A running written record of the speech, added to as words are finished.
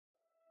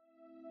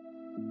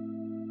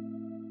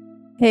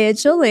Hey,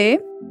 it's Jolie.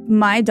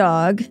 My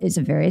dog is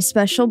a very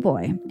special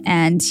boy,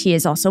 and he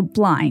is also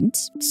blind.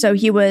 So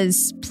he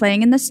was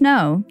playing in the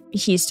snow.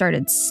 He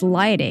started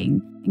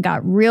sliding and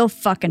got real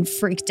fucking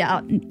freaked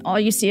out. And all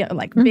you see are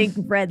like big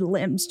red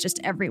limbs just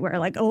everywhere.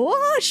 Like,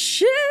 oh,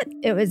 shit.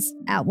 It was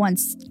at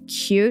once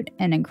cute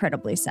and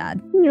incredibly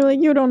sad. You're like,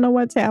 you don't know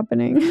what's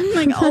happening.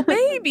 Like, oh,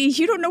 baby,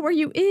 you don't know where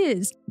you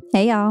is.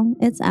 Hey, y'all.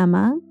 It's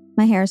Emma.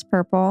 My hair is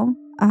purple.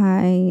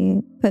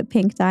 I put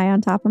pink dye on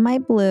top of my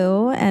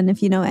blue. And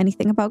if you know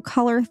anything about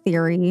color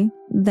theory,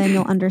 then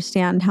you'll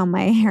understand how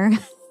my hair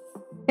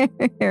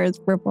is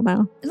purple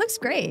now. It looks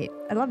great.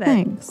 I love it.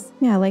 Thanks.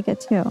 Yeah, I like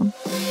it too.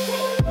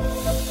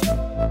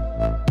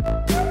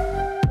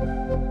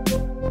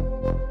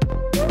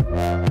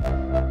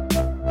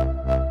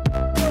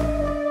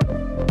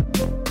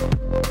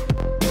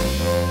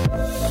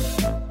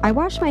 I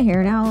wash my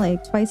hair now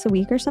like twice a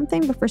week or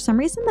something, but for some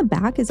reason the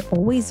back is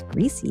always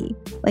greasy.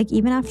 Like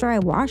even after I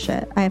wash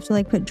it, I have to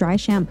like put dry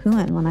shampoo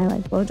in when I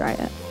like blow dry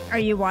it. Are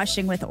you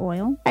washing with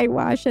oil? I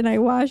wash and I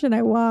wash and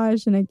I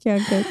wash and I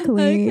can't get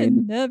clean. I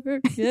can never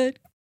get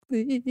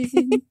clean.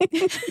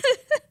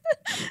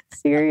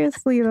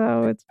 Seriously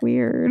though, it's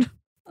weird.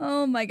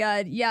 Oh my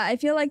God. Yeah, I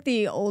feel like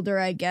the older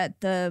I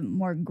get, the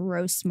more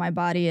gross my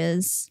body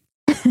is.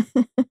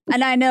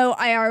 And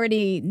I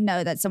already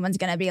know that someone's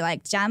going to be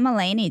like, John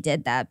Mulaney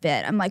did that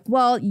bit. I'm like,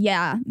 well,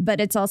 yeah,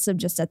 but it's also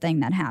just a thing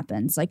that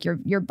happens. Like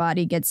your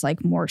body gets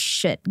like more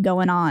shit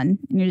going on.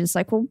 And you're just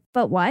like, well,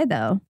 but why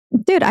though?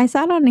 Dude, I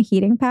sat on a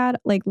heating pad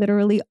like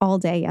literally all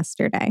day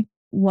yesterday.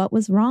 What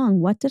was wrong?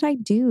 What did I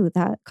do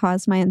that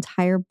caused my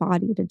entire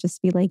body to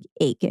just be like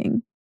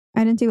aching?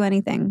 I didn't do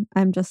anything.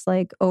 I'm just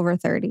like over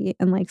 30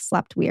 and like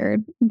slept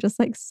weird. Just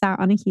like sat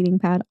on a heating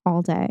pad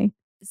all day.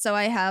 So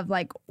I have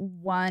like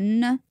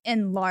one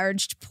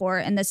enlarged pore,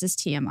 and this is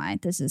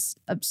TMI. This is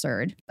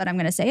absurd, but I'm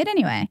going to say it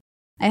anyway.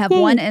 I have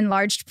one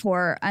enlarged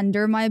pore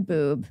under my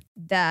boob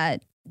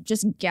that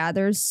just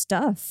gathers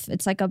stuff.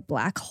 It's like a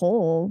black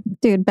hole.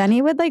 Dude,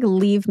 Benny would like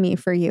leave me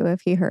for you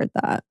if he heard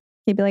that.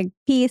 He'd be like,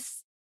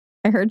 peace.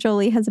 I heard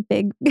Jolie has a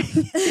big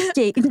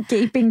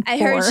gaping pore. I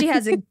heard she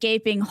has a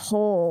gaping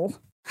hole.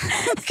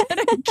 I'm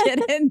going to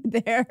get in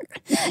there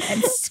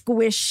and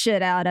squish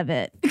shit out of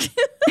it.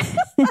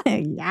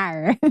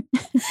 Yar.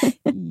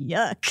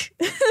 Yuck.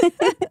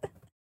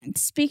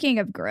 Speaking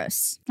of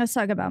gross, let's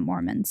talk about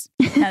Mormons.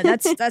 No,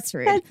 that's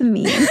rude. That's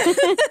me.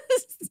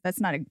 That's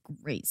not a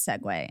great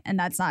segue, and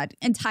that's not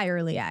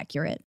entirely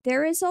accurate.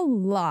 There is a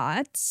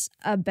lot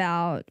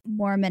about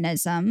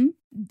Mormonism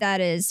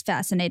that is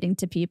fascinating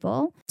to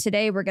people.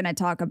 Today, we're going to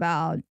talk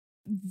about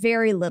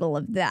very little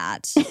of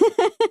that.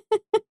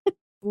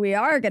 We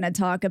are going to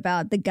talk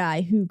about the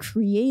guy who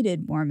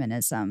created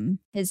Mormonism.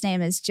 His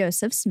name is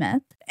Joseph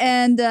Smith.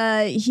 And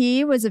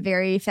he was a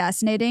very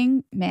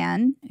fascinating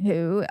man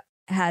who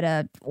had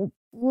a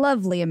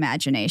lovely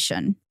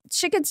imagination.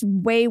 Shit gets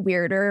way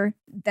weirder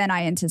than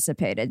I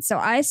anticipated. So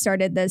I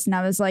started this and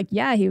I was like,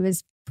 yeah, he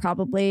was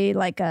probably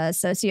like a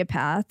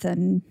sociopath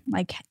and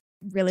like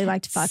really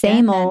liked fucking.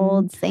 Same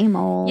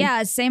old.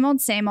 Yeah, same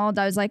old.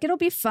 I was like, it'll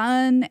be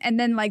fun. And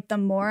then like the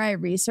more I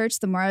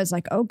researched, the more I was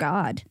like, oh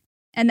God.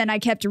 And then I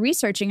kept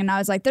researching and I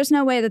was like, there's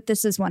no way that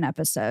this is one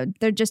episode.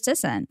 There just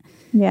isn't.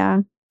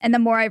 Yeah. And the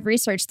more I've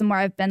researched, the more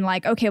I've been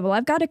like, okay, well,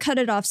 I've got to cut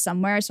it off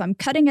somewhere. So I'm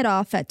cutting it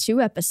off at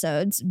 2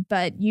 episodes.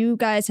 But you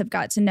guys have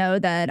got to know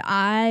that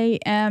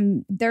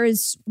there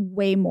is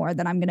way more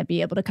that I'm going to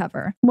be able to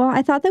cover. Well,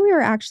 I thought that we were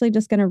actually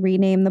just going to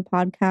rename the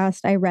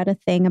podcast. I read a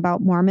thing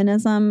about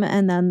Mormonism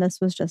and then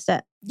this was just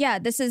it. Yeah,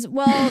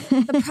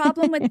 the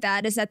problem with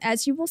that is that,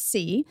 as you will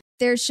see,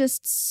 there's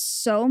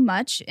just so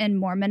much in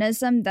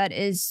Mormonism that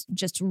is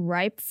just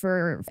ripe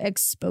for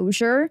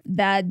exposure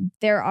that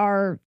there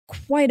are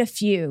quite a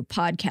few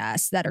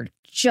podcasts that are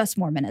just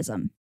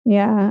Mormonism.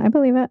 Yeah, I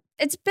believe it.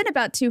 It's been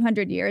about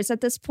 200 years at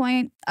this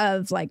point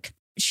of like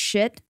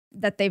shit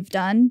that they've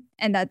done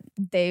and that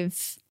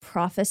they've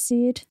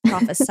prophesied.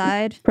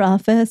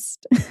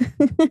 Prophesed.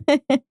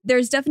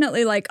 There's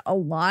definitely like a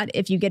lot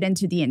if you get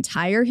into the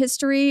entire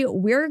history.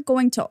 We're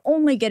going to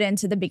only get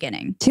into the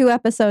beginning. 2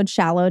 episode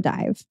shallow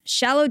dive.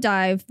 Shallow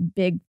dive,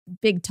 big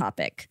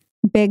topic.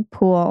 Big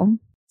pool.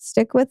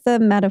 Stick with the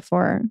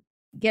metaphor.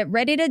 Get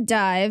ready to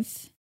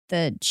dive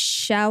the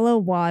shallow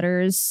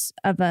waters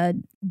of a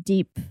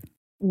deep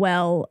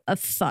well of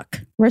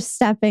fuck. We're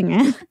stepping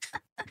in.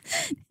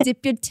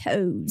 Dip your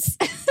toes.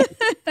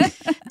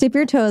 Dip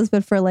your toes,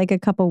 but for like a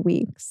couple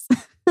weeks.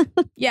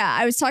 Yeah,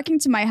 I was talking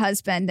to my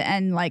husband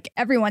and like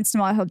every once in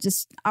a while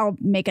I'll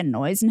make a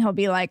noise and he'll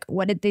be like,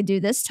 what did they do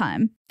this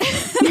time?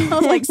 And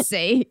I'll like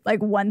say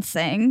like one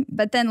thing.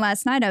 But then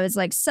last night I was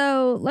like,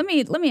 so let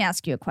me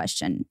ask you a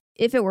question.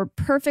 If it were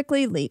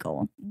perfectly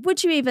legal,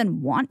 would you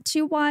even want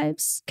 2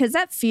 wives? Because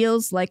that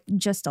feels like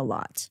just a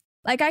lot.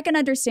 Like I can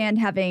understand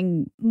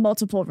having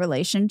multiple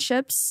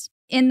relationships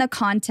in the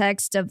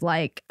context of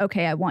like,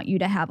 okay, I want you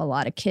to have a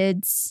lot of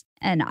kids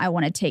and I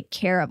want to take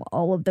care of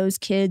all of those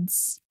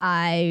kids.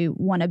 I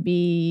want to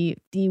be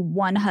the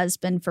one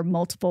husband for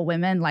multiple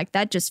women. Like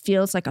that just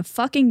feels like a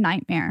fucking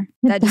nightmare.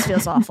 That just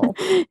feels awful.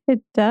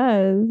 It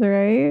does,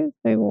 right?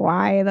 Like,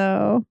 why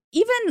though?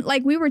 Even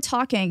like we were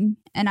talking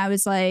and I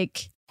was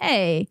like,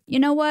 hey, you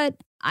know what?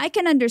 I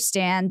can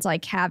understand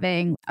like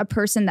having a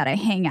person that I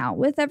hang out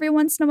with every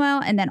once in a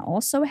while and then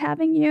also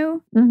having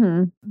you.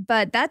 Mm-hmm.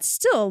 But that's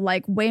still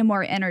like way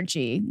more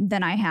energy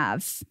than I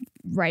have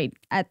right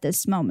at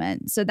this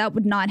moment. So that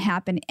would not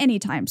happen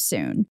anytime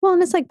soon. Well,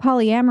 and it's like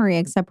polyamory,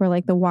 except where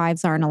like the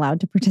wives aren't allowed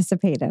to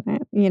participate in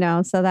it, you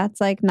know? So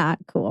that's like not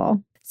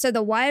cool. So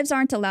the wives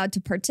aren't allowed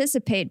to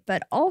participate,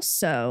 but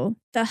also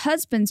the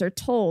husbands are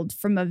told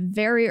from a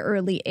very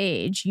early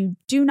age, you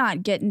do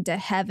not get into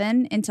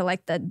heaven, into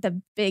like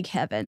the big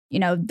heaven, you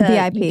know, the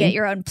VIP. You get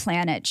your own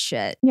planet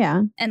shit.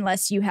 Yeah.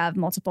 Unless you have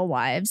multiple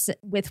wives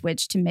with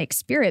which to make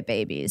spirit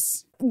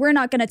babies. We're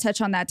not going to touch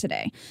on that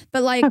today.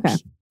 But like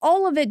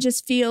all of it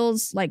just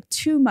feels like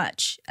too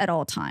much at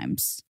all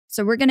times.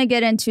 So we're going to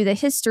get into the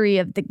history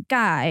of the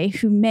guy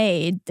who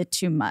made the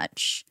too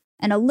much,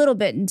 and a little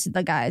bit into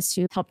the guys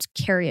who helped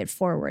carry it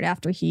forward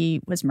after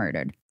he was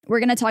murdered. We're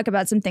going to talk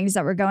about some things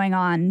that were going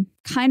on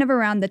kind of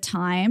around the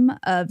time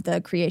of the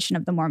creation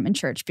of the Mormon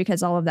Church,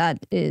 because all of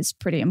that is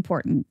pretty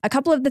important. A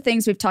couple of the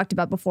things we've talked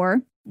about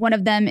before. One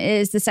of them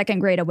is the Second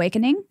Great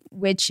Awakening,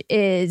 which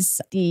is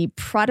the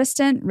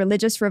Protestant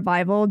religious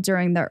revival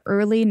during the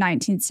early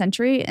 19th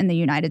century in the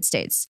United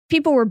States.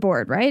 People were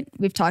bored, right?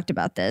 We've talked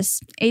about this.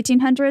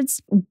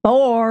 1800s?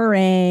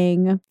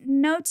 Boring.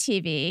 No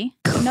TV,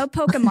 no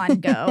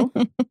Pokemon Go.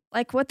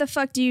 Like, what the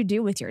fuck do you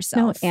do with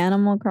yourself? No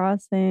Animal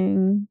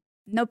Crossing.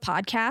 No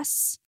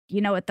podcasts. You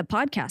know what the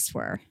podcasts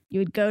were. You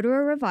would go to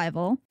a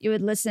revival. You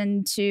would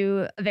listen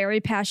to a very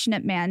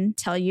passionate man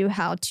tell you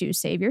how to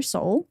save your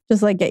soul.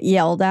 Just like get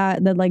yelled at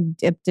and then like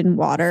dipped in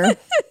water.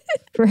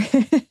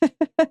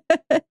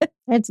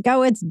 Let's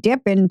go. It's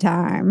dipping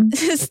time.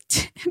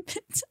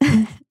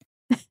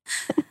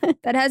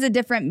 That has a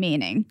different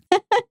meaning.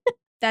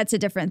 That's a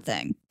different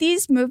thing.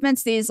 These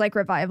movements, these like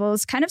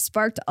revivals kind of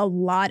sparked a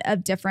lot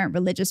of different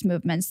religious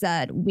movements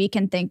that we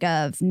can think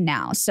of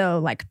now. So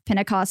like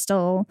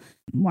Pentecostal,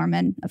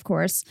 Mormon, of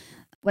course.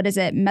 What is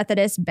it?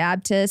 Methodist,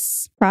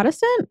 Baptist.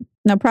 Protestant?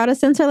 No,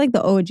 Protestants are like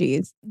the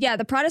OGs. Yeah,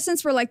 the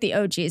Protestants were like the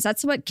OGs.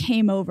 That's what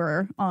came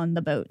over on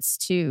the boats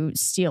to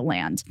steal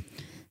land.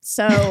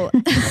 So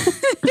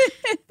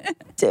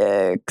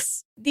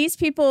dicks. These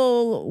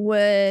people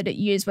would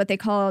use what they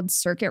called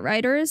circuit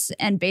riders.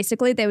 And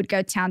basically they would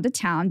go town to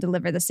town,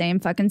 deliver the same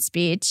fucking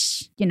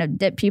speech, you know,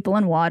 dip people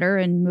in water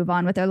and move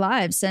on with their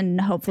lives and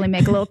hopefully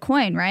make a little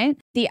coin, right?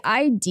 The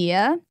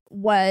idea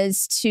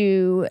was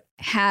to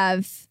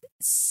have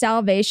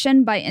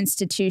salvation by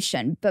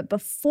institution. But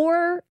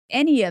before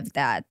any of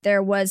that,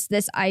 there was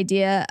this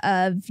idea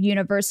of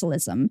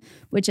universalism,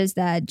 which is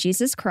that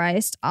Jesus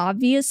Christ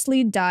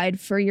obviously died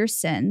for your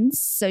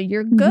sins, so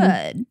you're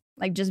good.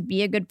 Like, just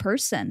be a good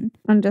person.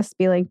 And just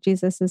be like,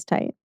 Jesus is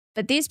tight.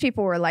 But these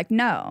people were like,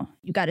 no,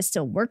 you got to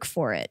still work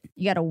for it.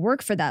 You got to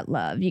work for that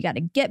love. You got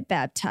to get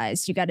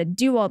baptized. You got to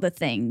do all the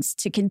things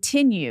to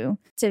continue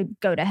to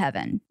go to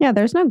heaven. Yeah,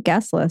 there's no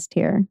guest list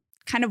here.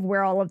 Kind of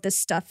where all of this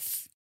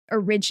stuff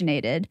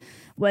originated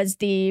was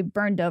the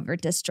Burned Over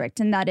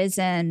District. And that is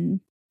in,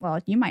 well,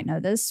 you might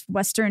know this,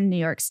 Western New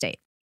York State.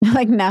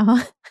 Like,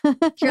 no.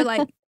 You're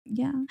like,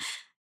 yeah.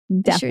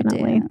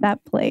 Definitely sure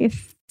that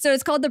place. So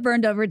it's called the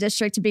Burned Over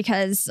District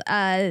because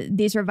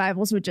these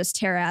revivals would just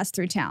tear ass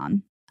through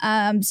town.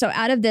 So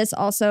out of this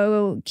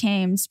also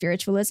came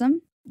spiritualism.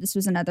 This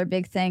was another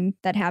big thing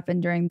that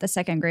happened during the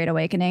Second Great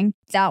Awakening.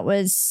 That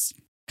was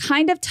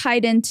kind of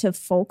tied into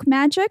folk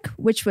magic,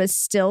 which was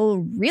still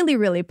really,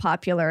 really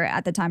popular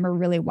at the time, or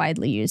really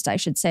widely used, I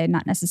should say,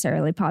 not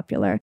necessarily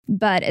popular.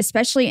 But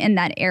especially in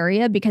that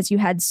area, because you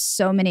had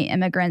so many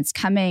immigrants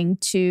coming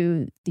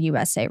to the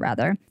USA,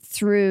 rather,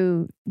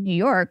 through New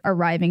York,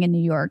 arriving in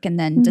New York and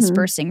then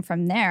dispersing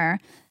from there.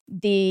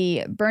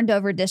 The Burned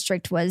Over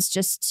District was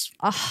just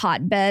a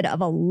hotbed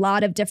of a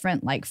lot of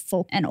different like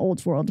folk and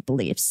old world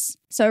beliefs.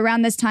 So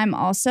around this time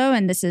also,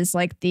 and this is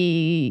like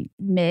the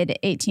mid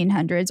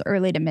 1800s,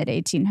 early to mid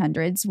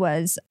 1800s,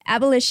 was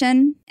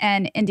abolition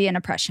and Indian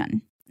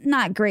oppression.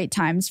 Not great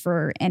times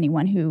for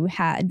anyone who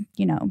had,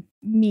 you know,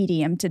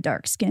 medium to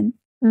dark skin.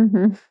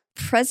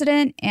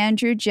 President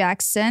Andrew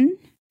Jackson,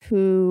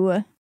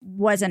 who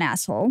was an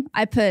asshole.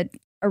 I put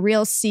a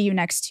real see you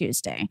next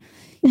Tuesday.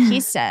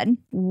 He said,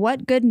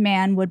 "What good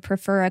man would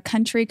prefer a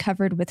country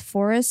covered with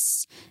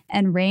forests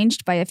and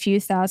ranged by a few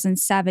thousand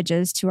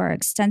savages to our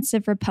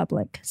extensive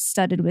republic,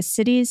 studded with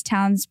cities,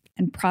 towns,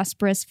 and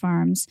prosperous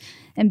farms,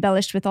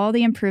 embellished with all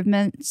the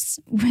improvements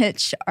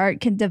which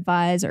art can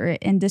devise or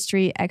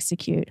industry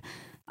execute,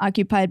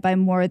 occupied by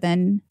more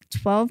than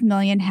 12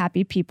 million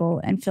happy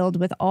people, and filled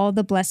with all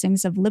the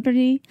blessings of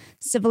liberty,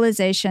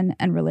 civilization,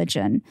 and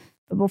religion."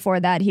 But before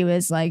that, he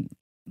was like,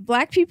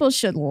 Black people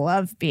should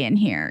love being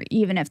here,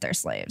 even if they're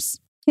slaves.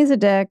 He's a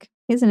dick.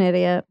 He's an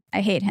idiot. I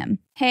hate him.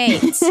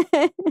 Hate.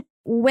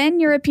 when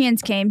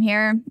Europeans came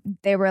here,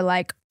 they were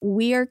like,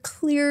 we are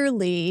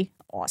clearly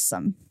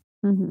awesome.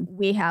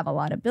 We have a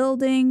lot of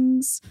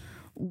buildings.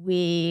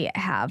 We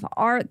have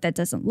art that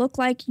doesn't look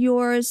like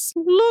yours.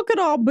 Look at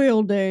our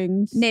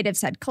buildings.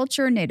 Natives had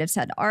culture. Natives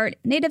had art.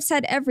 Natives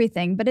had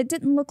everything, but it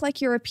didn't look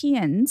like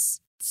Europeans.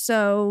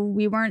 So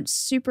we weren't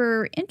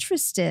super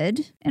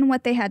interested in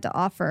what they had to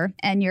offer.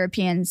 And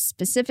Europeans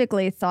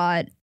specifically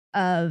thought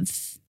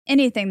of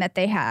anything that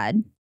they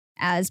had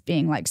as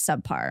being like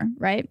subpar,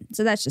 right?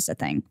 So that's just a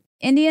thing.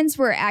 Indians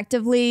were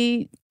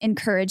actively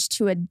encouraged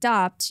to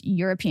adopt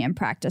European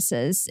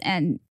practices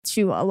and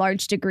to a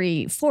large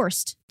degree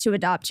forced to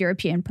adopt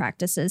European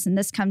practices. And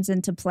this comes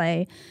into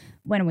play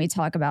when we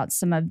talk about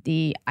some of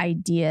the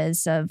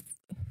ideas of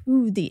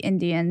who the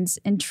Indians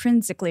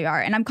intrinsically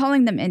are. And I'm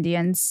calling them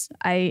Indians.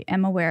 I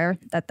am aware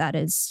that that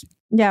is...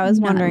 Yeah, I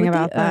was wondering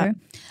about that.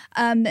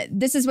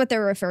 This is what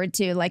they're referred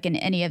to like in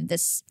any of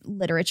this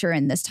literature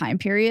in this time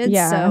period.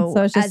 Yeah, so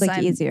it's just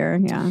like easier.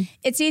 Yeah.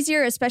 It's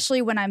easier,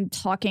 especially when I'm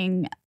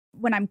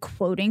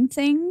quoting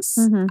things,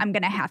 I'm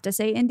going to have to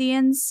say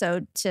Indians.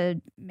 So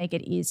to make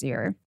it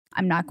easier,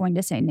 I'm not going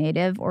to say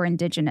native or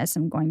indigenous.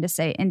 I'm going to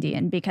say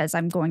Indian because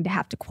I'm going to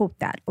have to quote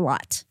that a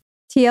lot.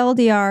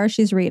 TLDR,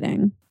 she's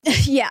reading.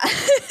 Yeah.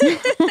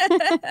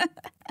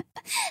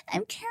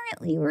 I'm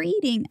currently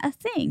reading a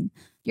thing.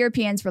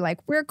 Europeans were like,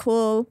 we're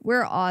cool.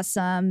 We're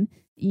awesome.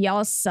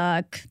 Y'all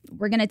suck.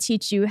 We're going to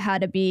teach you how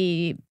to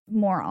be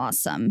more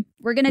awesome.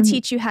 We're going to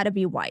teach you how to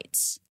be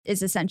white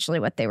is essentially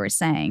what they were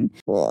saying.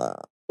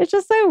 It's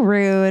just so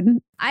rude.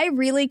 I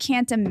really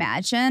can't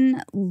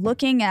imagine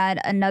looking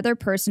at another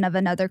person of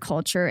another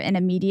culture and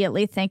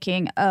immediately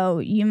thinking, oh,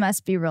 you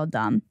must be real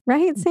dumb.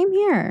 Right? Same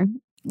here.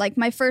 Like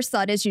my first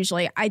thought is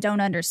usually, I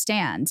don't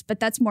understand, but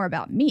that's more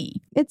about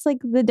me. It's like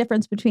the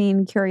difference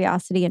between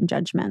curiosity and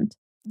judgment.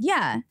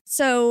 Yeah.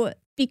 So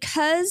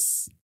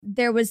because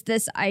there was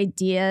this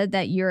idea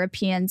that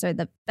Europeans are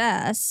the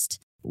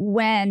best,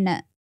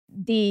 when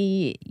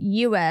the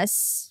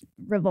US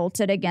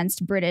revolted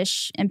against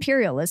British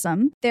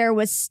imperialism, there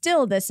was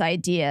still this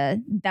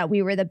idea that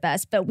we were the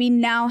best, but we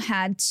now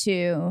had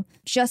to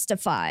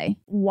justify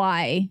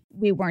why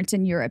we weren't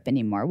in Europe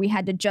anymore. We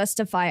had to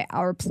justify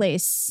our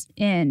place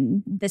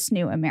in this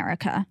new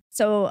America.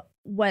 So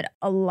what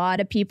a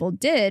lot of people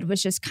did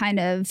was just kind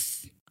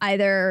of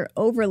either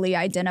overly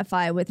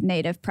identify with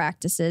native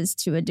practices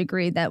to a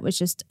degree that was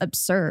just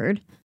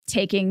absurd,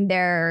 taking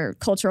their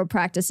cultural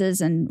practices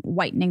and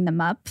whitening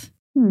them up,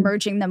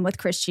 merging them with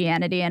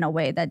Christianity in a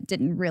way that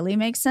didn't really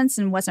make sense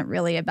and wasn't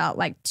really about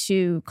like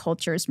two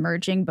cultures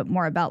merging, but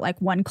more about like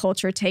one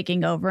culture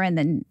taking over and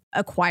then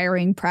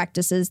acquiring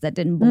practices that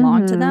didn't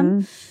belong to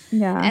them.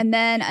 Yeah. And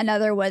then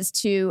another was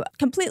to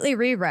completely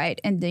rewrite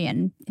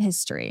Indian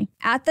history.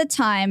 At the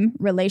time,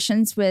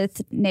 relations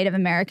with Native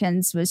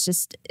Americans was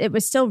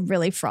still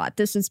really fraught.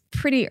 This was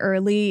pretty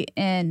early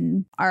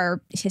in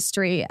our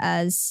history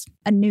as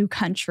a new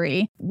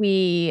country.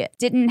 We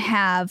didn't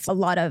have a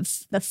lot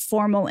of the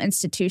formal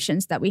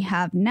institutions that we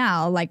have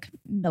now, like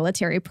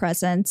military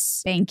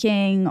presence,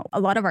 banking. A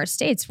lot of our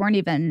states weren't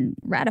even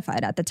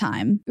ratified at the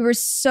time. We were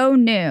so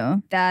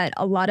new that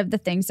a lot of the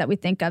things that we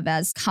think of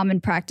as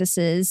common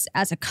practices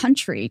as a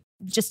country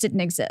just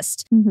didn't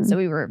exist. So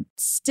we were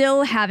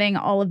still having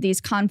all of these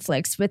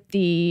conflicts with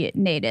the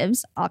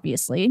natives,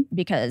 obviously,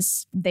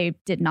 because they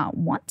did not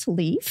want to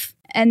leave.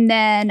 And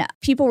then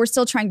people were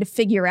still trying to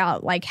figure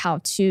out like how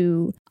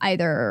to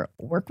either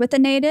work with the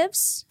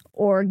natives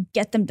or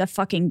get them to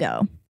fucking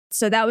go.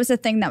 So that was a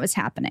thing that was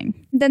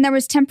happening. Then there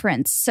was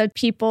temperance. So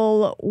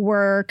people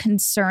were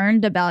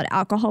concerned about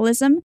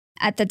alcoholism.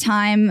 At the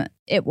time,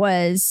 it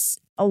was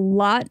a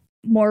lot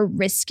more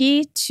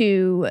risky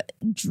to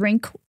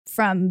drink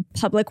from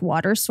public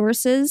water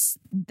sources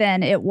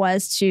than it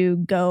was to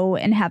go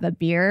and have a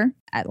beer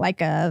at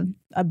like a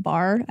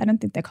bar. I don't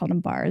think they called them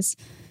bars.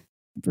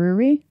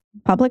 Brewery?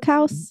 Public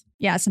house?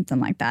 Yeah, something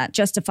like that.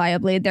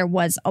 Justifiably, there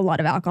was a lot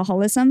of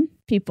alcoholism.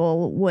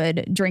 People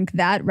would drink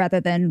that rather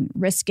than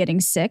risk getting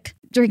sick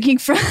drinking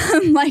from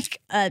like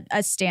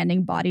a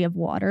standing body of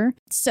water.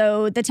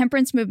 So the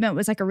temperance movement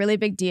was like a really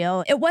big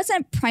deal. It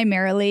wasn't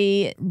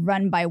primarily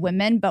run by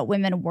women, but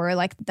women were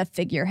like the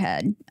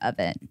figurehead of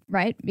it,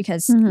 right?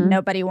 Because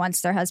nobody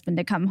wants their husband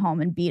to come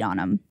home and beat on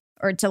them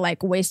or to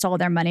like waste all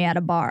their money at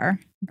a bar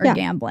or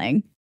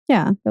gambling.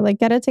 Yeah, they're like,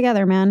 get it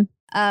together, man.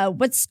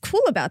 What's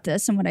cool about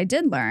this and what I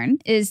did learn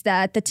is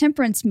that the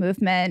temperance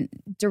movement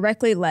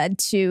directly led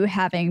to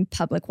having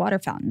public water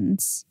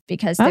fountains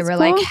because they were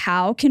like,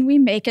 how can we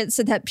make it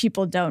so that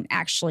people don't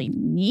actually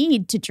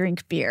need to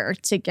drink beer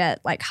to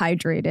get like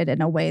hydrated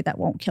in a way that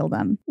won't kill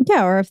them?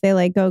 Yeah, or if they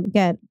like go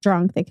get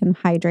drunk, they can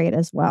hydrate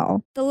as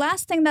well. The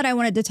last thing that I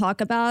wanted to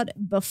talk about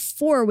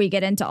before we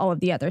get into all of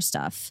the other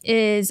stuff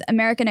is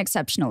American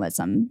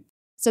exceptionalism.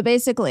 So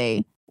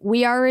basically,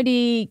 we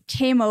already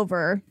came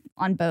over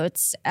on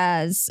boats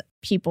as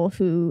people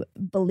who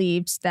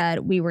believed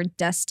that we were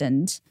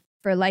destined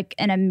for like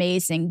an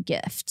amazing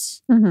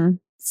gift.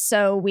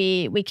 So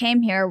we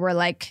came here. We're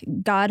like,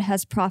 God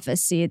has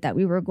prophesied that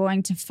we were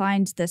going to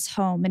find this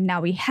home, and now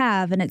we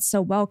have, and it's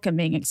so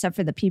welcoming, except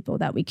for the people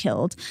that we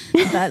killed.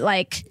 But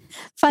like,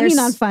 Funny,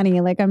 not funny.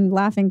 Like I'm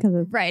laughing because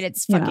it's right.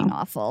 It's fucking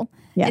awful.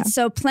 Yeah. It's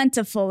so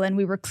plentiful, and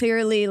we were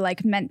clearly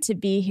like meant to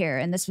be here,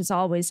 and this was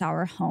always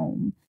our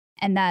home,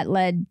 and that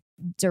led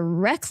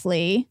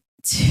directly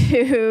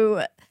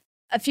to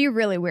a few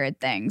really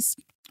weird things.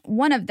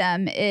 One of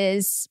them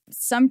is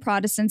some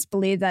Protestants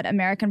believe that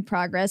American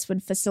progress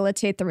would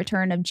facilitate the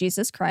return of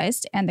Jesus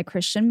Christ and the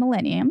Christian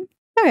millennium.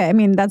 Okay, I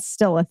mean, that's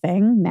still a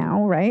thing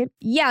now, right?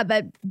 Yeah,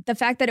 but the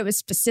fact that it was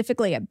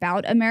specifically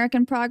about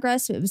American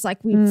progress, it was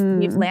like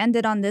we've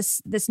landed on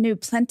this new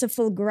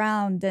plentiful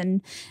ground,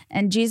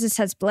 and Jesus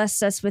has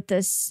blessed us with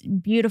this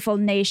beautiful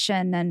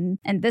nation,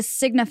 and this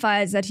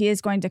signifies that he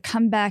is going to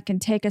come back and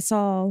take us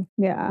all.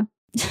 Yeah.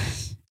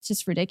 It's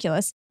just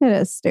ridiculous. It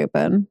is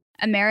stupid.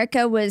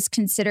 America was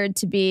considered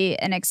to be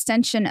an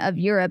extension of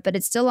Europe, but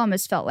it still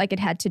almost felt like it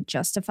had to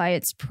justify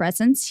its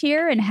presence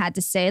here and had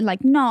to say,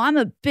 like, no, I'm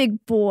a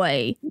big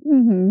boy.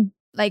 Mm-hmm.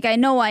 Like, I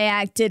know I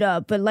acted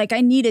up, but like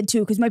I needed to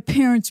because my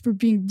parents were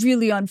being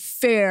really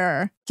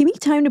unfair. Give me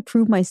time to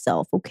prove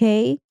myself,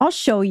 okay? I'll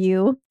show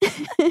you.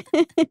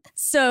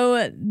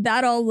 So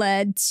that all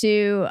led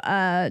to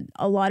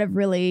a lot of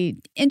really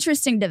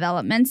interesting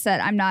developments that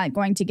I'm not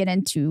going to get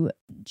into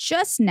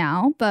just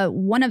now. But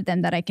one of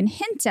them that I can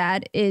hint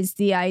at is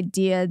the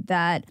idea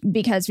that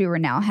because we were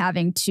now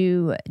having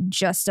to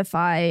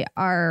justify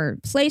our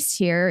place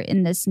here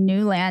in this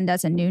new land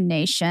as a new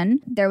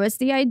nation, there was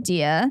the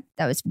idea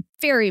that was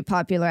very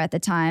popular at the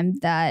time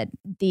that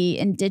the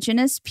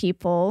indigenous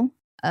people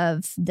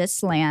of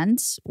this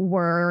land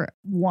were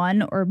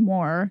one or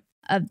more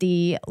of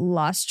the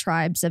lost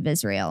tribes of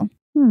Israel.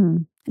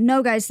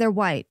 No, guys, they're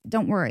white.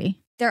 Don't worry.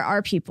 There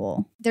are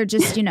people. They're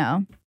just,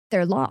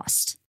 they're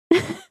lost.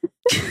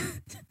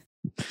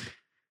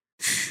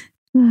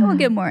 We'll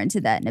get more into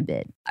that in a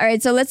bit. All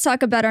right, so let's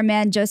talk about our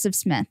man, Joseph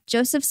Smith.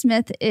 Joseph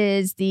Smith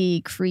is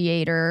the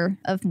creator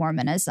of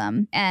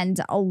Mormonism, and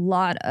a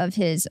lot of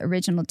his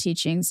original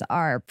teachings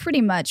are pretty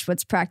much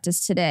what's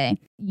practiced today.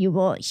 You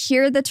will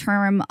hear the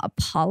term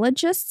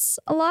apologists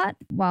a lot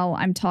while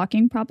I'm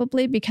talking,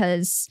 probably,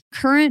 because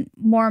current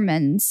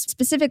Mormons,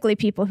 specifically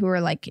people who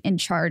are like in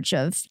charge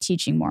of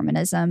teaching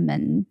Mormonism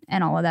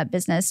and all of that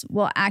business,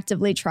 will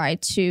actively try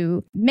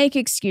to make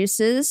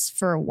excuses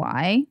for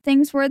why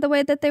things were the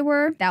way that they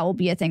were. That will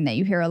be a thing that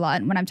you hear a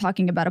lot. And when I'm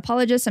talking about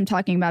apologists, I'm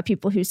talking about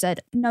people who said,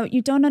 no,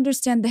 you don't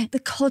understand the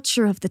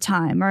culture of the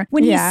time. Or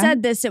when he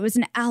said this, it was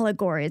an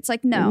allegory. It's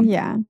like,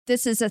 no,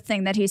 this is a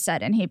thing that he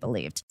said and he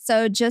believed.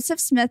 So Joseph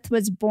Smith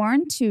was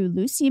born to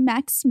Lucy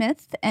Mack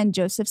Smith and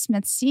Joseph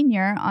Smith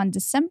Sr. on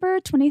December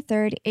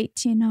 23rd,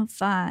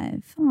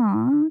 1805.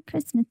 Aw,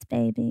 Christmas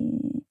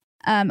baby.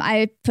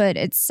 I put,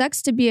 it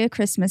sucks to be a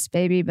Christmas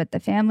baby, but the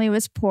family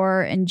was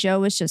poor and Joe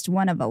was just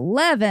one of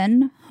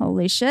 11,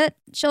 holy shit,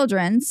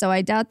 children. So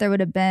I doubt there would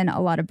have been a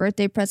lot of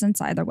birthday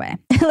presents either way.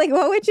 Like,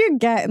 what would you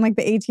get in like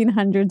the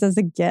 1800s as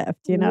a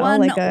gift?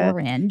 One like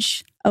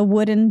orange. A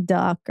wooden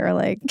duck or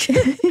like, you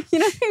know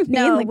what I mean?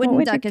 No, like,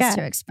 wooden duck is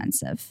too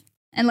expensive.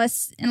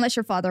 Unless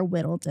your father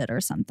whittled it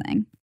or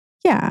something.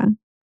 Yeah.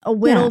 A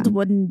whittled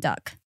wooden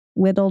duck.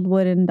 Whittled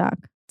wooden duck.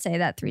 Say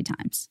that 3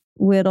 times.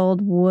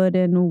 Whittled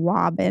wooden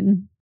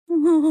wobbin.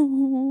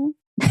 Oh.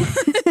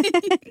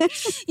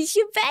 He's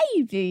your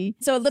baby.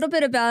 So a little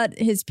bit about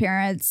his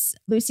parents.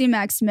 Lucy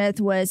Mack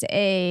Smith was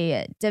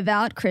a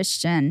devout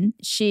Christian.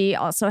 She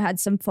also had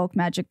some folk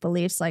magic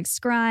beliefs like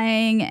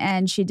scrying,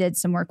 and she did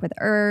some work with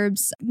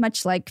herbs,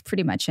 much like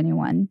pretty much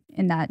anyone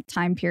in that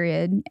time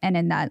period and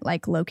in that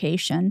like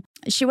location.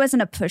 She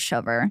wasn't a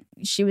pushover.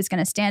 She was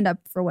going to stand up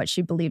for what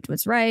she believed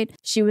was right.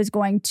 She was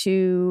going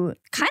to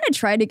kind of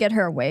try to get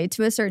her way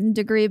to a certain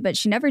degree, but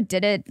she never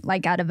did it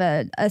like out of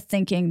a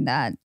thinking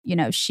that,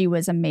 she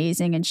was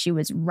amazing and she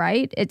was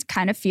right. It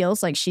kind of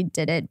feels like she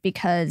did it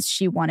because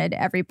she wanted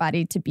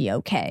everybody to be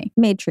okay.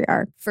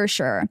 Matriarch. For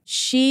sure.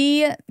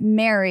 She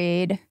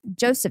married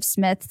Joseph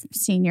Smith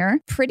Sr.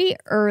 pretty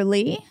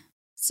early.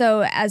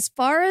 So as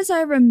far as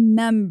I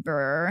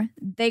remember,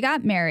 they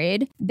got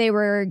married. They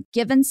were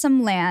given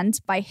some land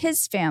by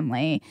his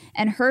family,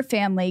 and her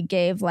family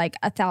gave like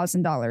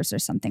 $1,000 or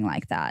something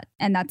like that.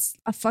 And that's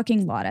a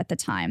fucking lot at the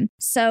time.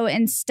 So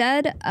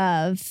instead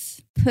of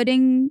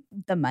putting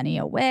the money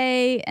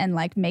away and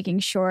like making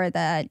sure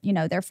that,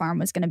 their farm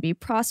was going to be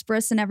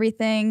prosperous and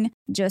everything,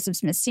 Joseph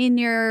Smith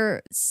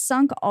Sr.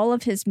 sunk all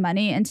of his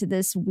money into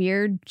this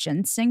weird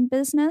ginseng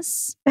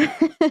business.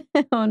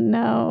 Oh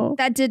no.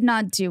 That did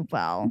not do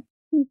well.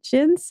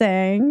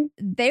 Ginseng.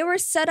 They were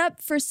set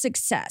up for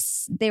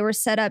success. They were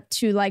set up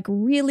to like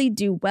really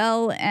do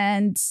well,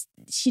 and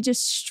he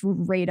just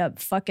straight up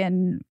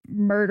fucking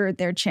murdered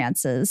their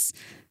chances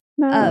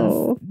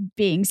of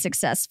being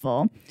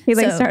successful. He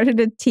started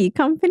a tea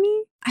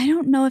company? I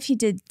don't know if he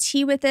did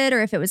tea with it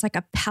or if it was like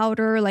a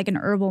powder, like an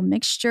herbal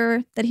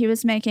mixture that he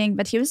was making,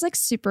 but he was like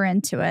super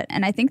into it.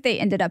 And I think they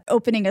ended up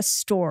opening a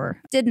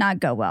store. Did not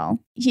go well.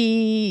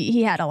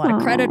 He had a lot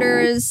of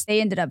creditors.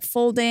 They ended up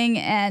folding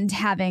and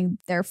having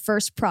their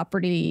first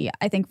property,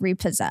 I think,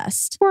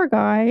 repossessed. Poor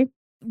guy.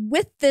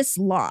 With this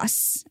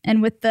loss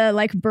and with the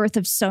like birth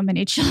of so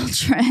many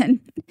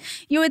children,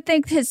 you would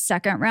think his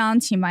second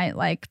round, he might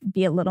like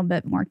be a little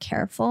bit more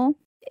careful.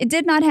 It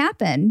did not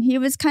happen. He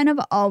was kind of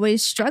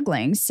always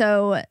struggling.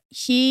 So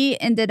he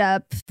ended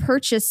up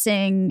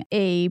purchasing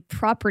a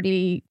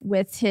property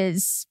with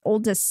his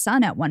oldest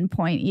son at one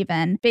point,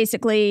 even.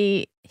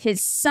 Basically,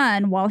 his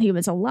son, while he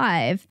was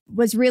alive,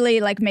 was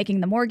really like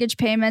making the mortgage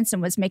payments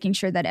and was making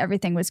sure that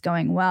everything was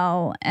going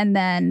well. And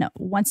then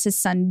once his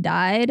son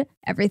died,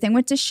 everything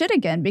went to shit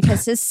again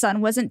because his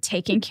son wasn't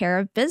taking care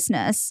of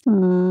business.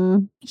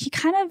 He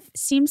kind of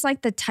seems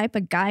like the type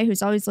of guy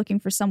who's always looking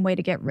for some way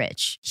to get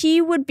rich. He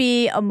would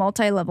be a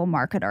multi-level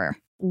marketer.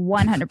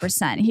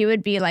 100%. He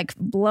would be like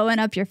blowing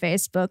up your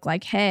Facebook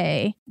like,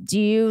 hey, do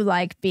you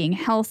like being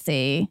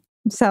healthy?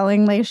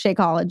 Selling like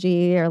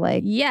Shakeology or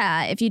like...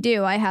 Yeah, if you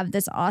do, I have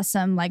this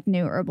awesome like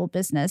new herbal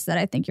business that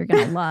I think you're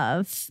going to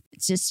love.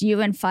 It's just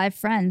you and 5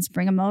 friends.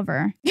 Bring them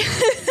over.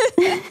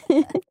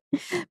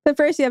 But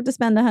first you have to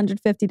spend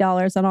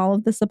 $150 on all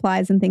of the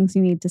supplies and things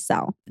you need to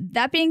sell.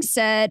 That being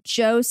said,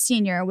 Joe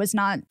Sr. was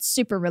not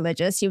super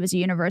religious. He was a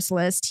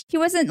Universalist. He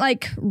wasn't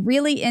like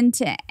really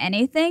into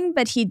anything,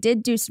 but he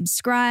did do some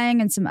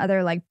scrying and some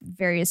other like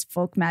various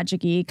folk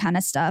magic-y kind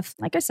of stuff.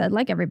 Like I said,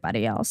 like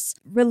everybody else.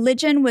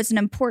 Religion was an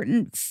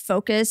important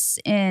focus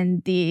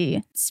in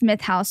the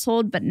Smith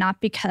household, but not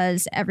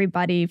because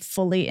everybody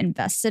fully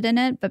invested in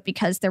it, but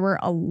because there were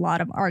a lot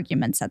of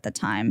arguments at the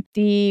time.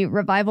 The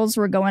revivals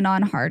were going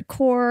on hardcore.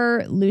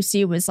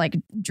 Lucy was like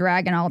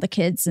dragging all the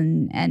kids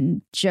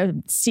and Joe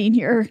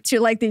Sr. to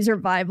like these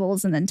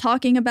revivals and then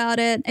talking about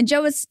it. And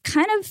Joe was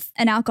kind of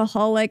an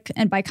alcoholic.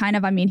 And by kind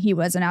of, I mean, he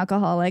was an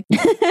alcoholic.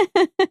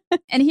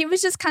 And he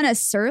was just kind of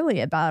surly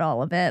about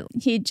all of it.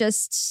 He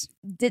just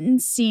didn't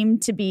seem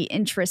to be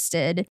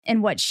interested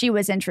in what she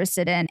was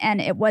interested in. And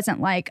it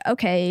wasn't like,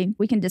 okay,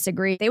 we can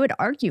disagree. They would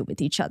argue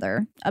with each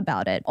other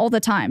about it all the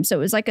time. So it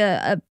was like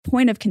a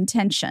point of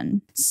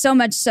contention, so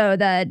much so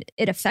that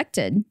it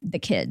affected the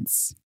kids.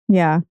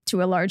 Yeah.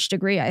 To a large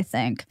degree, I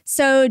think.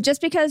 So just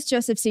because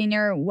Joseph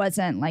Sr.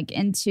 wasn't like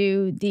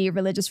into the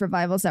religious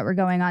revivals that were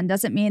going on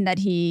doesn't mean that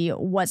he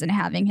wasn't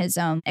having his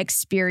own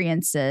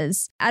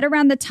experiences. At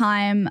around the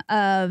time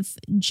of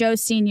Joe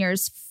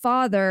Sr.'s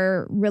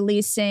father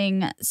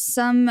releasing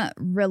some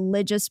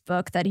religious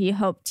book that he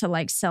hoped to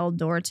like sell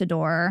door to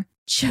door,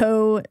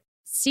 Joe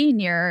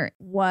Sr.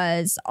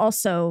 was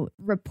also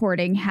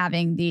reporting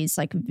having these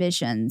like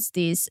visions,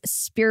 these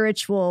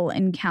spiritual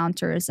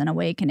encounters and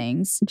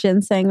awakenings.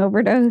 Ginseng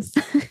overdose.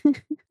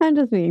 I'm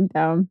just being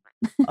dumb.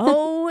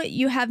 Oh,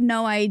 you have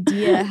no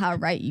idea how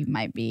right you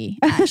might be,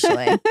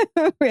 actually.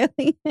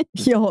 Really?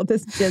 Yo,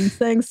 this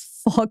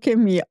ginseng's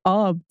fucking me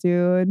up,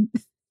 dude.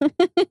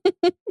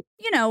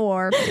 You know,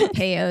 or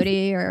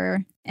peyote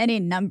or any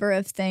number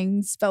of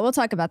things, but we'll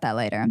talk about that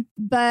later.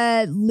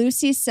 But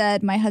Lucy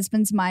said, my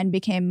husband's mind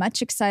became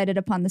much excited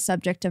upon the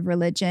subject of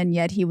religion,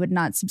 yet he would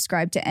not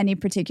subscribe to any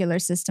particular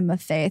system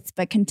of faith,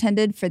 but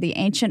contended for the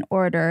ancient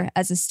order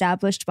as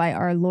established by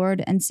our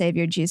Lord and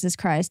Savior Jesus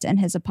Christ and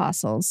his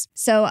apostles.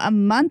 So a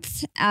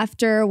month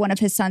after one of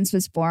his sons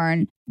was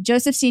born,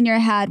 Joseph Sr.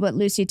 had what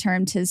Lucy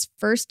termed his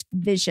first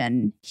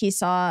vision. He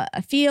saw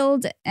a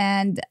field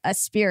and a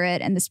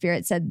spirit, and the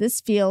spirit said, this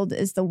field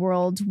is the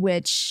world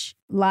which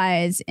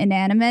lies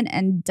inanimate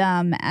and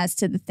dumb as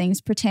to the things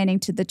pertaining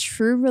to the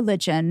true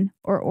religion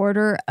or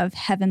order of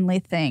heavenly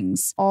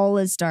things. All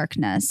is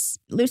darkness.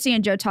 Lucy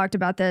and Joe talked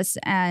about this,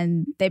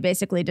 and they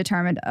basically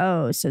determined,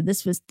 oh, so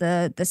this was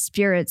the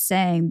spirit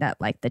saying that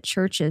like the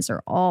churches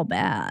are all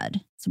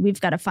bad. So we've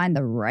got to find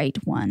the right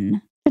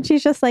one. And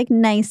she's just like,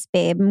 nice,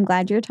 babe. I'm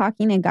glad you're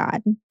talking to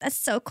God. That's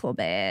so cool,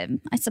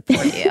 babe. I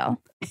support you.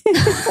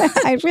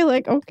 I feel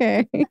like,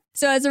 okay.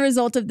 So as a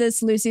result of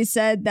this, Lucy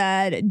said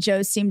that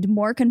Joe seemed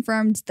more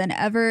confirmed than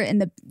ever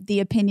in the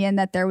opinion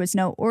that there was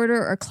no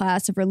order or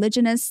class of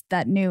religionists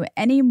that knew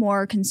any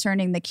more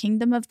concerning the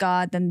kingdom of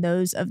God than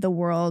those of the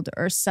world,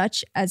 or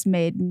such as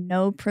made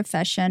no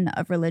profession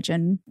of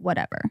religion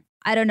whatever.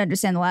 I don't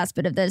understand the last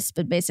bit of this,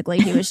 but basically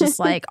he was just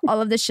like,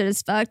 all of this shit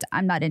is fucked.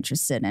 I'm not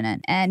interested in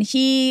it. And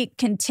he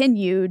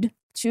continued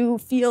to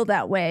feel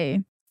that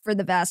way for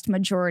the vast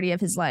majority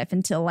of his life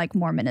until like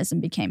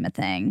Mormonism became a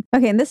thing.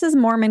 Okay, and this is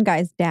Mormon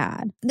guy's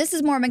dad. This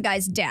is Mormon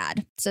guy's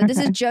dad. So this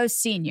is Joe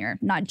Sr.,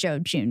 not Joe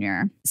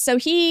Jr. So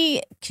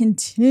he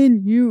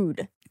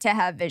continued to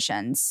have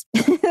visions.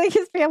 Like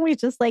his family's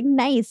just like,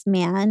 nice,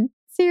 man.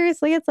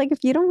 Seriously, it's like if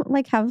you don't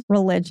like have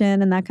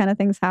religion and that kind of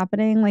thing's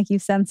happening, like you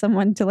send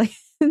someone to like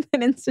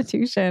an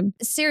institution.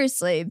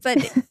 Seriously, but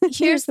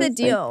here's the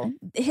deal.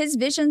 His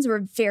visions were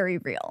very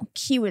real.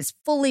 He was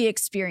fully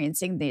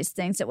experiencing these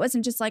things. It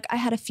wasn't just like I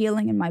had a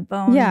feeling in my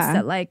bones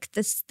that like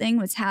this thing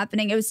was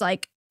happening. It was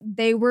like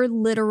They were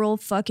literal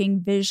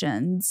fucking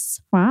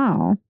visions.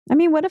 Wow. I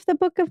mean, what if the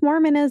Book of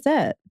Mormon is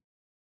it?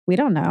 We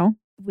don't know.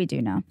 We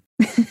do know.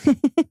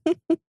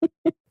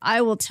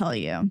 I will tell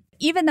you.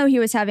 Even though he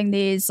was having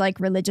these like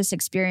religious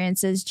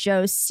experiences,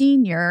 Joe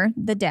Sr.,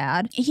 the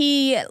dad,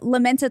 he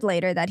lamented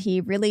later that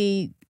he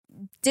really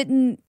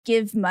didn't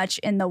give much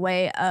in the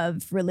way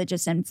of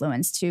religious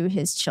influence to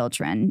his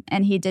children.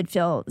 And he did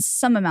feel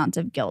some amount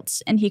of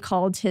guilt, and he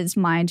called his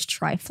mind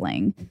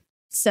trifling.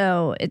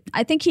 So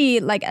I think he,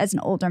 like, as an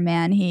older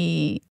man,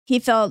 he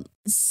felt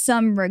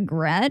some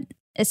regret,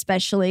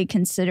 especially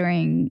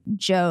considering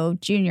Joe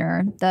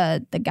Jr.,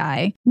 the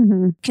guy,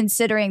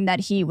 considering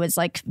that he was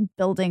like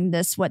building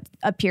this, what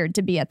appeared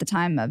to be at the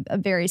time a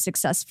very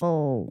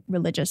successful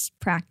religious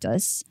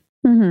practice.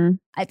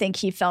 I think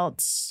he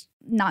felt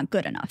not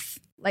good enough.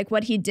 Like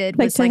what he did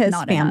was like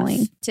not family.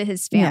 enough to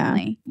his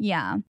family.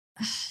 Yeah.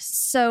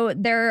 So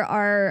there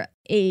are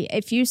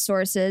a few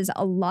sources.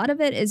 A lot of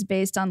it is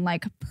based on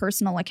like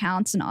personal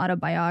accounts and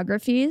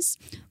autobiographies,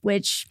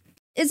 which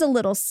is a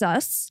little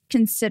sus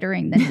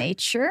considering the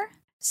nature.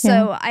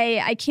 So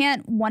I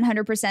can't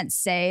 100%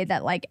 say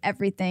that like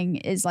everything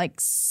is like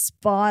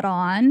spot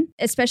on,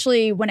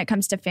 especially when it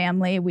comes to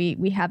family.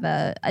 We have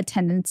a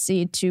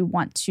tendency to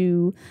want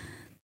to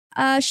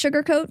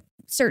sugarcoat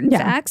certain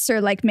facts or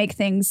like make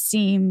things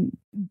seem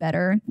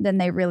better than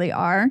they really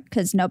are,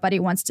 because nobody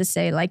wants to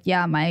say like,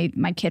 yeah, my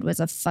kid was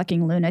a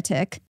fucking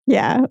lunatic.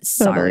 Yeah.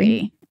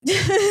 Sorry.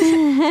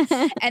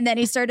 And then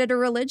he started a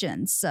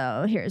religion.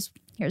 So here's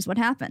what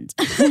happened.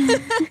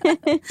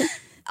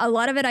 A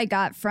lot of it I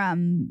got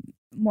from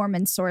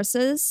Mormon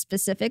sources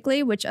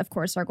specifically, which of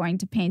course are going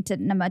to paint it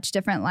in a much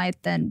different light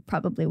than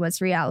probably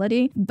was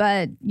reality.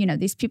 But, you know,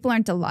 these people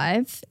aren't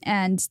alive,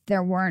 and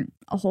there weren't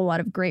a whole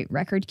lot of great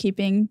record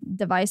keeping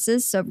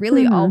devices. So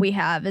really all we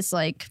have is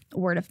like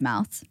word of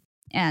mouth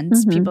and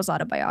people's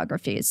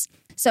autobiographies.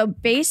 So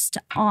based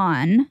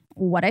on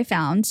what I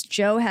found,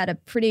 Joe had a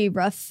pretty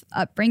rough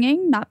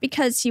upbringing, not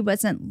because he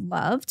wasn't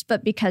loved,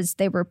 but because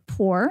they were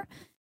poor.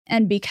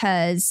 And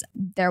because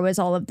there was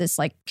all of this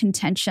like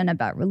contention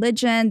about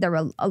religion, there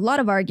were a lot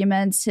of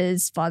arguments.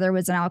 His father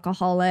was an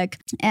alcoholic,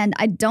 and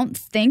I don't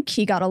think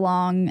he got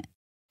along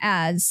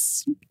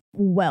as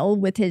well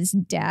with his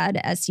dad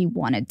as he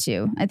wanted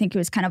to. I think he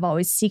was kind of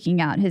always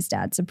seeking out his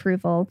dad's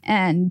approval,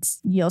 and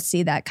you'll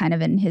see that kind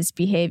of in his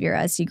behavior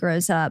as he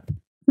grows up.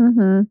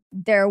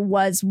 There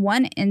was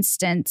one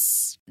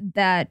instance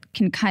that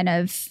can kind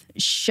of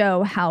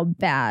show how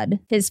bad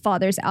his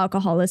father's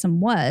alcoholism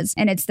was.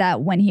 And it's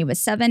that when he was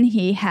 7,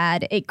 he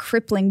had a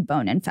crippling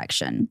bone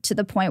infection to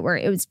the point where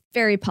it was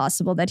very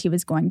possible that he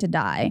was going to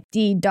die.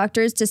 The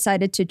doctors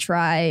decided to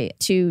try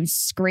to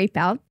scrape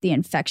out the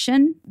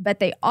infection, but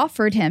they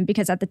offered him,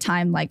 because at the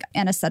time, like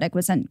anesthetic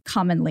wasn't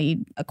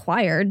commonly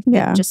acquired.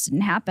 It just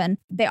didn't happen.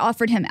 They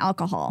offered him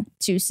alcohol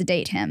to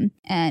sedate him,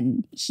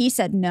 and he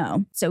said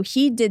no. So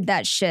he did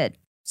that shit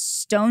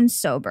stone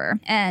sober,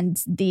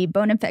 and the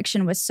bone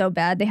infection was so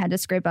bad they had to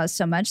scrape out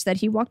so much that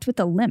he walked with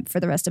a limp for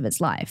the rest of his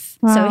life.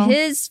 So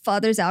his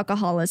father's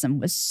alcoholism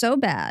was so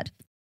bad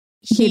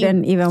he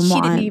didn't even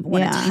want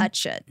to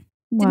touch it.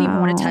 Didn't even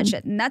want to touch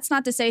it. And that's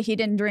not to say he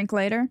didn't drink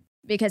later,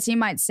 because he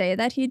might say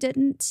that he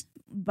didn't,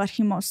 but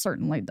he most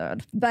certainly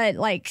did. But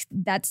like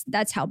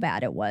that's how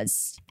bad it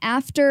was.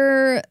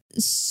 After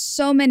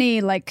so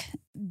many like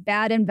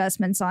bad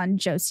investments on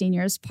Joe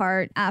Sr.'s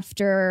part,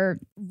 after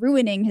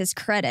ruining his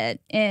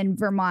credit in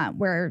Vermont,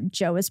 where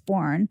Joe was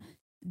born,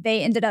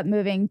 they ended up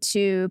moving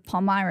to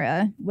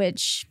Palmyra,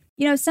 which,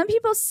 you know, some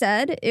people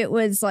said it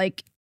was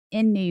like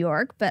in New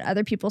York, but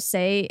other people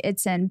say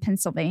it's in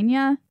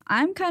Pennsylvania.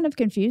 I'm kind of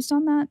confused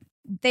on that.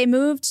 They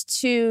moved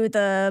to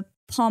the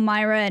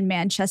Palmyra and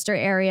Manchester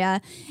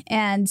area,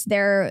 and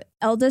their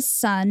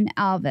eldest son,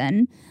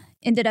 Alvin,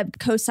 ended up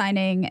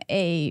co-signing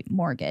a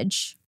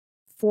mortgage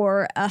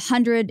for a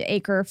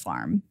 100-acre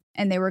farm,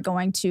 and they were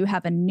going to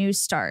have a new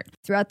start.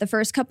 Throughout the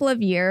first couple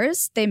of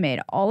years, they made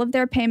all of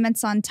their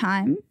payments on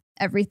time.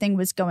 Everything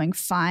was going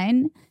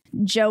fine.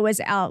 Joe was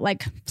out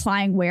like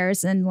plying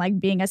wares and like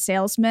being a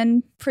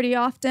salesman pretty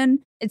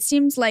often. It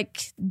seems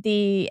like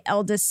the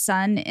eldest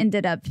son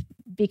ended up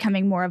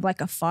becoming more of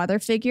like a father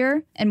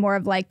figure and more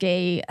of like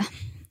I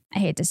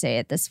hate to say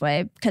it this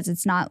way because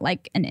it's not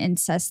like an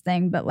incest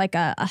thing, but like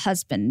a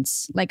husband,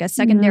 like a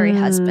secondary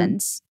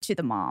husband to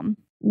the mom.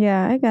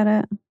 Yeah, I get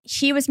it.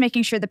 He was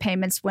making sure the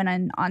payments went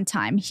in on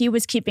time. He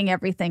was keeping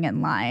everything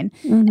in line.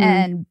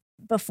 And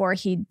before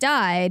he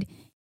died,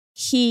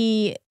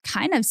 he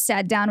kind of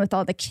sat down with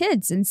all the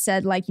kids and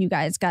said, like, you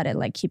guys got to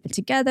like keep it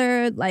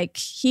together. Like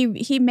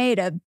he made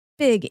a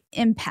big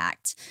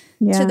impact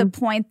to the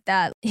point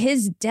that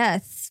his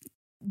death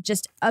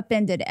just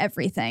upended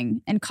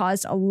everything and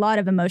caused a lot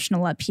of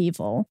emotional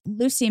upheaval.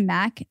 Lucy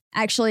Mack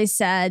actually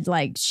said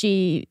like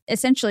she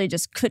essentially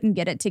just couldn't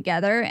get it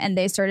together, and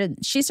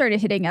she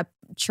started hitting up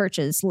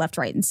churches left,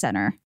 right, and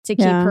center to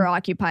keep her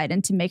occupied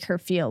and to make her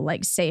feel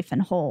like safe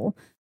and whole.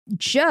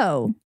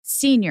 Joe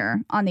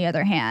Sr., on the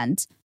other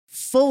hand,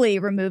 fully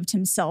removed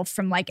himself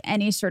from like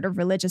any sort of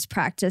religious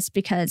practice,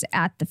 because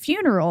at the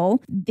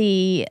funeral,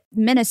 the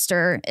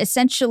minister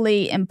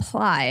essentially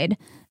implied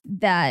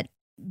that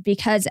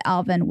because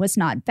Alvin was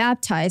not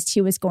baptized,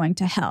 he was going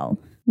to hell.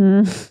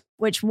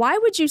 Which, why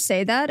would you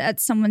say that at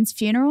someone's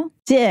funeral?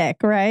 Dick,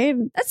 right?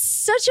 That's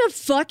such a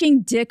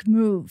fucking dick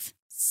move.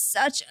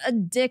 Such a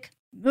dick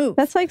move.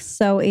 That's like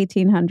so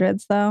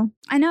 1800s though.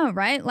 I know,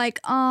 right? Like,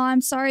 oh,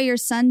 I'm sorry your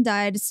son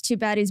died. It's too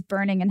bad he's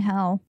burning in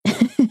hell.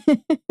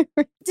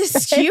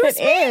 Excuse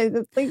me?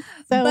 It's like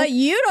so But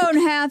you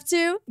don't have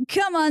to.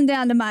 Come on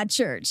down to my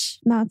church.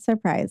 not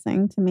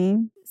surprising to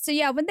me. So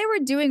yeah, when they were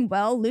doing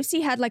well,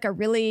 Lucy had like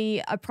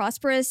a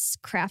prosperous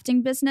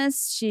crafting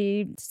business.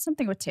 She did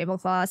something with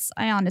tablecloths.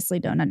 I honestly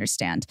don't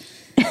understand.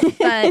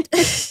 But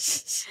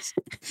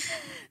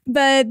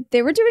but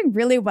they were doing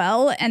really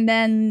well. And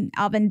then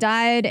Alvin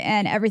died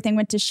and everything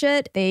went to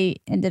shit. They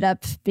ended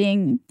up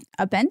being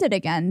upended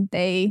again.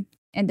 They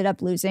ended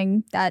up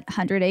losing that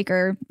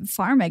 100-acre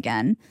farm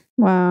again.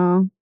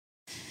 Wow.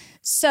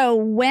 So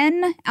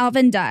when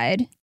Alvin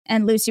died,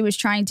 and Lucy was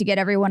trying to get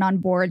everyone on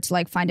board to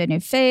like find a new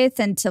faith,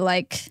 and to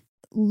like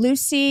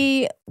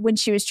Lucy, when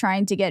she was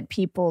trying to get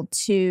people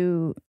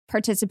to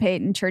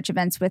participate in church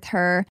events with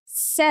her,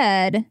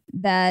 said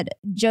that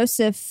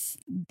Joseph,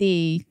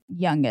 the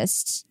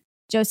youngest,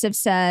 Joseph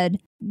said,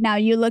 "Now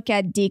you look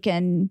at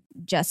Deacon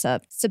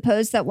Jessup.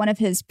 Suppose that one of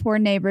his poor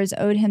neighbors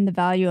owed him the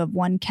value of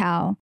 1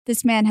 cow.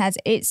 This man has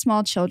 8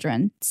 small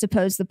children.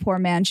 Suppose the poor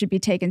man should be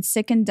taken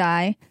sick and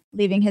die,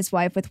 leaving his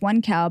wife with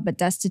 1 cow, but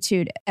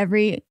destitute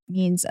every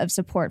means of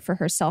support for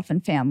herself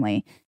and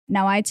family.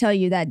 Now I tell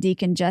you that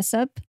Deacon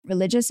Jessup,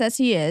 religious as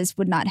he is,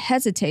 would not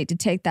hesitate to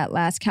take that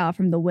last cow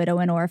from the widow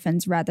and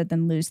orphans rather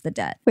than lose the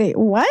debt." Wait,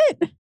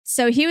 what?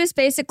 So he was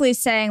basically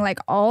saying like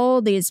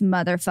all these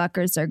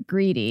motherfuckers are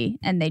greedy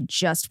and they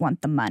just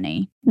want the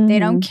money. They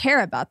don't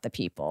care about the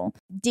people.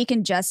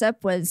 Deacon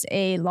Jessup was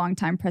a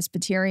longtime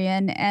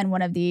Presbyterian and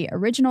one of the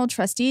original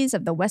trustees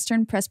of the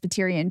Western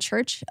Presbyterian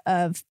Church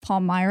of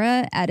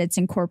Palmyra at its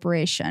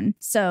incorporation.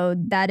 So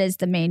that is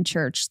the main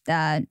church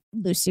that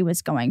Lucy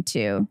was going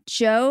to.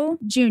 Joe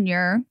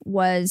Jr.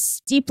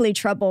 was deeply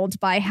troubled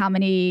by how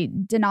many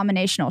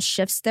denominational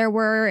shifts there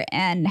were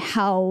and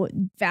how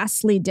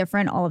vastly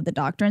different all of the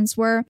doctrines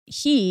were.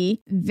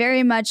 He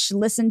very much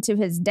listened to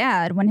his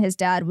dad when his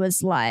dad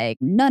was like,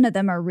 none of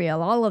them are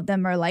real. All of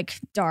them are like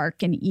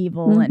dark and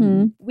evil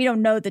and we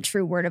don't know the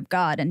true word of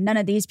God, and none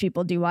of these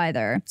people do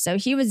either. So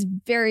he was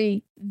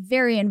very,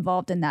 very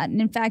involved in that.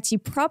 And in fact, he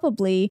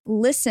probably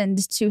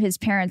listened to his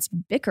parents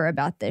bicker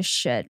about this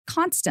shit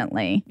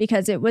constantly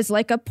because it was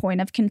like a point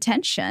of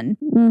contention.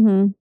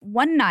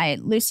 One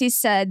night, Lucy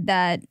said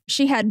that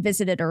she had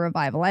visited a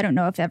revival. I don't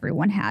know if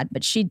everyone had,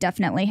 but she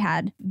definitely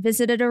had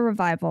visited a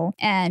revival.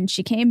 And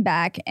she came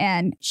back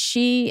and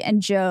she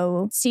and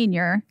Joe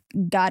Sr.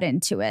 got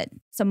into it.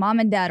 So mom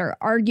and dad are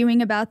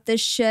arguing about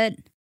this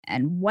shit.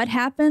 And what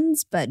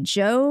happens? But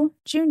Joe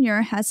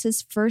Jr. has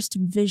his first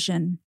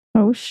vision.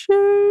 Oh,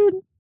 shit.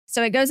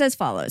 So it goes as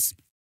follows.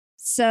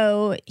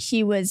 So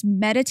he was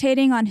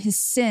meditating on his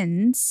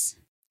sins.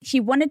 He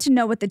wanted to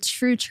know what the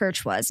true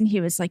church was. And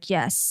he was like,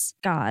 yes,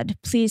 God,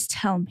 please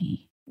tell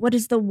me. What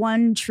is the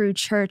one true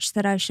church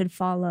that I should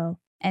follow?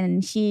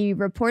 And he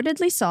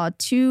reportedly saw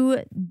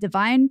 2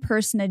 divine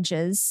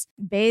personages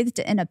bathed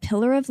in a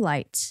pillar of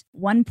light.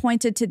 One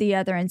pointed to the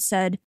other and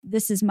said,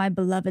 "This is my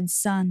beloved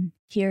son.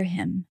 Hear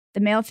him." The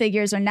male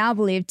figures are now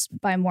believed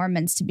by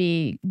Mormons to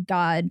be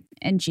God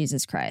and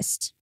Jesus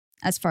Christ,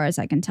 as far as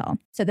I can tell.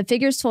 So the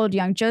figures told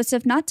young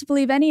Joseph not to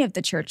believe any of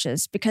the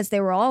churches because they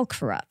were all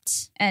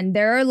corrupt. And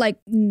there are like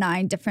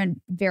 9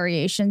 different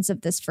variations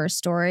of this first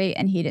story,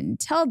 and he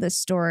didn't tell this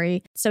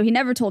story. So he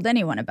never told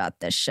anyone about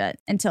this shit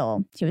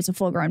until he was a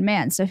full-grown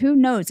man. So who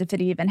knows if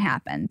it even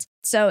happened.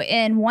 So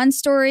in one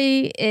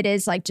story, it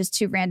is like just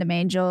 2 random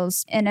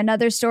angels. In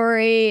another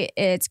story,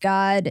 it's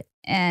God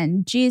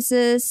and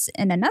Jesus.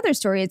 In another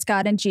story, it's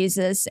God and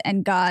Jesus,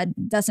 and God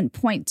doesn't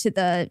point to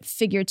the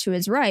figure to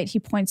his right. He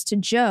points to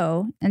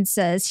Joe and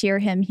says, "Hear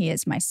him, he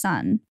is my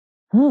son."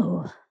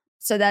 Oh.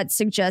 So that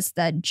suggests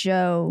that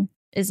Joe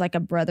is like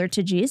a brother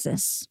to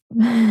Jesus.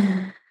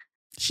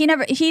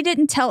 He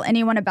didn't tell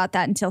anyone about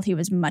that until he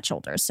was much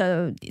older.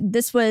 So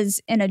this was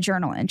in a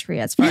journal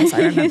entry as far as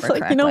I remember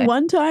correctly. You know,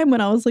 one time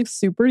when I was like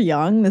super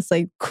young, this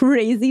like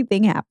crazy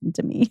thing happened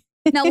to me.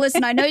 Now,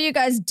 listen, I know you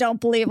guys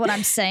don't believe what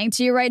I'm saying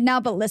to you right now,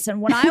 but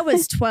listen, when I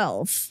was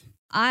 12,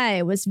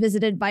 I was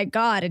visited by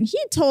God and he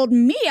told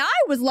me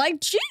I was like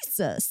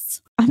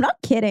Jesus. I'm not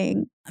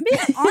kidding. I'm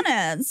being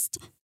honest.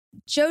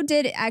 Joe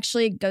did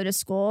actually go to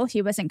school.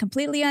 He wasn't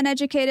completely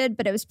uneducated,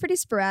 but it was pretty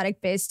sporadic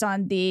based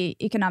on the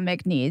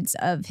economic needs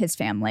of his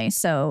family.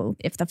 So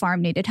if the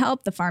farm needed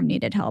help, the farm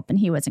needed help, and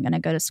he wasn't going to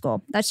go to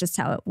school. That's just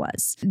how it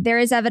was. There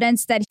is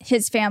evidence that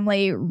his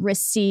family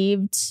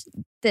received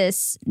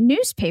this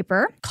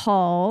newspaper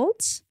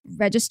called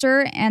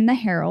Register and the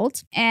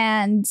Herald.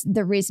 And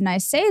the reason I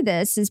say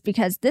this is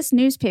because this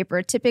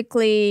newspaper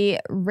typically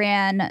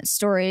ran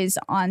stories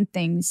on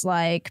things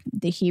like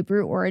the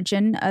Hebrew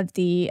origin of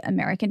the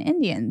American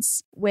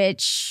Indians,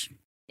 which,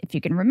 if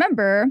you can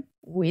remember,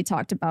 we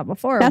talked about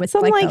before. That's with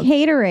some like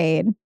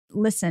haterade.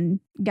 Listen,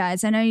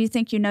 guys, I know you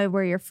think you know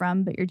where you're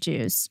from, but you're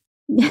Jews.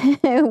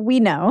 We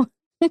know.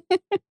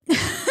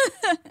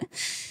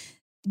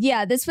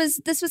 Yeah, this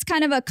was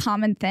kind of a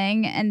common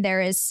thing, and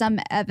there is some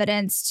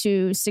evidence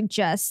to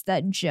suggest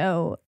that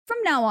Joe, from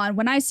now on,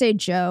 when I say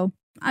Joe,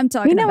 I'm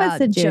talking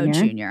about Joe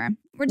Jr.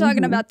 We're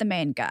talking about the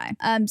main guy.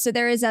 So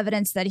there is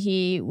evidence that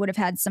he would have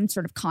had some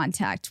sort of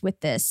contact with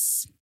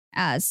this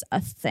as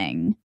a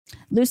thing.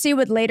 Lucy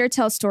would later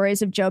tell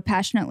stories of Joe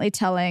passionately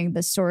telling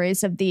the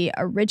stories of the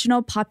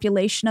original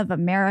population of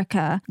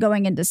America,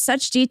 going into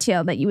such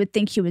detail that you would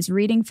think he was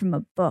reading from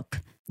a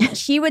book.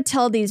 He would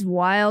tell these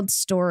wild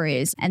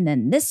stories, and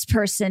then this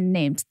person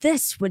named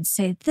this would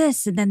say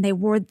this, and then they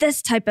wore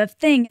this type of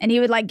thing, and he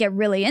would like get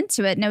really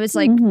into it, and it was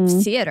like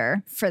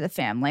theater for the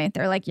family.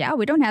 They're like, yeah,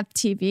 we don't have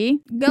TV.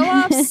 Go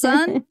off,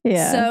 son.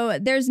 Yeah. So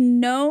there's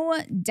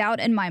no doubt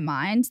in my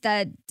mind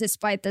that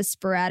despite the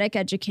sporadic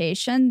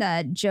education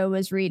that Joe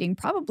was reading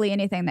probably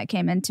anything that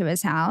came into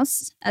his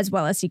house, as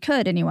well as he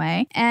could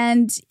anyway,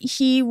 and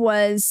he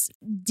was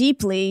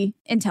deeply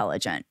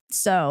intelligent.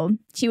 So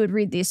he would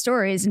read these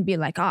stories and be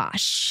like, oh,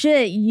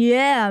 shit,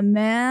 yeah,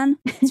 man,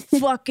 let's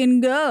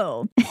fucking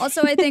go.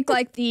 Also, I think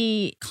like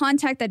the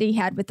contact that he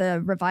had with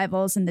the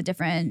revivals and the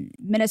different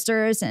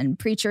ministers and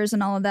preachers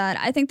and all of that,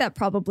 I think that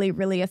probably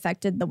really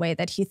affected the way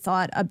that he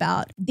thought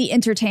about the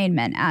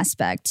entertainment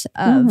aspect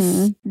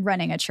of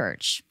running a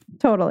church.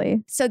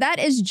 Totally. So that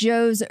is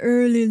Joe's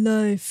early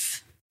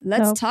life.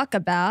 Let's talk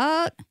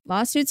about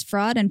lawsuits,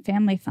 fraud, and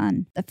family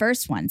fun. The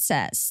first one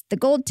says, the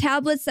gold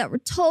tablets that were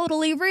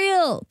totally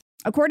real.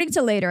 According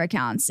to later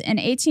accounts, in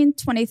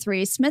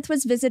 1823, Smith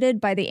was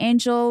visited by the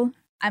angel.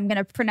 I'm going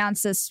to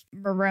pronounce this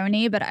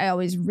Moroni, but I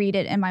always read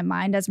it in my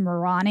mind as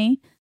Moroni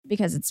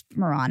because it's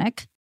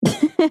moronic.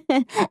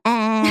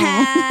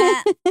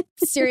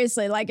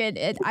 Seriously, like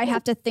it I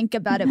have to think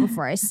about it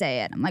before I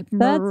say it. I'm like,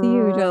 that's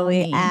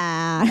usually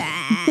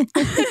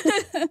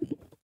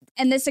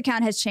And this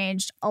account has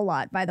changed a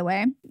lot, by the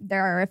way.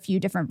 There are a few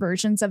different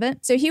versions of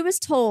it. So he was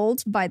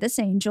told by this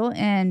angel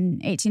in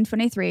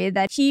 1823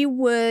 that he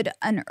would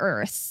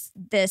unearth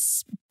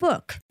this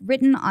book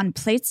written on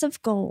plates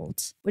of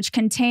gold, which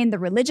contained the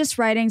religious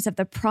writings of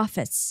the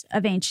prophets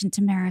of ancient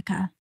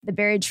America. The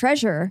buried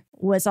treasure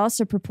was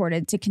also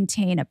purported to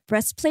contain a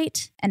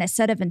breastplate and a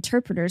set of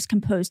interpreters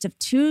composed of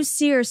 2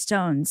 seer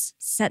stones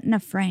set in a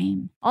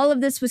frame. All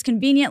of this was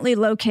conveniently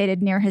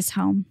located near his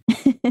home.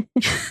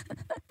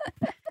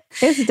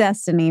 It's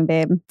destiny,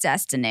 babe.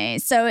 Destiny.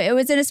 So it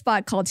was in a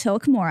spot called Hill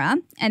Cumorah,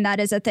 and that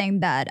is a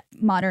thing that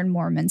modern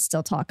Mormons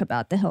still talk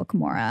about, the Hill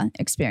Cumorah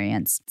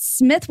experience.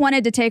 Smith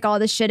wanted to take all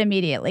this shit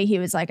immediately. He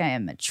was like, I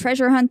am a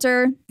treasure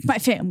hunter. My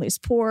family's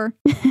poor.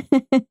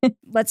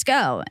 Let's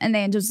go. And the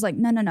angel was like,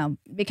 no,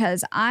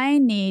 because I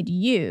need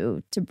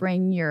you to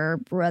bring your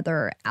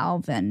brother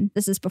Alvin.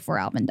 This is before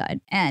Alvin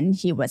died, and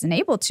he wasn't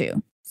able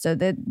to. So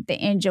the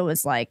angel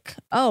was like,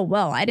 oh,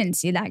 well, I didn't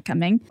see that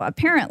coming.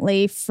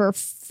 Apparently, for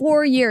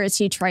 4 years,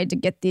 he tried to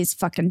get these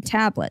fucking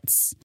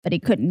tablets, but he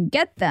couldn't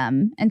get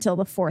them until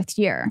the 4th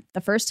year.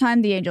 The first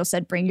time the angel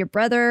said, bring your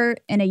brother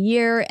in a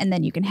year and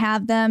then you can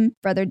have them.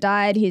 Brother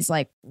died. He's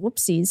like,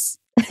 whoopsies.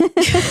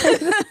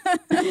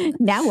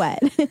 Now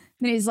what? And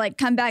he's like,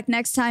 come back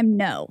next time.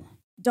 No,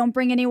 don't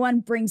bring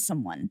anyone. Bring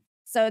someone.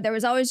 So there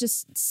was always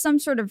just some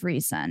sort of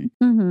reason.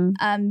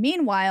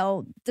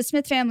 Meanwhile, the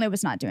Smith family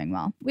was not doing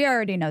well. We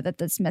already know that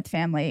the Smith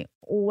family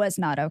was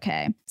not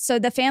okay. So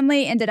the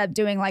family ended up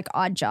doing like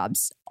odd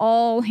jobs,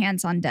 all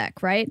hands on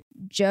deck, right?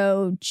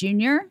 Joe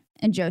Jr.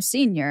 and Joe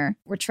Sr.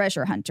 were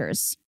treasure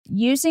hunters.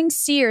 Using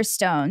seer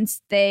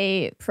stones,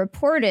 they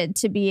purported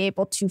to be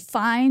able to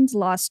find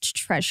lost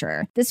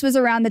treasure. This was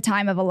around the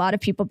time of a lot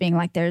of people being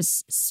like,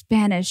 there's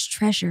Spanish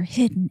treasure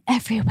hidden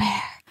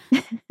everywhere.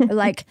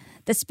 Like,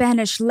 the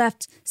Spanish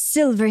left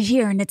silver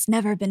here and it's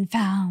never been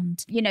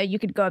found. You know, you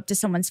could go up to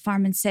someone's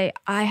farm and say,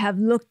 I have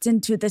looked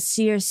into the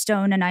seer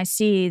stone and I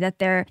see that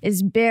there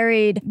is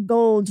buried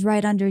gold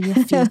right under your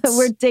feet.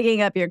 We're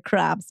digging up your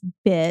crops,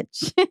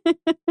 bitch.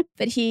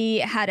 But he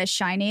had a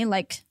shiny,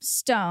 like,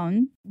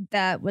 stone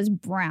that was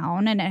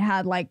brown and it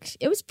had, like,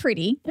 it was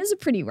pretty. It was a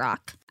pretty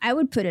rock. I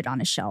would put it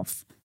on a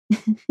shelf.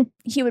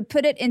 He would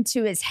put it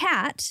into his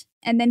hat.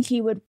 And then he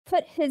would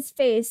put his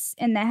face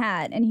in the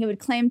hat and he would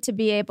claim to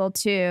be able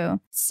to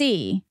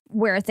see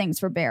where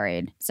things were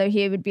buried. So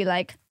he would be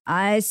like,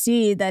 I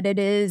see that it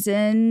is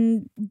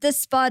in this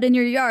spot in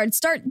your yard.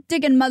 Start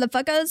digging,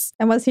 motherfuckers.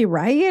 And was he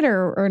right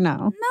or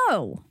no?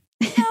 No,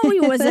 he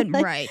wasn't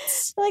right.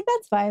 Like,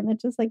 that's fine.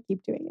 Let's just like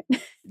keep doing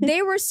it.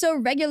 they were so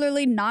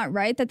regularly not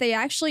right that they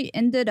actually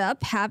ended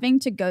up having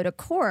to go to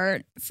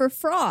court for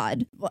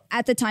fraud. Well,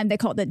 at the time, they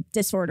called it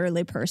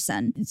disorderly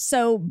person.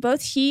 So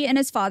both he and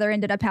his father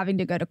ended up having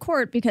to go to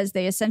court because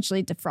they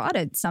essentially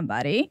defrauded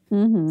somebody.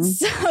 Mm-hmm.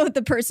 So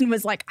the person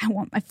was like, I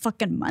want my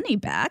fucking money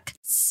back.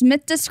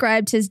 Smith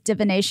described his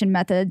divination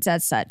methods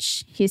as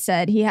such. He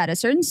said he had a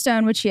certain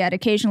stone which he had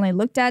occasionally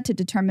looked at to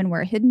determine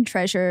where hidden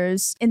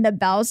treasures in the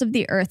bowels of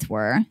the earth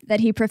were,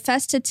 that he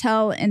professed to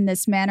tell in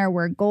this manner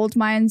where gold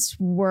mines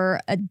were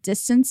a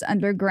distance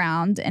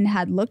underground, and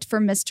had looked for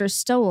Mr.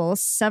 Stowell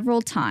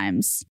several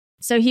times.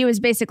 So he was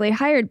basically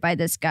hired by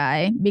this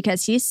guy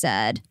because he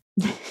said,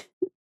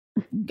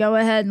 go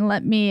ahead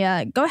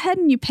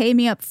and you pay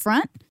me up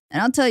front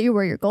and I'll tell you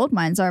where your gold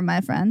mines are,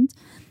 my friend.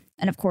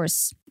 And of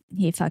course,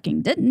 he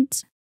fucking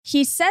didn't.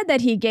 He said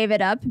that he gave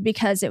it up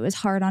because it was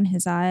hard on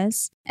his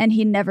eyes and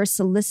he never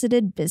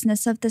solicited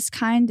business of this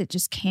kind. It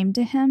just came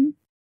to him.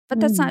 But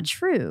that's not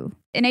true.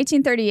 In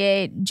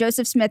 1838,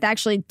 Joseph Smith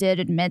actually did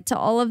admit to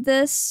all of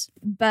this,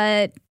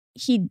 but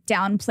he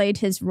downplayed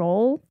his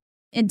role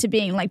into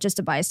being like just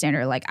a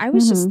bystander. Like, I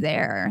was just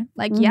there.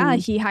 Like, yeah,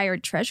 he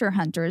hired treasure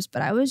hunters,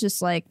 but I was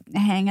just like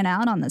hanging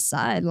out on the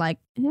side. Like,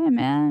 hey,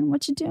 man,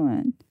 what you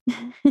doing?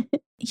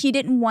 He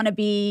didn't want to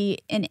be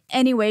in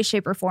any way,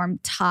 shape, or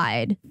form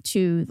tied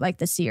to like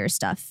the seer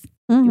stuff.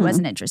 He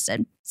wasn't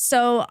interested.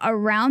 So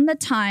around the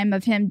time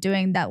of him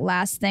doing that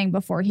last thing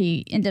before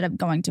he ended up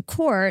going to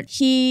court,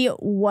 he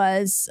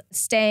was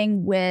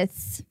staying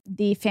with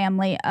the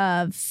family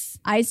of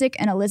Isaac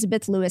and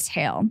Elizabeth Lewis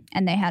Hale.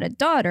 And they had a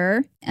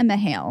daughter, Emma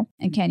Hale.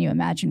 And can you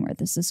imagine where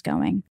this is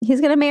going? He's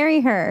going to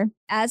marry her.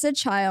 As a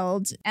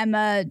child,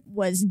 Emma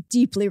was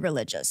deeply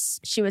religious.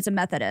 She was a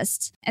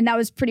Methodist, and that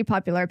was pretty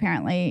popular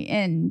apparently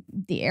in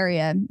the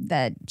area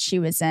that she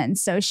was in.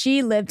 So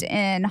she lived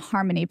in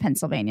Harmony,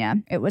 Pennsylvania.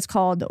 It was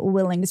called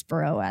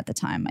Willingsboro at the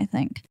time, I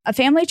think. A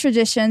family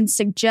tradition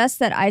suggests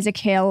that Isaac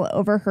Hale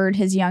overheard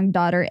his young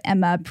daughter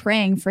Emma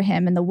praying for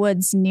him in the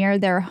woods near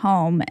their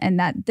home, and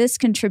that this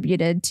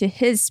contributed to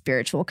his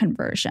spiritual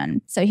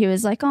conversion. So he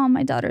was like, oh,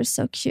 my daughter's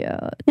so cute.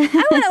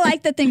 I want to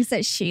like the things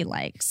that she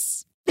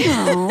likes.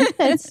 Oh,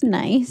 that's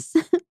nice.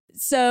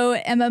 So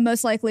Emma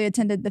most likely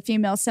attended the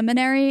female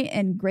seminary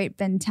in Great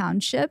Bend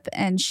Township,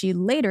 and she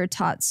later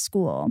taught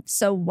school.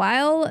 So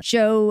while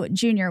Joe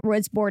Jr.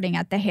 was boarding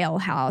at the Hale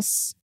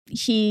house,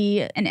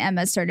 he and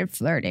Emma started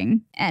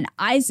flirting. And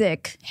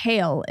Isaac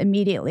Hale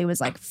immediately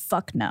was like,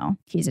 fuck no.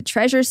 He's a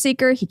treasure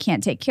seeker. He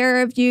can't take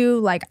care of you.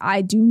 Like,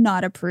 I do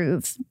not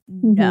approve.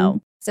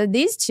 No. So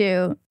these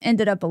two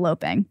ended up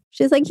eloping.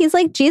 She's like, he's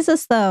like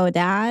Jesus though,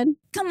 Dad.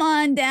 Come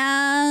on,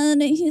 Dad.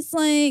 He's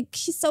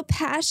so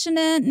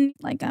passionate and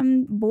like,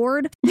 I'm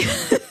bored.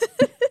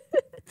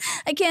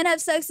 I can't have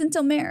sex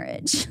until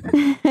marriage.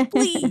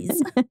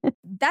 Please.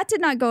 That did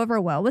not go over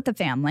well with the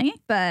family.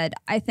 But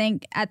I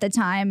think at the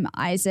time,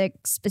 Isaac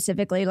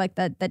specifically, like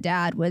the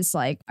dad was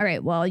like, all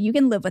right, well, you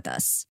can live with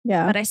us.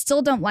 Yeah. But I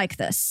still don't like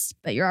this.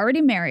 But you're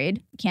already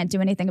married. Can't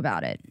do anything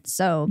about it.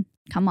 So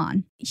come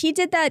on. He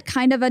did that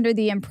kind of under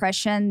the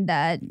impression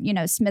that, you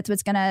know,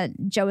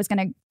 Joe was going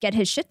to get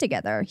his shit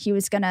together. He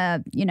was going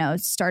to, you know,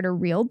 start a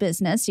real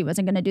business. He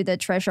wasn't going to do the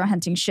treasure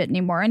hunting shit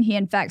anymore. And he,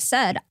 in fact,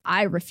 said,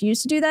 I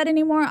refuse to do that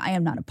anymore. I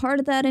am not a part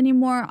of that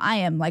anymore. I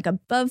am like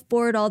above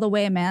board all the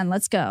way, man.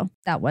 Let's go.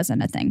 That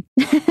wasn't a thing.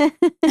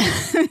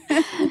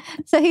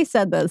 So he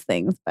said those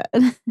things, but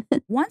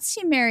once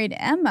he married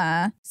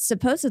Emma,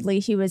 supposedly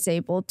he was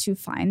able to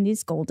find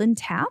these golden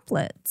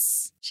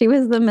tablets. She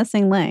was the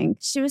missing link.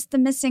 She was the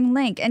missing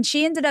link. And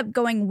she ended up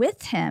going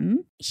with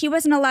him. He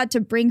wasn't allowed to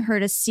bring her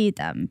to see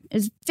them. It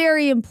was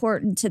very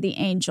important to the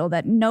angel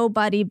that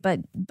nobody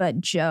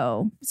but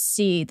Joe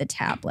see the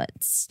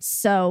tablets.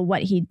 So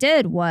what he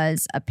did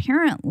was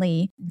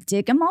apparently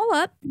dig them all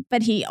up.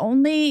 But he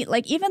only,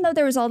 like, even though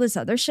there was all this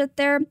other shit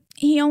there,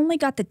 he only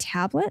got the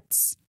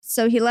tablets.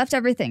 So he left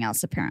everything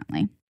else,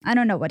 apparently. I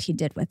don't know what he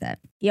did with it.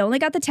 He only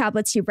got the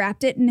tablets. He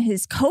wrapped it in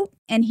his coat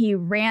and he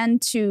ran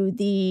to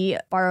the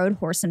borrowed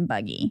horse and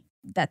buggy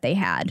that they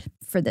had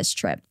for this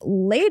trip.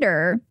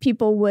 Later,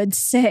 people would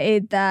say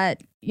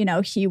that, you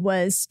know, he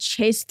was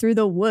chased through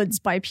the woods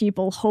by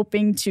people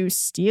hoping to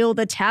steal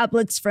the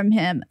tablets from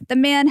him. The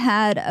man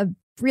had a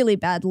really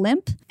bad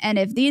limp. And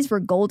if these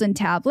were golden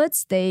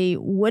tablets, they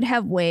would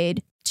have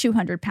weighed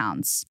 200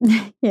 pounds.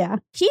 Yeah.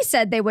 He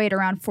said they weighed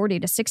around 40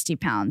 to 60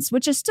 pounds,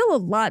 which is still a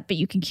lot, but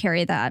you can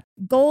carry that.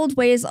 Gold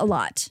weighs a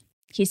lot.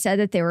 He said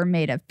that they were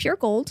made of pure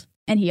gold.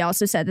 And he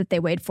also said that they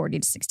weighed 40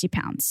 to 60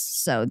 pounds.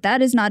 So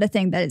that is not a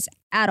thing that is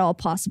at all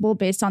possible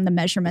based on the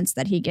measurements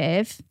that he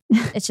gave.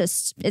 It's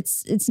just,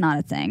 it's not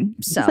a thing.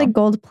 So it's like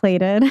gold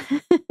plated.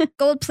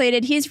 Gold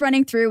plated. He's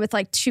running through with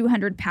like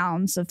 200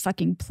 pounds of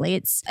fucking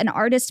plates. An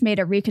artist made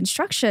a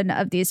reconstruction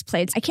of these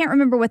plates. I can't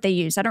remember what they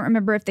used. I don't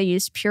remember if they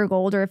used pure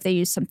gold or if they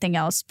used something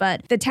else,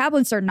 but the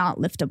tablets are not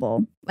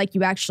liftable. Like,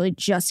 you actually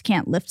just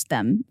can't lift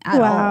them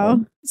at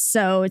all.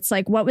 So it's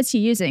like, what was he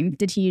using?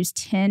 Did he use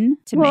tin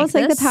to make this? Well, it's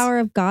like the power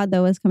of God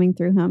that was coming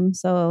through him.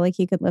 So like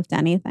he could lift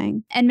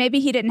anything. And maybe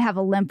he didn't have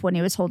a limp when he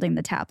he was holding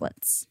the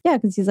tablets. Yeah,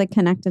 because he's like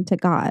connected to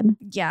God.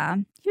 Yeah,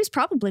 he was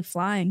probably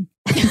flying.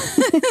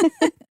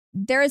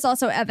 There is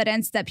also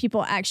evidence that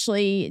people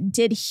actually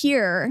did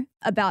hear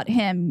about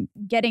him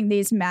getting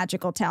these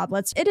magical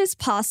tablets. It is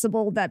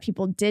possible that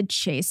people did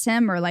chase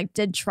him or like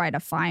did try to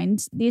find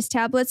these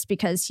tablets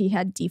because he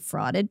had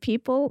defrauded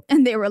people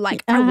and they were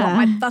like, I want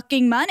my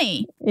fucking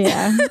money.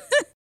 Yeah.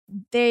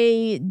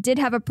 They did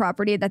have a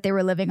property that they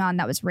were living on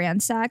that was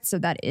ransacked. So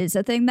that is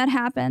a thing that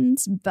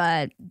happens.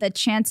 But the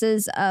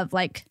chances of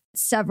like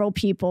several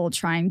people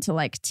trying to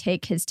like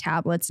take his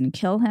tablets and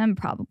kill him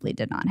probably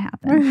did not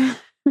happen.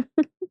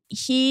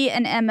 He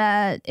and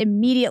Emma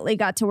immediately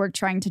got to work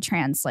trying to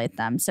translate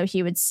them. So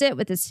he would sit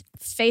with his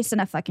face in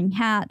a fucking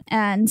hat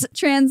and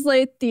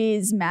translate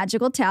these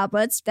magical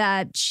tablets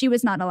that she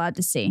was not allowed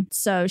to see.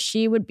 So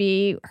she would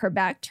be her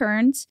back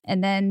turned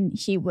and then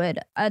he would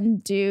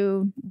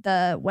undo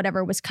the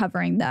whatever was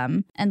covering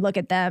them and look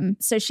at them.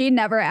 So she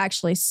never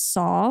actually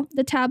saw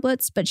the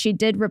tablets, but she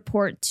did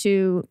report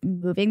to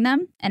moving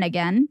them. And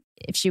again,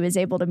 if she was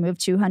able to move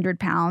 200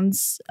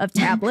 pounds of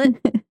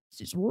tablet,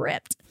 she's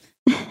ripped.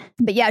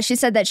 But yeah, she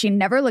said that she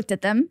never looked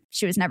at them.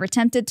 She was never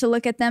tempted to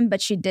look at them,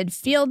 but she did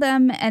feel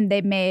them and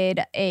they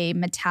made a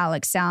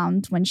metallic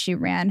sound when she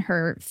ran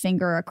her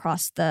finger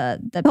across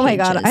the pages. Oh my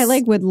God. I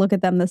like would look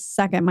at them the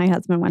second my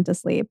husband went to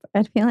sleep.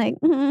 I'd be like,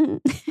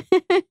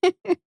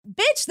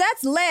 bitch,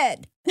 that's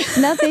lead.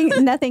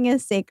 Nothing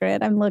is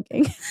sacred. I'm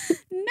looking.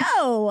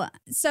 No.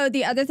 So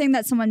the other thing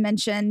that someone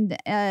mentioned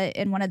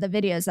in one of the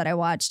videos that I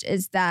watched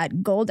is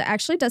that gold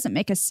actually doesn't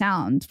make a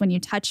sound when you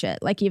touch it.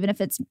 Like even if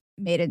it's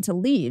made into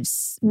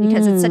leaves,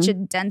 because it's such a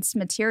dense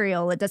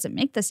material, it doesn't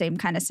make the same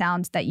kind of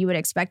sound that you would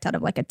expect out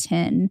of like a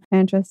tin.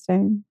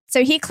 Interesting.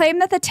 So he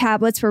claimed that the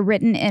tablets were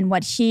written in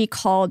what he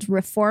called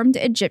Reformed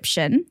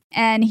Egyptian,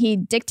 and he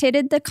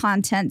dictated the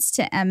contents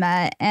to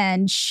Emma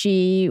and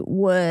she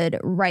would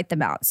write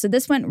them out. So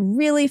this went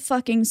really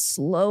fucking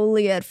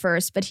slowly at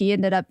first, but he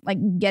ended up like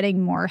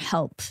getting more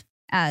help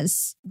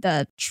as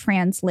the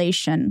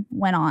translation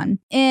went on.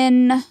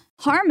 In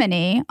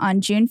Harmony, on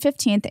June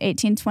 15th,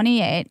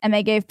 1828,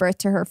 Emma gave birth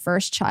to her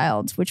first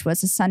child, which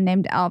was a son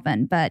named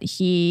Alvin, but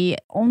he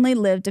only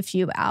lived a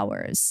few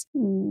hours.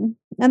 And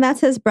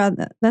that's his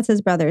brother. That's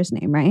his brother's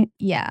name, right?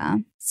 Yeah.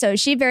 So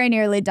she very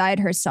nearly died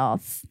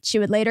herself. She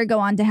would later go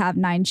on to have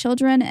 9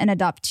 children and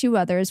adopt 2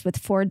 others, with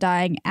 4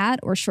 dying at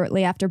or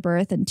shortly after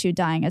birth and 2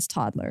 dying as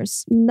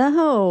toddlers.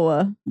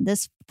 No.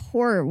 This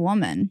poor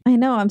woman. I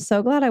know. I'm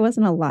so glad I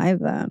wasn't alive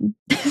then.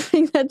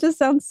 That just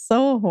sounds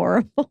so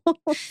horrible.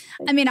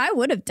 I mean, I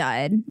would have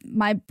died.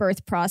 My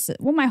birth process,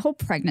 well, my whole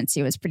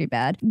pregnancy was pretty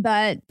bad,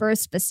 but birth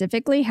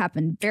specifically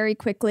happened very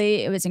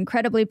quickly. It was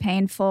incredibly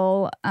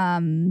painful.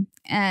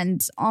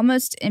 And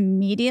almost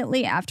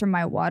immediately after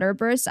my water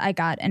burst, I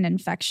got an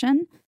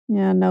infection.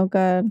 Yeah, no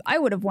good. I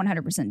would have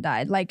 100%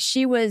 died. Like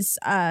she was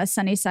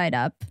sunny side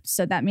up.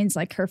 So that means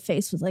like her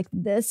face was like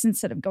this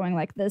instead of going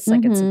like this,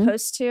 like it's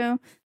supposed to.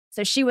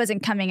 So she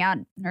wasn't coming out.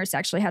 Nurse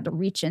actually had to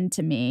reach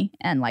into me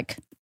and like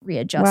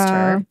readjust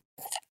her.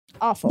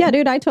 Awful. Yeah,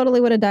 dude, I totally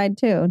would have died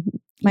too.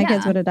 My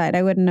kids would have died.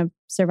 I wouldn't have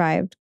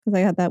survived because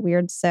I had that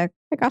weird sick.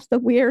 I got the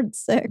weird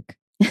sick.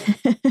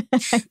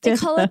 They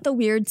call it the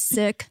weird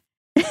sick.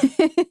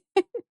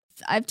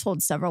 I've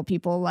told several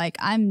people, like,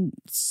 I'm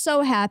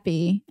so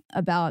happy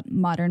about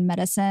modern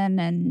medicine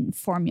and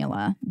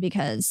formula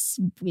because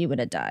we would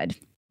have died.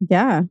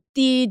 Yeah.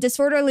 The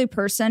disorderly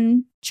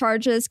person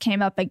charges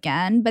came up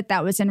again, but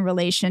that was in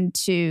relation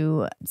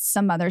to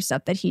some other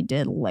stuff that he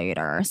did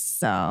later.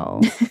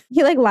 So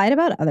he like lied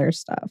about other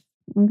stuff.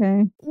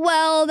 Okay.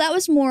 Well, that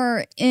was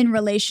more in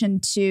relation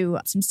to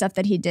some stuff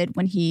that he did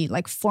when he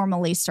like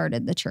formally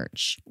started the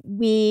church.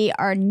 We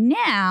are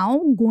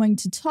now going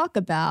to talk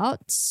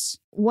about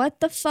what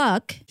the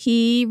fuck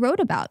he wrote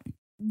about.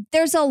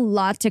 There's a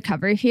lot to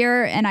cover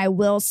here, and I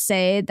will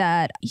say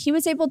that he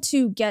was able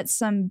to get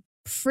some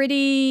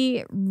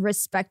pretty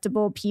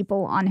respectable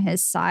people on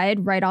his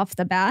side right off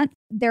the bat.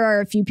 There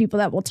are a few people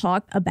that we'll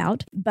talk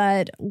about,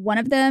 but one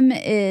of them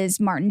is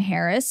Martin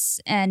Harris,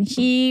 and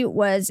he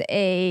was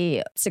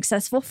a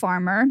successful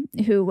farmer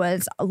who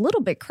was a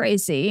little bit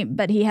crazy,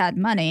 but he had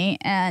money,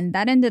 and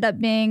that ended up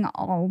being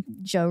all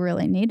Joe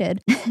really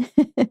needed.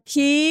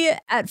 He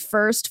at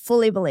first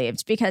fully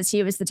believed, because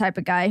he was the type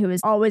of guy who was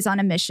always on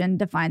a mission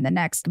to find the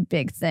next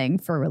big thing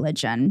for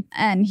religion,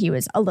 and he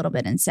was a little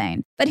bit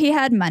insane. But he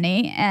had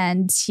money,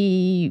 and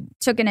he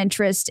took an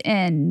interest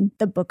in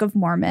the Book of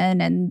Mormon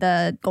and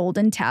the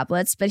Golden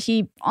Tablets, but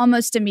he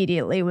almost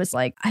immediately was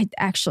like, I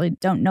actually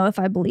don't know if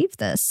I believe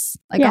this.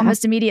 Like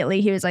almost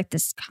immediately he was like,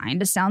 this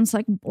kind of sounds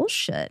like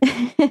bullshit.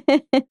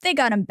 They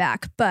got him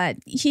back, but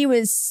he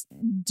was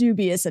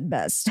dubious at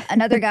best.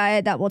 Another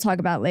guy that we'll talk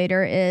about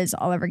later is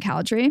Oliver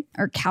Cowdery,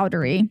 or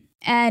Cowdery.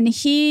 And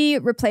he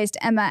replaced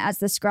Emma as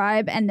the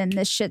scribe, and then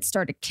this shit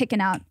started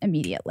kicking out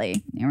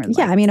immediately. Yeah,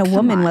 I mean, a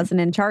woman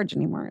wasn't in charge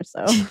anymore,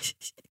 so...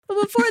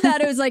 But before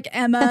that, it was like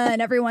Emma,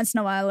 and every once in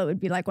a while it would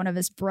be like one of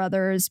his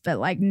brothers. But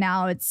like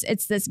now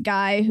it's this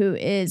guy who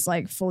is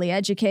like fully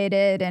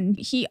educated, and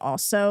he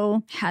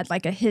also had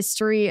like a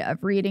history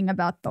of reading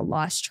about the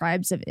lost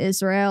tribes of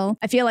Israel.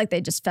 I feel like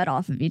they just fed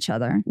off of each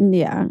other.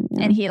 Yeah.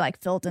 And he like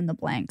filled in the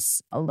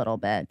blanks a little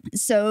bit.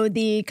 So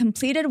the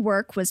completed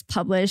work was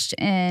published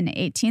in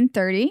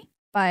 1830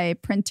 by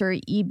printer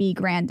E.B.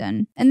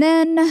 Grandin. And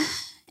then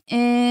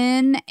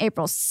in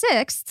April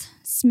 6th,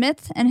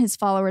 Smith and his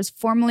followers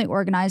formally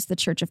organized the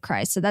Church of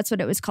Christ. So that's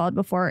what it was called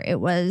before. It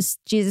was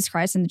Jesus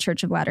Christ and the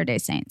Church of Latter-day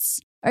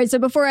Saints. All right, so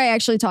before I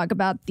actually talk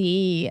about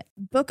the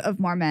Book of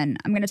Mormon,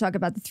 I'm going to talk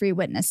about the three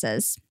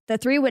witnesses. The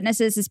three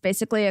witnesses is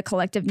basically a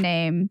collective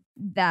name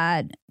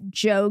that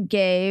Joe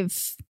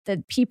gave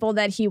the people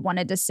that he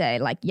wanted to say,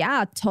 like,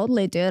 yeah,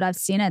 totally, dude, I've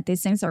seen it.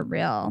 These things are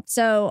real.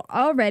 So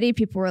already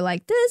people were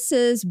like, this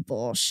is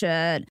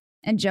bullshit.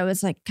 And Joe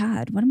is like,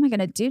 God, what am I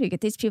going to do to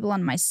get these people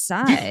on my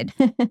side?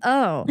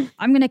 Oh,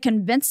 I'm going to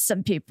convince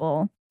some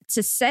people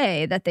to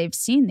say that they've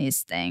seen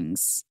these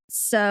things.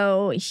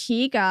 So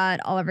he got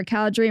Oliver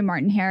Cowdery,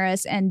 Martin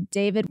Harris, and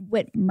David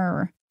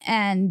Whitmer.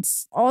 And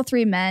all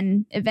three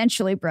men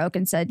eventually broke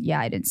and said, yeah,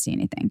 I didn't see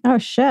anything. Oh,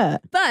 shit.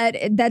 But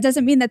that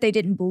doesn't mean that they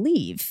didn't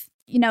believe.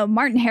 You know,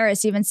 Martin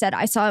Harris even said,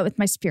 I saw it with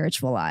my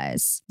spiritual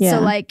eyes. Yeah.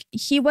 So like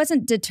he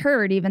wasn't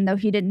deterred, even though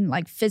he didn't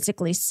like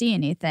physically see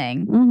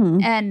anything.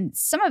 Mm-hmm. And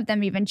some of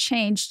them even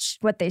changed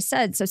what they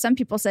said. So some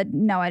people said,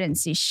 no, I didn't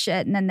see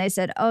shit. And then they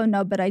said, oh,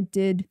 no, but I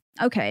did.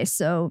 Okay,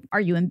 so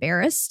are you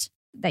embarrassed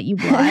that you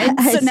lied?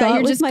 So now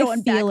you're just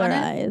going back on it.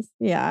 Eyes.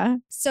 Yeah.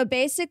 So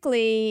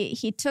basically,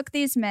 he took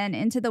these men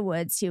into the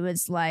woods. He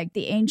was like,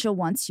 the angel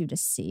wants you to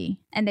see.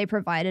 And they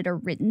provided a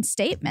written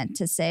statement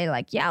to say,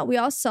 like, yeah, we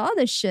all saw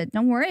this shit.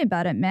 Don't worry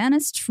about it, man.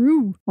 It's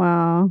true.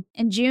 Wow.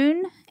 In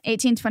June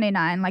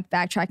 1829, like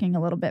backtracking a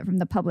little bit from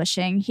the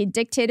publishing, he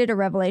dictated a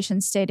revelation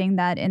stating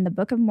that in the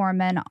Book of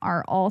Mormon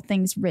are all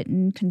things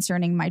written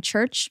concerning my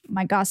church,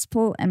 my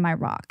gospel, and my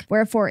rock.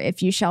 Wherefore,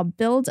 if you shall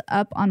build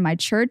up on my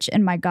church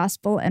and my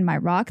gospel and my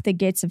rock, the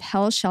gates of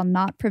hell shall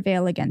not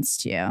prevail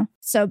against you.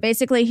 So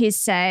basically, he's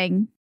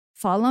saying,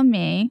 follow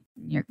me,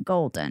 you're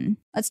golden.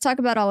 Let's talk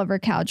about Oliver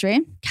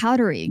Cowdery.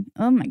 Cowdery,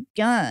 oh my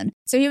God.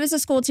 So he was a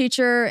school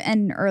teacher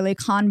and early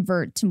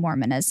convert to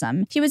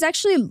Mormonism. He was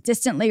actually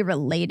distantly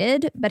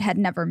related, but had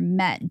never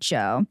met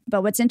Joe.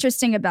 But what's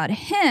interesting about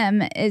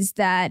him is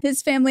that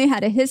his family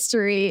had a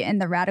history in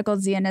the radical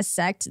Zionist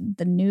sect,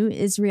 the New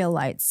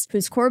Israelites,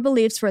 whose core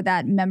beliefs were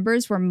that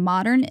members were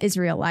modern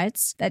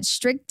Israelites, that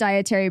strict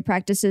dietary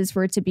practices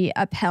were to be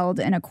upheld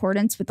in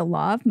accordance with the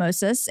law of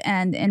Moses,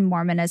 and in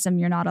Mormonism,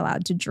 you're not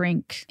allowed to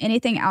drink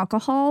anything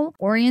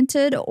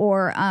alcohol-oriented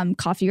or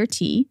coffee or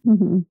tea.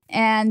 Mm-hmm.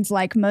 And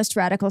like most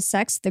radical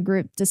sects, the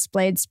group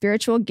displayed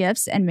spiritual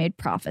gifts and made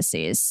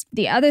prophecies.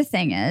 The other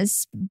thing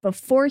is,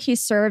 before he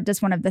served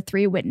as one of the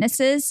three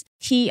witnesses,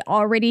 he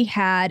already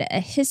had a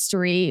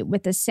history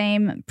with the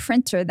same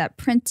printer that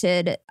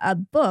printed a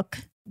book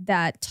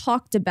that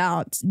talked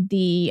about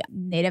the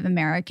Native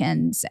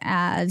Americans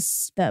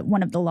as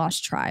one of the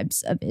lost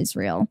tribes of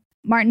Israel.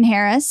 Martin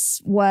Harris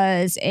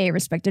was a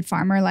respected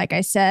farmer. Like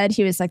I said,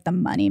 he was like the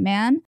money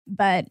man.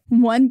 But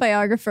one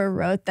biographer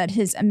wrote that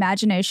his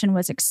imagination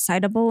was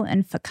excitable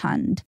and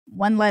fecund.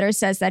 One letter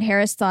says that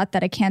Harris thought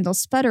that a candle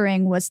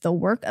sputtering was the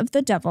work of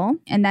the devil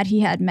and that he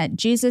had met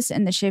Jesus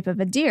in the shape of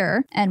a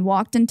deer and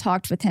walked and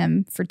talked with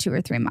him for 2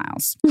 or 3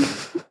 miles.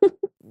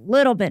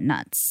 Little bit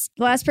nuts.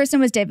 The last person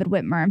was David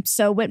Whitmer.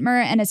 So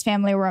Whitmer and his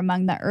family were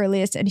among the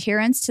earliest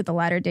adherents to the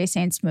Latter-day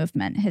Saints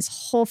movement, his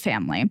whole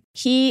family.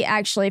 He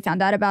actually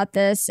found out about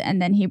this, and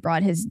then he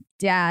brought his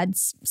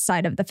dad's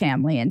side of the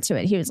family into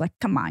it. He was like,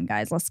 come on,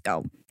 guys, let's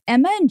go.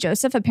 Emma and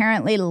Joseph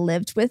apparently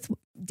lived with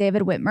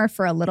David Whitmer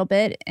for a little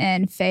bit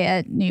in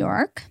Fayette, New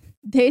York.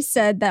 They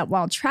said that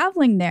while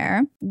traveling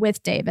there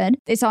with David,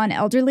 they saw an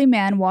elderly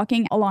man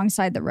walking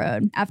alongside the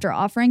road. After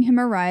offering him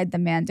a ride, the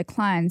man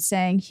declined,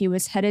 saying he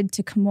was headed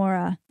to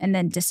Cumorah and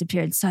then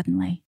disappeared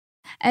suddenly.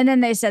 And then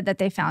they said that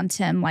they found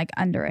him like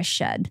under a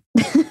shed.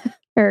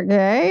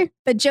 Okay.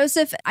 But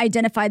Joseph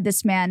identified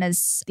this man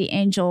as the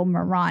angel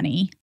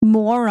Moroni.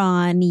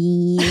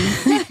 Moroni.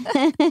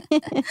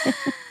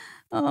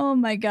 Oh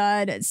my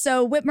God.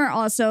 So Whitmer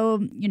also,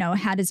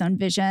 had his own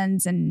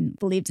visions and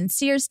believed in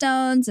seer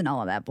stones and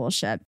all of that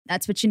bullshit.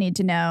 That's what you need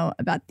to know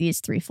about these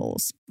three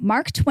fools.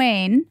 Mark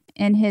Twain,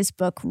 in his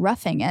book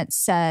Roughing It,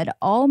 said,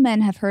 all men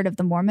have heard of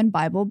the Mormon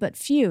Bible, but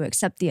few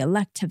except the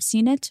elect have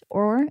seen it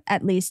or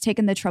at least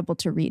taken the trouble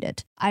to read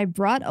it. I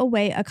brought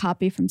away a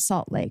copy from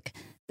Salt Lake.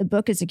 The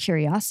book is a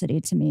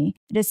curiosity to me.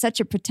 It is such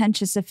a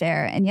pretentious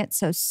affair, and yet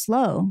so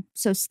slow,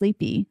 so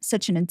sleepy,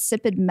 such an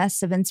insipid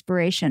mess of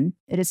inspiration.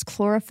 It is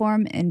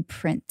chloroform in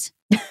print.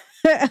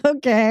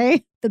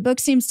 Okay. The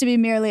book seems to be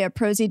merely a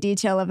prosy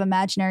detail of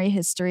imaginary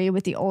history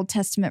with the Old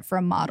Testament for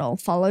a model,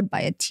 followed by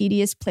a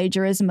tedious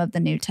plagiarism of the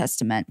New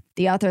Testament.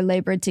 The author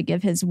labored to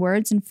give his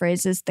words and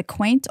phrases the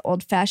quaint,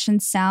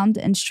 old-fashioned sound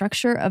and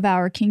structure of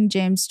our King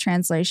James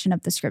translation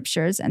of the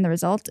scriptures, and the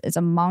result is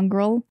a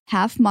mongrel,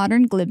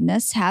 half-modern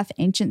glibness,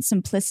 half-ancient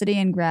simplicity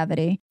and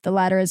gravity. The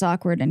latter is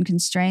awkward and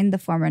constrained, the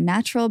former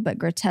natural but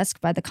grotesque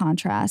by the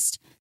contrast.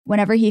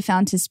 Whenever he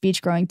found his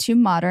speech growing too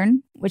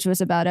modern, which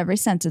was about every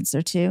sentence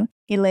or two,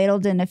 he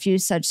ladled in a few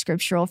such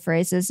scriptural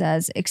phrases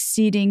as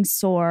exceeding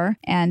sore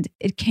and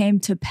it came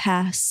to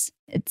pass,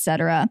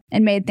 etc.,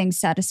 and made things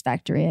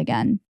satisfactory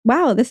again.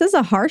 Wow, this is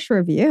a harsh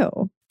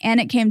review. And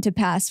it came to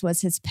pass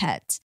was his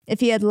pet. If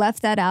he had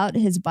left that out,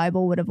 his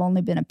Bible would have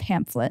only been a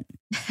pamphlet.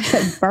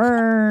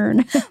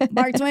 Burn.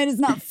 Mark Twain is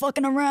not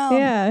fucking around.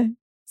 Yeah.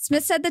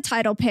 Smith said the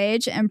title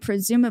page, and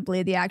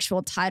presumably the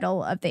actual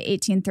title of the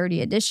 1830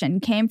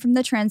 edition, came from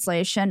the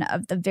translation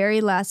of the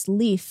very last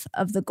leaf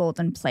of the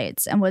Golden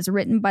Plates and was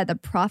written by the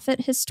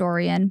prophet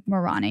historian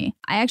Moroni.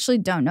 I actually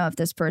don't know if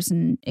this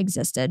person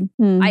existed.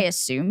 I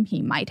assume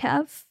he might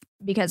have,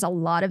 because a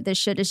lot of this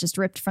shit is just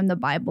ripped from the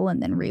Bible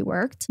and then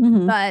reworked.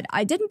 But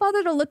I didn't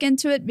bother to look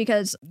into it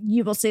because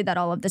you will see that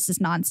all of this is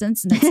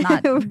nonsense and it's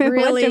not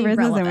really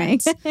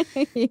relevant.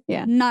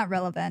 Yeah. Not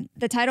relevant.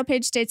 The title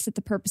page states that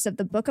the purpose of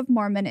the Book of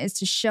Mormon is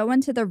to show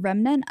unto the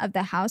remnant of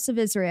the house of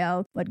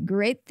Israel what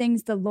great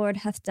things the Lord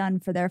hath done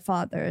for their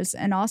fathers,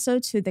 and also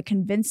to the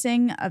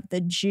convincing of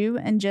the Jew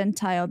and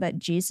Gentile that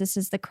Jesus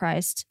is the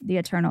Christ, the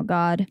eternal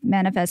God,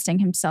 manifesting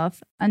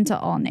himself unto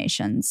all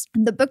nations.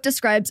 The book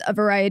describes a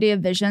variety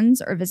of visions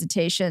or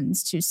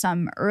visitations to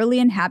some early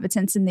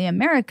inhabitants in the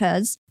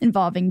Americas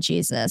involving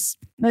Jesus.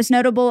 Most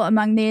notable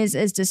among these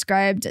is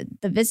described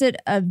the visit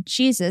of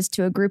Jesus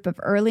to a group of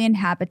early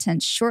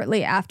inhabitants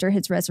shortly after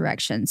his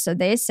resurrection. So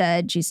they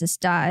said Jesus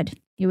died.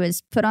 He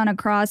was put on a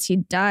cross, he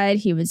died,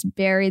 he was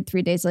buried.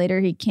 3 days later,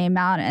 he came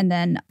out, and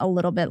then a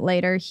little bit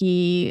later,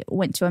 he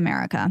went to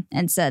America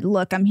and said,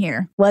 look, I'm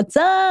here. What's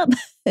up?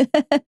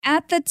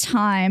 At the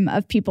time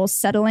of people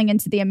settling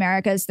into the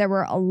Americas, there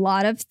were a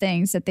lot of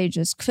things that they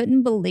just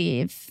couldn't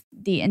believe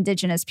the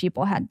indigenous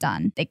people had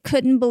done. They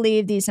couldn't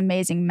believe these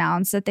amazing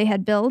mounds that they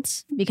had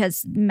built,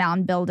 because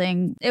mound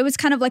building, it was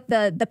kind of like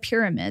the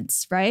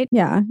pyramids, right?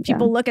 Yeah.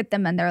 People look at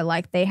them and they're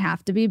like, they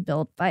have to be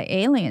built by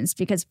aliens,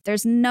 because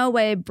there's no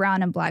way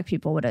brown and black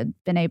people would have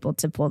been able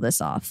to pull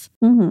this off.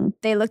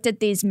 They looked at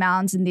these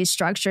mounds and these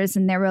structures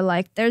and they were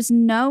like, there's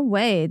no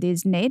way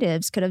these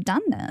natives could have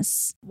done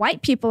this.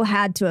 White people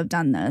had to have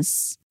done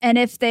this. And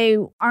if they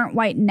aren't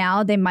white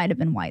now, they might have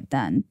been white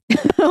then.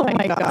 Oh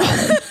my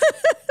God.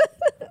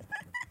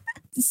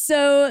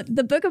 So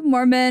the Book of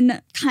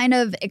Mormon kind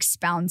of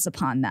expounds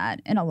upon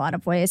that in a lot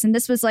of ways. And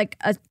this was like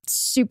a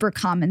super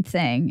common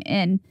thing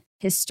in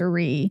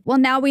history. Well,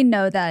 now we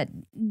know that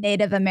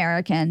Native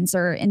Americans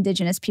or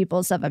indigenous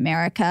peoples of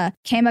America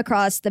came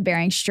across the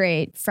Bering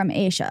Strait from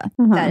Asia.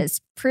 That is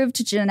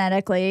proved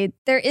genetically.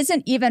 There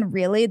isn't even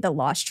really the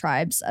lost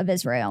tribes of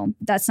Israel.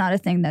 That's not a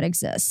thing that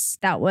exists.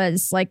 That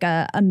was like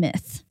a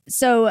myth.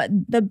 So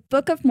the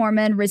Book of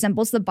Mormon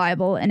resembles the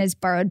Bible and is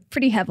borrowed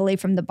pretty heavily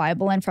from the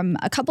Bible and from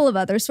a couple of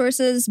other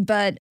sources,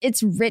 but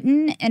it's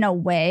written in a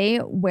way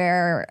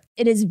where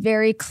it is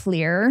very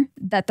clear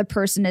that the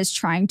person is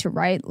trying to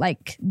write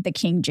like the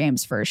King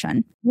James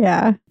Version.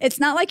 Yeah. It's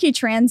not like he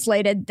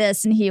translated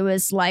this and he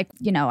was like,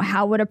 you know,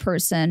 how would a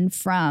person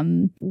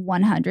from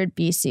 100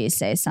 BC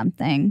say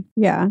something?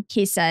 Yeah.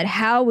 He said,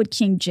 how would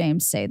King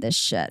James say this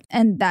shit?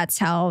 And that's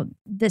how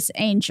this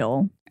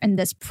angel and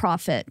this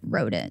prophet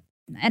wrote it.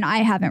 And I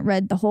haven't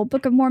read the whole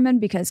Book of Mormon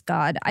because,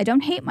 God, I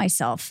don't hate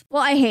myself.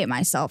 Well, I hate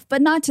myself,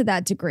 but not to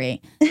that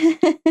degree.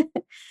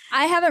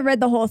 I haven't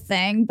read the whole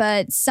thing,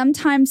 but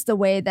sometimes the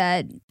way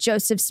that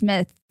Joseph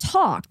Smith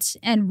talked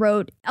and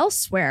wrote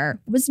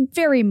elsewhere was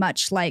very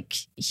much like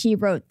he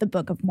wrote the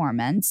Book of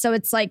Mormon. So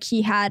it's like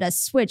he had a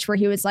switch where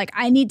he was like,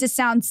 I need to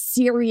sound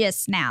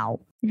serious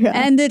now. Yeah.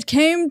 And it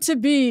came to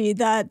be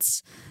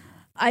that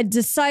I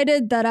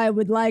decided that I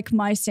would like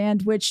my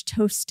sandwich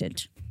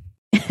toasted.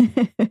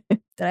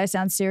 Did I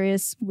sound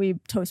serious? Will you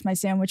toast my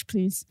sandwich,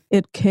 please?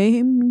 It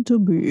came to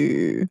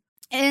be.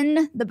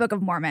 In the Book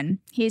of Mormon,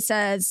 he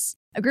says,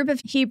 a group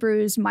of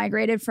Hebrews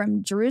migrated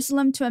from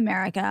Jerusalem to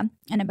America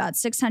in about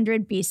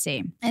 600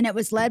 BC, and it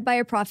was led by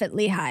a prophet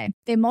Lehi.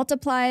 They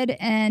multiplied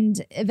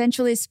and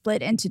eventually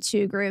split into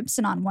two groups,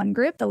 and on one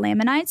group, the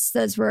Lamanites,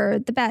 those were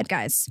the bad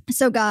guys.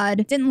 So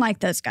God didn't like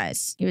those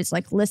guys. He was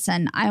like,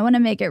 listen, I want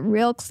to make it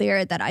real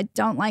clear that I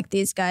don't like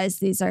these guys.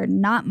 These are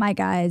not my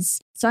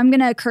guys. So I'm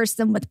going to curse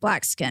them with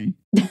black skin.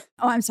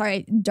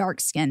 Dark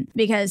skin,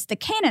 because the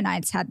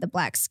Canaanites had the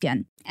black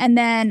skin. And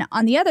then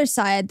on the other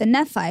side, the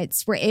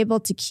Nephites were able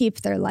to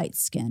keep their light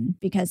skin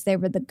because they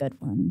were the good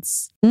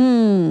ones.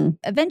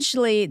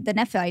 Eventually, the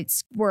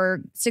Nephites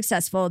were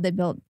successful. They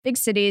built big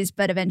cities,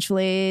 but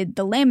eventually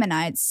the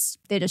Lamanites,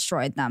 they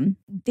destroyed them.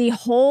 The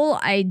whole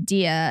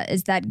idea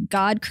is that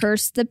God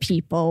cursed the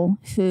people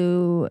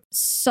who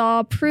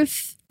saw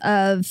proof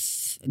of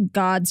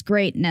God's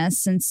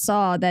greatness and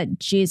saw that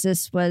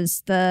Jesus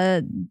was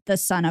the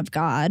Son of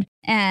God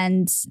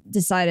and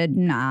decided,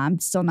 nah, I'm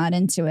still not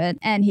into it.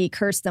 And he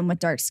cursed them with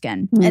dark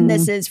skin. And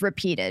this is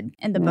repeated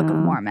in the Book of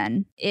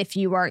Mormon. If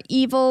you are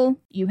evil,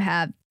 you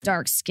have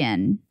dark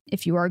skin.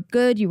 If you are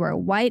good, you are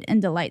white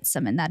and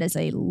delightsome. And that is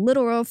a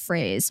literal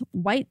phrase,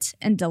 white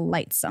and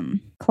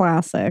delightsome.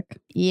 Classic.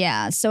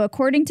 Yeah. So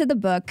according to the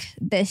book,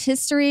 the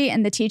history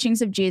and the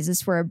teachings of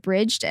Jesus were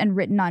abridged and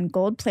written on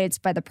gold plates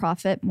by the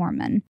prophet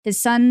Mormon. His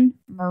son,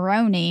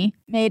 Moroni,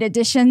 made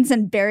additions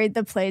and buried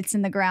the plates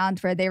in the ground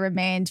where they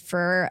remained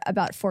for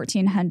about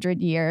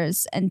 1,400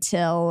 years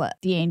until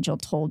the angel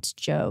told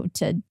Joe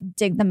to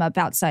dig them up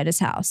outside his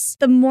house.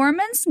 The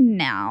Mormons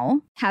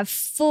now have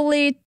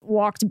fully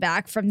walked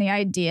back from the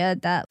idea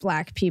that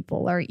Black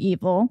people are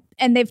evil.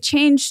 And they've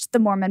changed the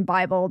Mormon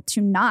Bible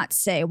to not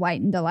say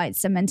white and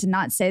delightsome and to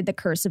not say the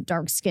curse of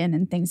dark skin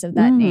and things of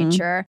that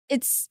nature.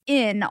 It's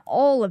in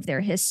all of their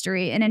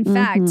history. And in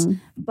fact,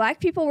 Black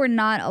people were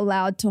not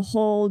allowed to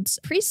hold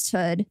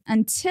priesthood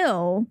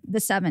until the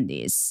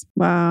 70s.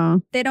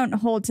 Wow. They don't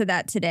hold to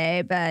that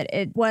today, but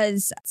it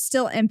was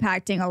still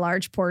impacting a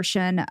large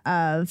portion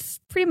of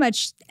pretty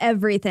much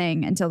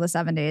everything until the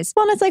 70s.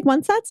 Well, and it's like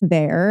once that's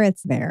there,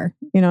 it's there.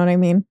 You know what I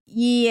mean?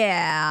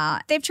 Yeah.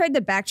 They've tried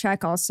to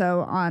backtrack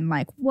also on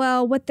like,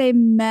 well, what they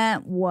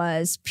meant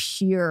was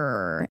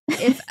pure.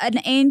 If an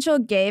angel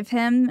gave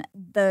him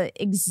the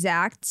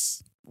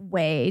exact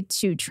way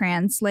to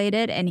translate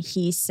it and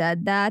he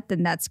said that,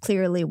 then that's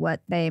clearly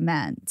what they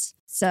meant.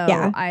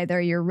 So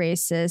either you're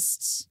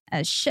racist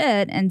as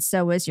shit and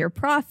so is your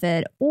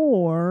prophet,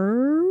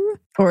 or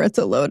it's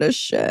a load of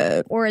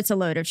shit. Or it's a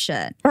load of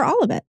shit. Or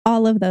all of it.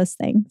 All of those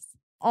things.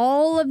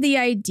 All of the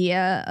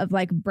idea of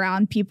like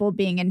brown people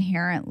being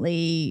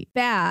inherently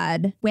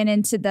bad went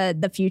into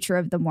the future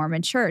of the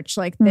Mormon church.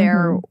 Like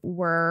there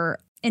were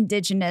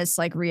indigenous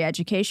like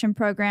re-education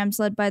programs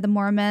led by the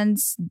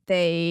Mormons.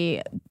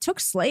 They took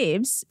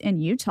slaves in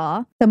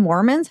Utah. The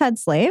Mormons had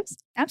slaves?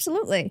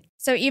 Absolutely.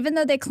 So even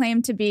though they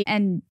claimed to be,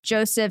 and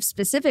Joseph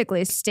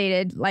specifically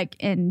stated like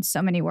in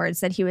so many words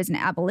that he was an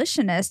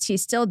abolitionist, he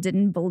still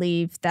didn't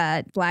believe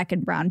that Black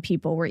and brown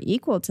people were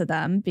equal to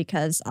them,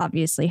 because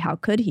obviously how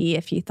could he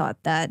if he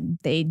thought that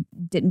they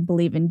didn't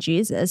believe in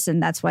Jesus,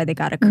 and that's why they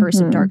got a curse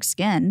of dark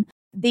skin.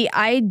 The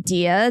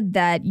idea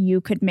that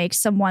you could make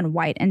someone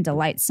white and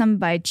delightsome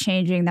by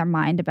changing their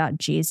mind about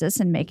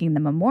Jesus and making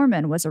them a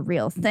Mormon was a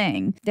real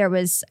thing. There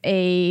was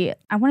I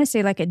want to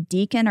say like a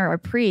deacon or a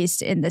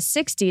priest in the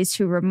 60s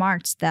who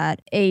remarked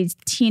that a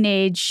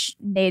teenage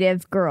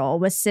Native girl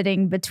was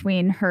sitting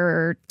between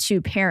her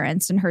two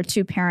parents, and her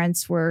two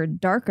parents were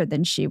darker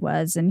than she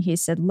was. And he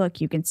said,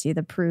 look, you can see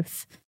the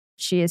proof.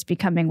 She is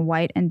becoming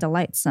white and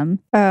delightsome.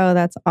 Oh,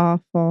 that's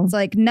awful. It's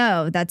like,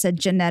 no, that's a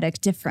genetic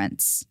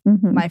difference,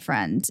 my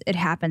friend. It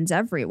happens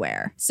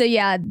everywhere. So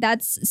yeah,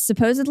 that's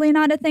supposedly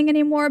not a thing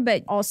anymore.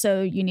 But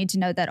also you need to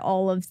know that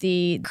all of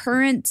the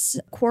current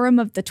Quorum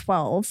of the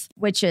 12,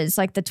 which is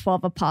like the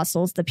 12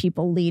 apostles, the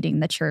people leading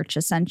the church,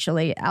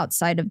 essentially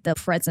outside of the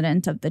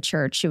president of the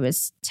church, who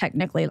is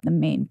technically the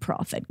main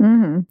prophet.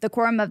 The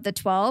Quorum of the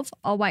 12,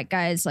 all white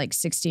guys like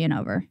 60 and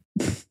over.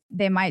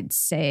 They might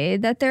say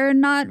that they're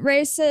not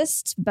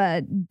racist,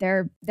 but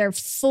they're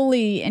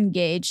fully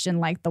engaged in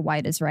like the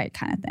white is right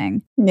kind of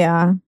thing.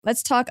 Yeah.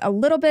 Let's talk a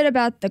little bit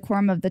about the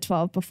Quorum of the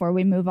 12 before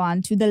we move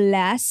on to the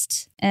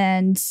last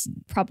and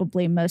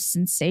probably most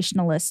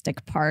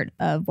sensationalistic part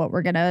of what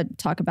we're going to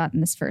talk about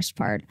in this first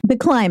part. The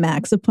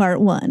climax of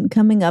part 1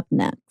 coming up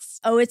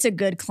next. Oh, it's a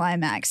good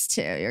climax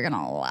too. You're going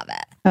to love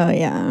it. Oh,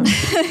 yeah.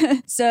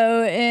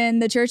 So in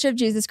the Church of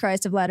Jesus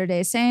Christ of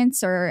Latter-day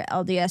Saints, or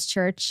LDS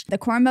Church, the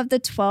Quorum of the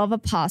 12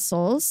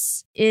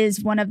 Apostles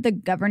is one of the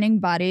governing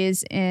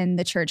bodies in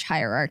the church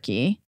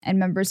hierarchy. And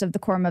members of the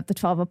Quorum of the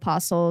 12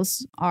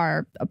 Apostles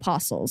are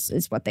apostles,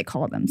 is what they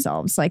call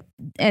themselves. Like,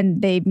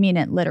 and they mean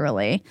it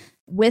literally,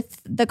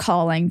 with the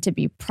calling to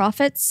be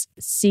prophets,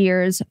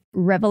 seers,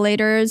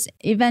 revelators,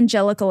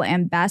 evangelical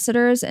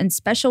ambassadors, and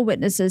special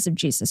witnesses of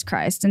Jesus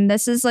Christ. And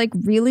this is like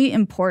really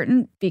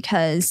important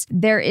because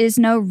there is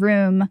no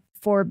room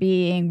for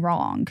being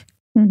wrong.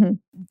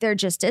 There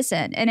just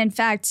isn't. And in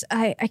fact,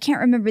 I can't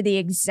remember the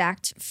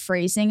exact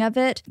phrasing of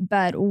it,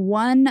 but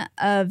one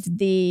of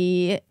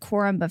the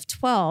Quorum of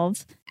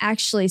 12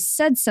 actually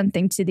said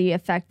something to the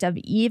effect of,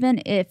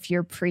 even if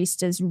your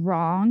priest is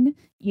wrong,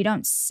 you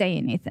don't say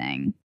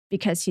anything,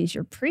 because he's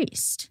your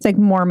priest. It's like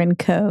Mormon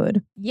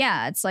code.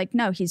 Yeah, it's like,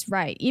 no, he's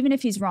right. Even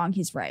if he's wrong,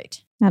 he's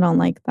right. I don't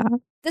like that.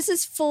 This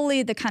is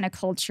fully the kind of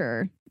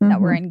culture that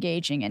we're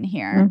engaging in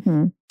here.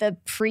 The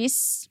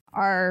priests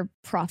are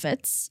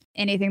prophets.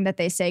 Anything that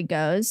they say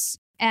goes.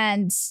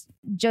 And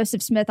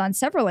Joseph Smith on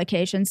several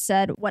occasions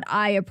said what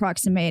I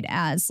approximate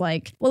as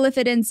like, well, if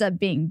it ends up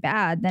being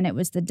bad, then it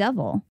was the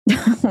devil.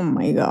 Oh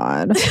my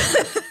God.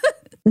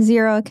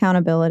 Zero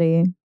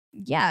accountability.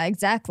 Yeah,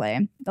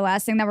 exactly. The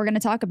last thing that we're going to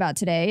talk about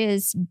today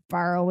is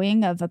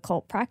borrowing of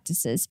occult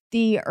practices.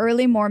 The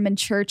early Mormon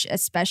church,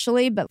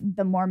 especially, but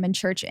the Mormon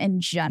church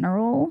in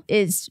general,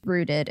 is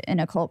rooted in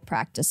occult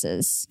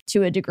practices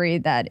to a degree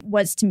that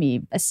was, to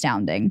me,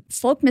 astounding.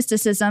 Folk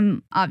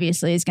mysticism,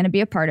 obviously, is going to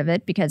be a part of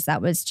it because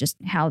that was just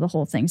how the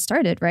whole thing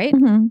started, right?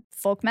 Mm-hmm.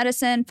 Folk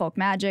medicine, folk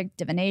magic,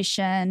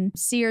 divination,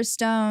 seer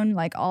stone,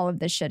 like all of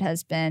this shit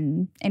has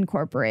been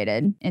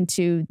incorporated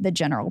into the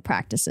general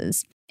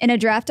practices. In a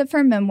draft of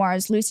her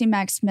memoirs, Lucy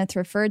Mack Smith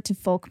referred to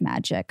folk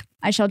magic.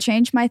 I shall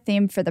change my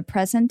theme for the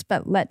present,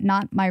 but let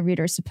not my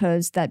reader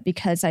suppose that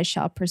because I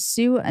shall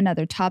pursue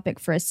another topic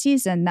for a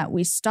season that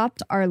we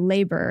stopped our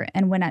labor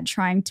and went at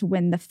trying to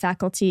win the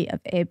faculty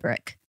of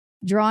Abric.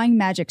 Drawing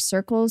magic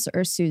circles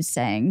or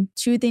soothsaying,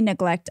 to the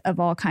neglect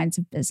of all kinds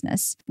of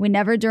business. We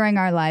never during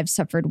our lives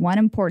suffered one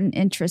important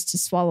interest to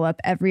swallow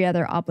up every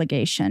other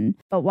obligation,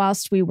 but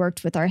whilst we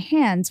worked with our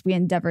hands, we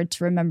endeavored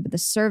to remember the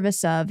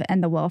service of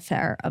and the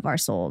welfare of our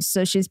souls.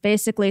 So she's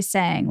basically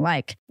saying,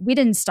 like, we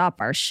didn't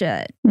stop our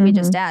shit. We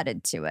just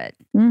added to it.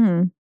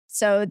 Mm-hmm.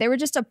 So they were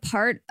just a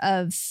part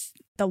of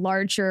the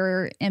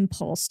larger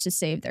impulse to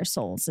save their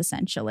souls,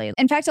 essentially.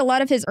 In fact, a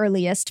lot of his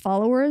earliest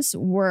followers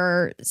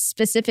were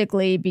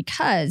specifically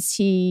because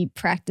he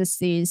practiced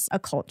these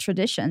occult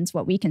traditions,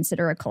 what we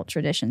consider occult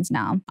traditions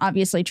now.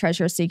 Obviously,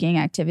 treasure-seeking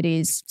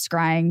activities,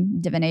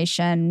 scrying,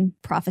 divination,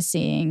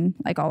 prophesying,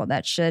 like all of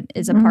that shit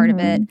is a part of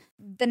it.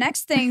 The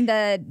next thing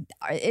that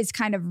is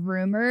kind of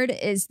rumored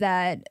is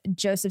that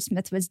Joseph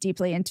Smith was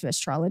deeply into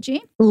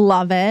astrology.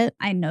 Love it.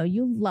 I know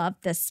you love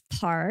this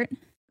part.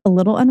 A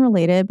little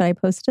unrelated, but I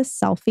posted a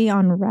selfie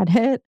on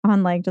Reddit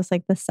on like just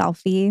like the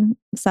selfie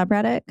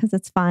subreddit because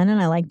it's fun and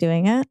I like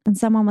doing it. And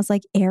someone was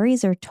like,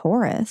 Aries or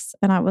Taurus?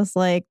 And I was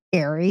like,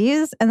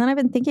 Aries? And then I've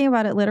been thinking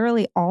about it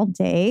literally all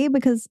day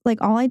because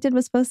like all I did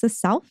was post a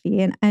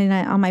selfie and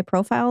on my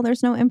profile,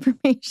 there's no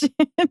information.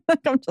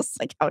 Like, I'm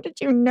just like, how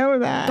did you know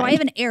that? Do I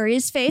have an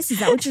Aries face? Is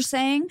that what you're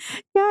saying?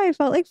 Yeah, I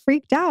felt like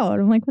freaked out.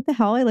 I'm like, what the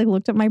hell? I like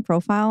looked at my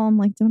profile. I'm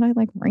like, don't I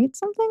like write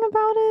something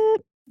about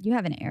it? You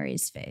have an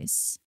Aries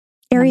face.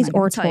 Aries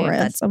or Taurus.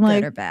 That's I'm good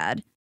like, or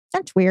bad.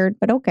 that's weird,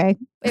 but okay.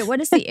 Wait,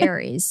 what is the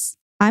Aries?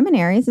 I'm an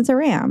Aries. It's a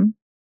ram.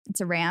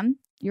 It's a ram?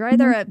 You're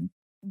either a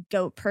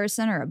goat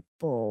person or a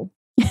bull.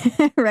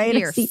 Right?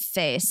 Your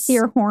face.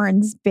 Your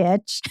horns,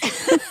 bitch.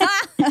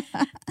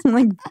 I'm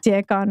like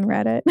dick on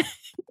Reddit.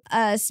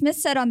 Smith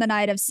said on the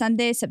night of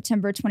Sunday,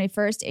 September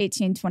 21st,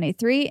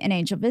 1823, an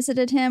angel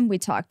visited him. We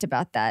talked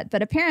about that.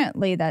 But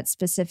apparently that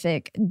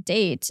specific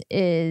date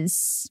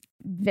is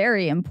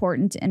very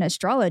important in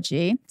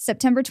astrology.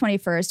 September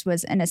 21st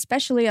was an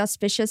especially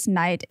auspicious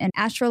night in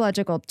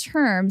astrological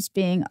terms,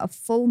 being a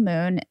full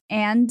moon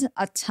and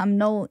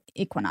autumnal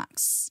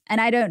equinox. And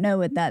I don't know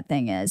what that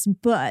thing is,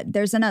 but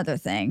there's another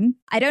thing.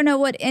 I don't know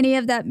what any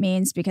of that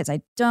means because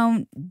I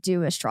don't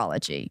do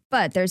astrology.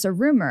 But there's a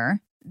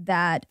rumor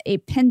that a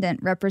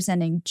pendant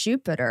representing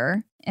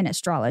Jupiter in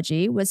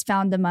astrology was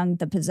found among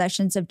the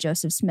possessions of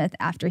Joseph Smith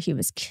after he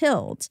was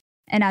killed.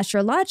 And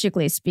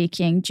astrologically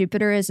speaking,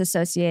 Jupiter is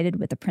associated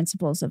with the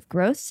principles of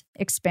growth,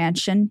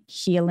 expansion,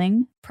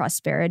 healing,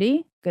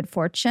 prosperity, good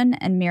fortune,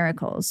 and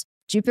miracles.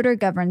 Jupiter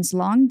governs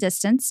long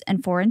distance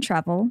and foreign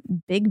travel,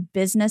 big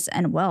business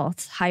and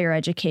wealth, higher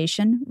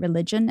education,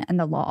 religion, and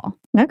the law.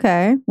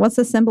 Okay. What's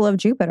the symbol of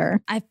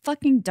Jupiter? I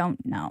fucking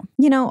don't know.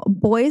 You know,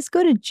 boys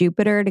go to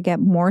Jupiter to get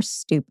more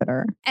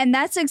stupider. And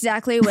that's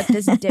exactly what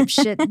this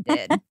dipshit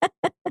did.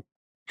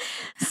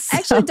 I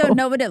actually don't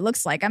know what it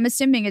looks like. I'm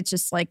assuming it's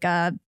just like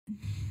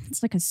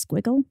it's like a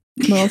squiggle.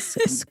 Little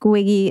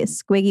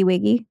squiggy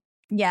wiggy.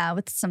 Yeah,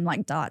 with some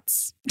like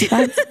dots.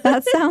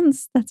 That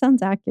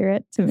sounds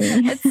accurate to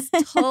me.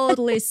 It's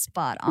totally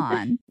spot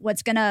on.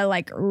 What's gonna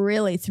like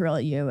really thrill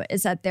you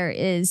is that there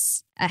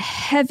is a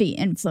heavy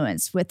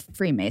influence with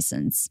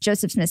Freemasons.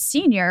 Joseph Smith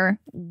Sr.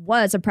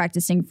 was a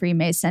practicing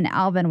Freemason.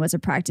 Alvin was a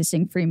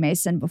practicing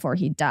Freemason before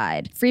he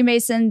died.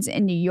 Freemasons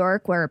in New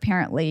York were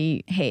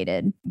apparently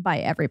hated by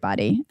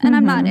everybody. And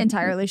I'm not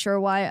entirely sure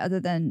why,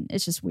 other than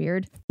it's just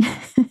weird.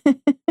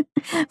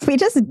 We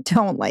just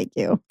don't like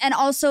you. And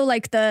also,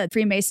 like, the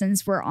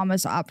Freemasons were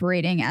almost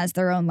operating as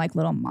their own, like,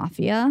 little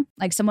mafia.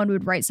 Like, someone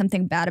would write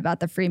something bad about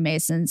the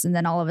Freemasons, and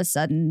then all of a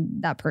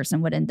sudden, that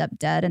person would end up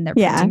dead, and their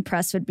printing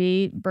press would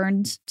be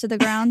burned to the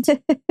ground.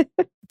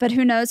 But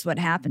who knows what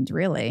happened,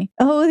 really?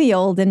 Oh, the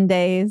olden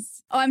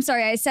days. Oh, I'm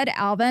sorry. I said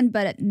Alvin,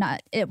 but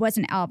it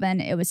wasn't Alvin.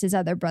 It was his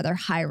other brother,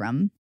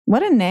 Hiram.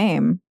 What a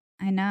name.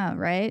 I know,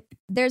 right?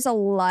 There's a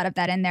lot of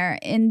that in there.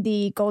 In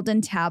the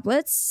Golden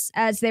Tablets,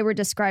 as they were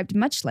described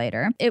much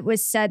later, it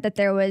was said that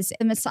there was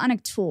the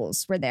Masonic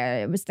tools were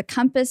there. It was the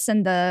compass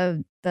and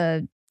the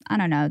I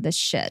don't know, the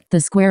shit. The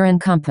square and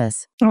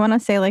compass. I want to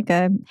say like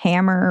a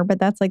hammer, but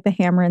that's like the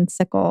hammer and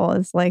sickle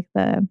is like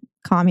the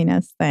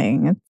communist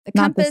thing. It's the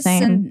not compass the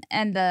same.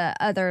 and the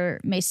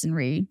other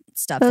masonry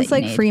stuff. Those that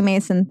you like need.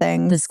 Freemason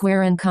things. The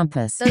square and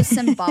compass. Those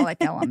symbolic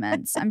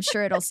elements. I'm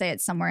sure it'll say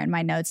it somewhere in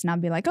my notes and I'll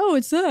be like, oh,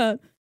 it's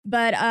that.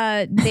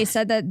 But they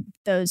said that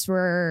those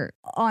were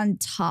on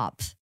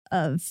top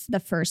of the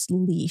first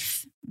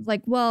leaf.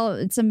 Like, well,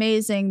 it's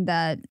amazing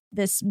that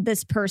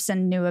this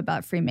person knew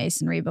about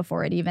Freemasonry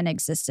before it even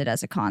existed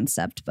as a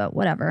concept, but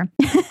whatever.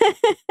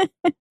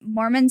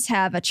 Mormons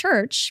have a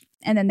church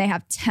and then they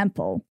have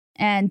temple.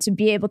 And to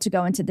be able to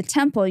go into the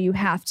temple, you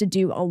have to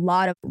do a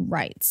lot of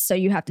rites. So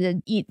you have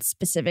to eat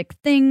specific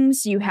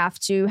things. You have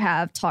to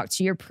have talked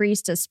to your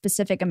priest a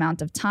specific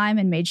amount of time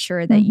and made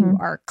sure that you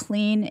are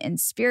clean in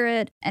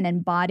spirit and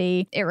in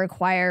body. It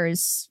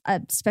requires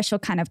a special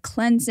kind of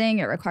cleansing.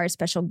 It requires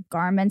special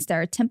garments.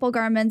 There are temple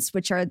garments,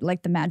 which are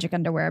like the magic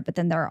underwear, but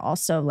then there are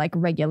also like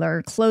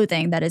regular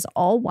clothing that is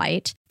all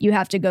white. You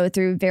have to go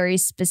through very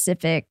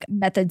specific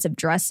methods of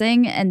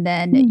dressing, and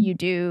then you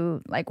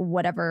do like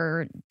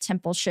whatever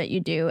temple shit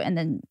you do, and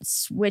then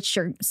switch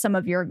some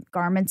of your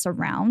garments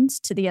around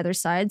to the other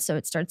side. So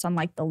it starts on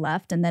like the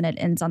left and then it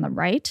ends on the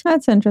right.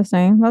 That's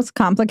interesting. That's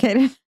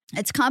complicated.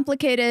 It's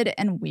complicated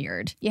and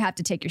weird. You have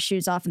to take your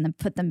shoes off and then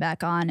put them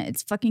back on.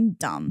 It's fucking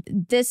dumb.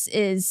 This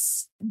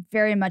is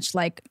very much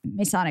like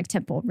Masonic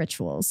temple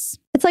rituals.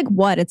 It's like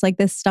what? It's like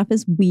this stuff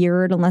is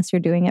weird unless you're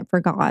doing it for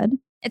God.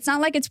 It's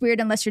not like it's weird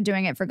unless you're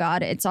doing it for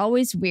God. It's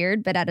always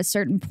weird, but at a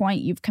certain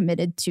point, you've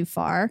committed too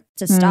far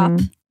to stop.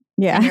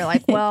 Yeah. And you're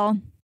like, well,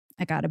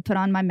 I got to put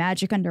on my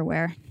magic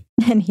underwear.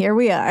 And here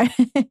we are.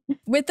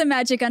 With the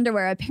magic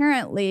underwear,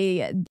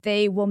 apparently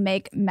they will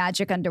make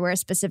magic underwear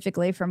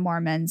specifically for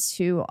Mormons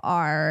who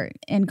are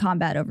in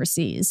combat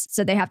overseas.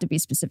 So they have to be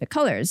specific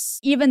colors.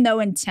 Even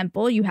though in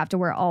temple, you have to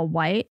wear all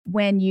white,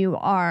 when you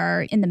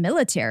are in the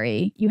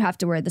military, you have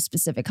to wear the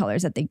specific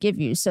colors that they give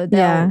you. So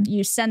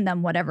you send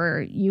them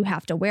whatever you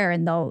have to wear,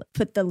 and they'll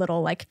put the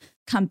little like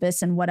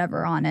compass and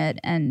whatever on it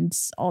and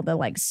all the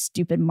like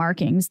stupid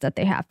markings that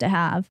they have to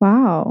have.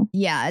 Wow.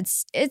 Yeah,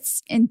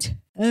 it's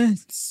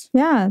intense.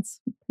 Yeah, it's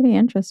pretty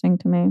interesting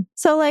to me.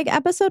 So like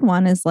episode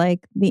 1 is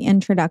like the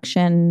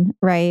introduction,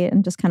 right?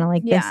 And just kind of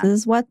like, this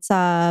is what's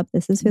up.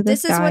 This is who this guy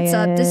is. This is what's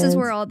up. This is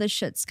where all this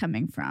shit's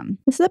coming from.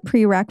 This is a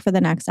prereq for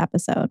the next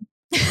episode.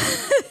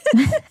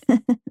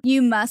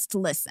 You must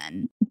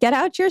listen. Get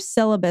out your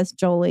syllabus,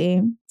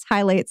 Jolie. Let's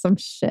highlight some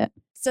shit.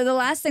 So the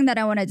last thing that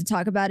I wanted to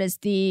talk about is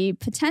the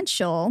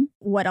potential,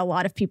 what a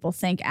lot of people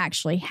think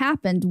actually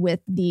happened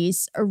with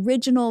these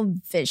original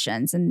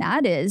visions. And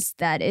that is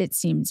that it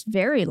seems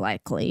very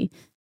likely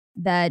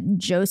that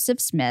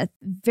Joseph Smith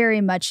very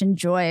much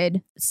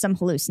enjoyed some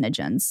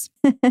hallucinogens.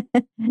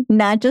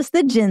 Not just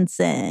the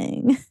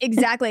ginseng.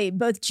 Exactly.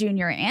 Both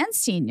junior and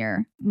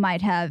senior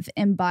might have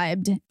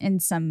imbibed in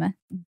some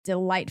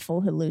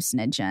delightful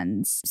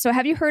hallucinogens. So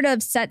have you heard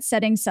of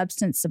setting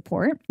substance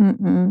support?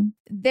 Mm-mm.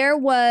 There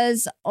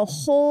was a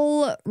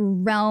whole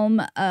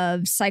realm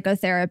of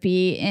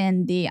psychotherapy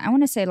in the, I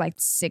want to say like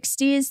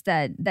 60s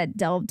that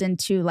delved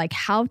into like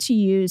how to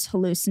use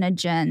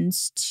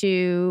hallucinogens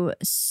to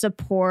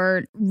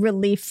support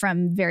relief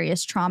from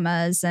various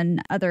traumas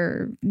and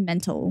other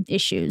mental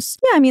issues.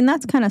 Yeah, I mean,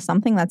 that's kind of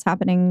something that's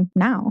happening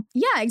now.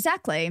 Yeah,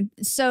 exactly.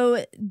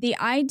 So the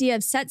idea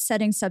of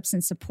setting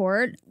substance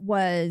support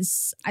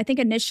was, I think,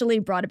 initially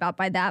brought about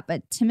by that,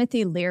 but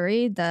Timothy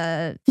Leary,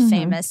 the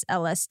famous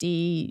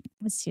LSD,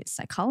 was he a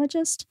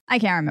psychologist? I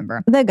can't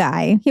remember. The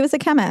guy, he was a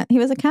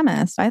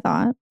chemist, I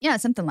thought. Yeah,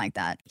 something like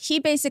that. He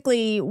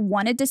basically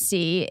wanted to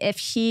see if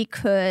he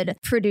could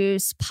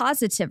produce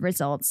positive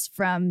results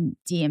from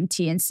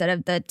DMT instead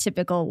of the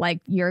typical,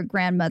 like, your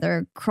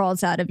grandmother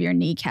crawls out of your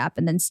kneecap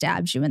and then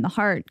stabs you in the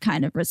heart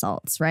kind of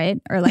results, right?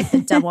 Or like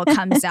the devil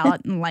comes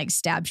out and like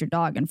stabs your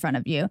dog in front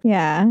of you.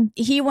 Yeah.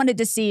 He wanted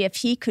to see if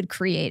he could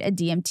create a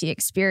DMT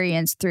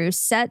experience through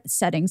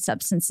setting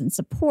substance and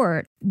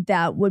support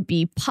that would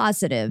be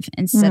positive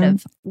instead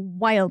of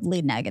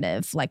wildly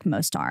negative like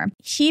most are.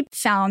 He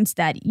found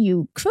that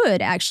you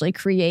could actually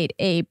create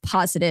a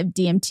positive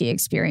DMT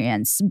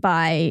experience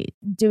by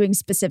doing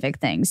specific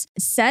things.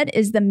 Set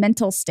is the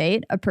mental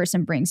state a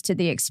person brings to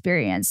the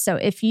experience. So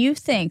if you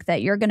think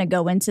that you're going to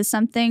go into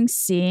something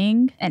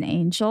seeing an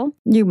angel,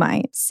 you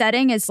might.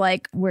 Setting is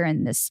like, we're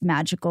in this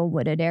magical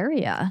wooded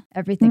area.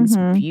 Everything's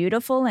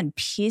beautiful and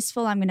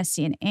peaceful. I'm going to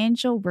see an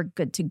angel. We're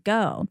good to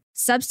go.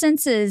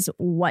 Substance is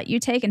what you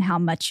take and how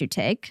much you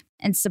take.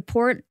 And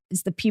support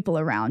is the people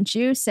around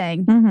you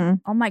saying,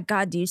 oh my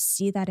God, do you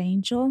see that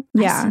angel?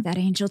 Yeah. I see that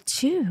angel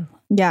too.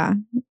 Yeah.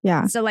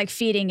 Yeah. So like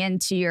feeding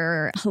into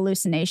your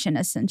hallucination,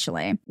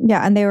 essentially.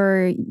 Yeah. And they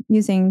were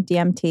using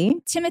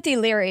DMT. Timothy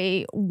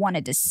Leary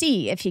wanted to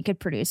see if he could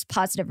produce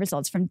positive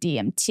results from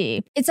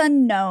DMT. It's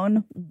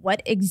unknown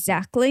what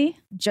exactly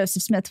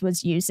Joseph Smith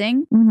was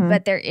using,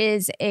 but there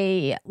is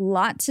a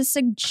lot to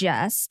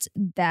suggest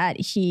that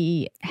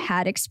he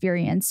had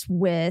experience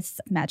with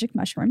magic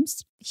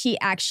mushrooms. He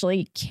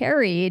actually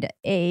carried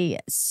a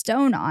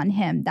stone on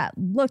him that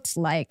looked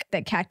like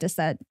the cactus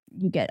that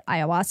you get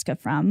ayahuasca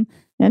from.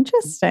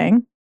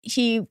 Interesting.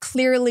 He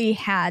clearly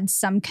had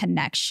some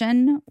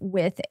connection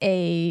with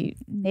a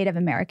Native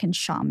American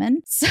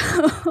shaman.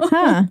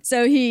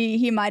 So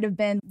he might have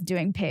been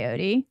doing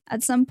peyote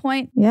at some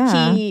point.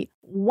 Yeah. He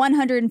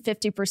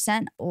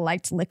 150%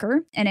 liked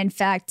liquor. And in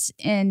fact,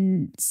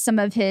 in some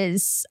of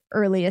his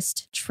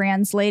earliest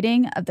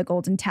translating of the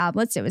golden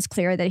tablets, it was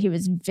clear that he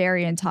was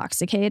very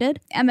intoxicated.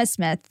 Emma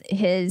Smith,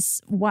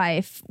 his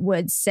wife,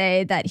 would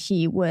say that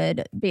he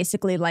would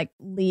basically like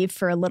leave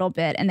for a little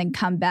bit and then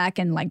come back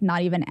and like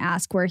not even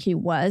ask where he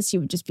was. He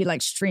would just be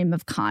like stream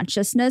of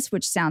consciousness,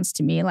 which sounds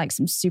to me like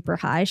some super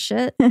high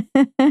shit.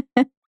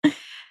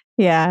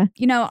 Yeah.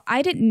 You know,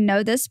 I didn't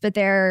know this, but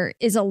there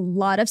is a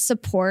lot of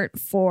support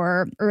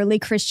for early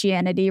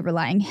Christianity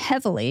relying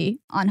heavily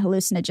on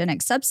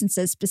hallucinogenic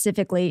substances,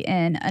 specifically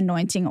in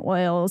anointing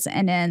oils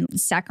and in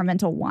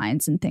sacramental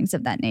wines and things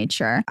of that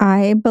nature.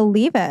 I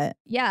believe it.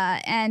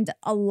 Yeah. And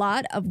a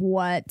lot of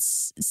what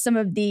some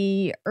of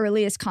the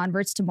earliest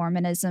converts to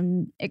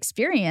Mormonism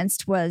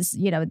experienced was,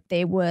 you know,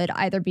 they would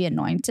either be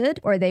anointed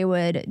or they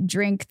would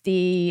drink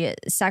the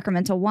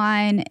sacramental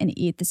wine and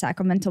eat the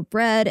sacramental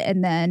bread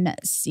and then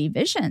see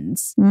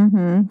visions.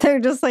 Mm-hmm. They're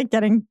just like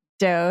getting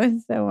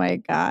dosed. Oh my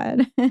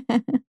God.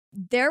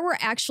 There were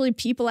actually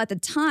people at the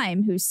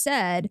time who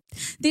said,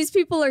 these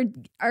people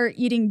are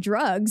eating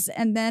drugs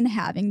and then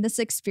having this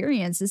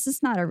experience. This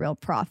is not a real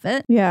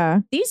prophet.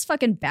 Yeah. These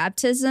fucking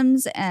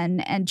baptisms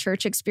and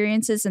church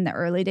experiences in the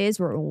early days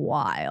were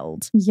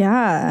wild.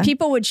 Yeah.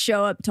 People would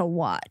show up to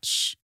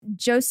watch.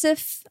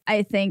 Joseph,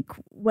 I think,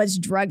 was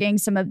drugging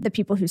some of the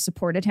people who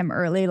supported him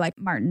early, like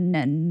Martin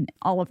and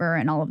Oliver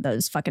and all of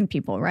those fucking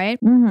people, right?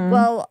 Mm-hmm.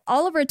 Well,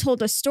 Oliver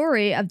told a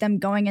story of them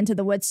going into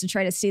the woods to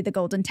try to see the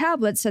golden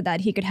tablet so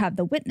that he could have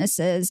the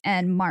witnesses.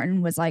 And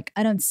Martin was like,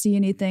 I don't see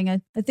anything. I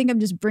think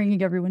I'm just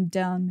bringing everyone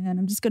down, man.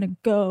 I'm just going to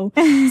go.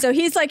 So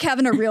he's like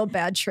having a real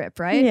bad trip,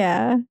 right?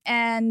 Yeah.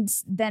 And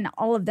then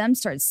all of them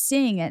start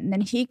seeing it. And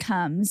then he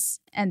comes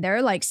and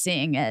they're like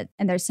seeing it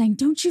and they're saying,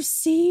 don't you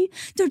see?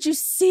 Don't you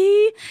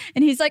see?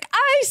 And he's like,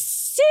 I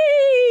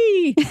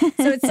see.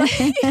 So it's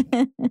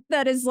like,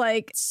 that is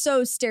like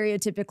so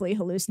stereotypically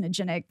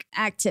hallucinogenic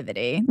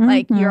activity.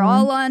 Like you're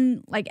all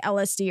on like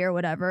LSD or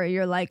whatever.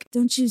 You're like,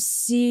 don't you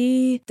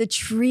see the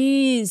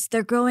trees?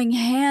 They're growing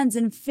hands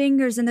and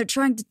fingers and they're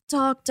trying to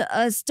talk to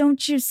us.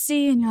 Don't you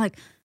see? And you're like,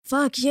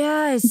 fuck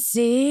yeah, I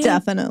see.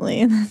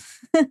 Definitely.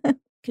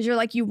 Because you're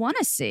like, you want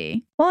to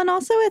see. Well, and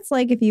also it's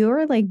like if you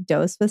were like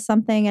dosed with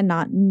something and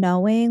not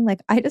knowing, like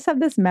I just have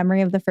this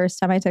memory of the first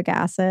time I took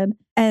acid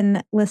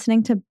and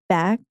listening to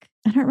Beck.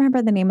 I don't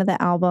remember the name of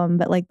the album,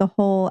 but like the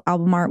whole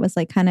album art was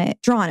like kind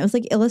of drawn. It was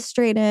like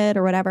illustrated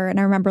or whatever. And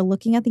I remember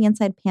looking at the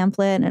inside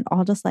pamphlet and it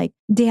all just like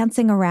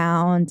dancing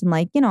around. And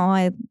like, you know,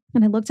 I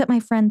looked at my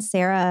friend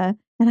Sarah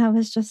and I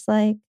was just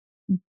like,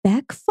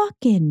 Beck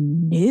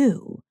fucking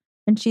knew.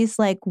 And she's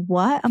like,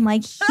 what? I'm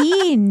like,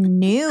 he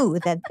knew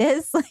that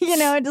this, you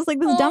know, just like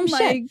this dumb shit.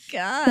 Oh my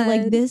God. But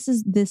like, this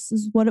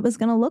is what it was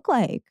going to look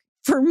like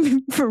for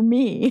me.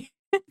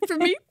 For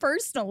me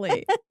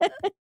personally.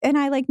 And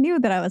I like knew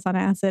that I was on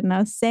acid and I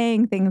was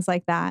saying things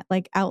like that,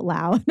 like out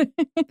loud.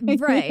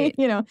 Right.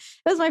 You know,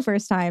 it was my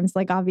first time. So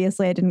like,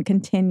 obviously I didn't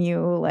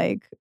continue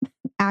like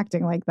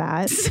acting like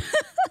that.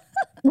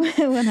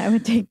 When I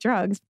would take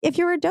drugs. If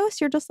you're a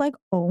dose, you're just like,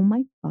 oh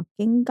my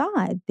fucking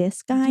God,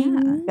 this guy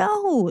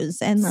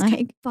knows. And this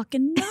like, guy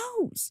fucking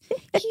knows.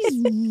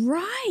 He's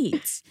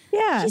right.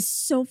 Yeah. He's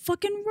so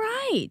fucking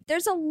right.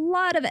 There's a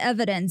lot of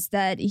evidence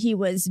that he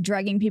was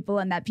drugging people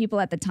and that people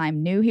at the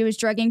time knew he was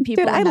drugging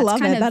people. Dude, I and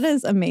love it. That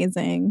is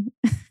amazing.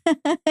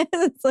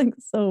 It's like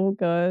so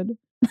good.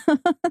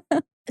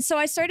 So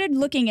I started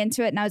looking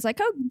into it and I was like,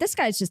 oh, this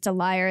guy's just a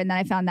liar. And then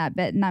I found that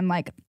bit and I'm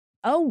like,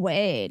 oh,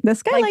 wait.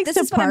 This guy likes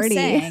to party.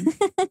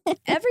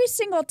 Every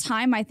single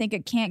time I think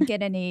it can't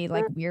get any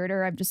like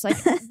weirder. I'm just like,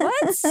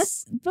 what?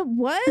 But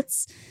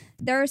what?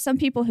 There are some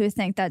people who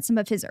think that some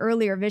of his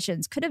earlier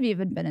visions could have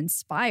even been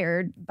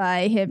inspired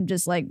by him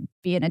just like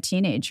being a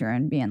teenager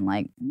and being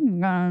like, I'm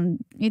gonna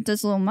eat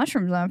this little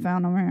mushrooms that I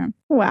found over here.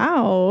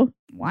 Wow.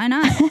 Why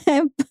not?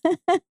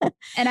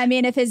 And I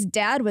mean, if his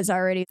dad was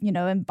already, you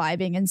know,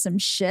 imbibing in some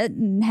shit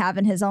and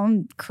having his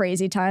own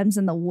crazy times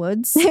in the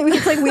woods.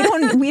 It's like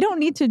we don't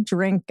need to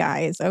drink,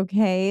 guys,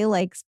 okay?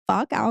 Like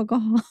fuck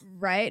alcohol.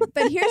 Right.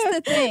 But here's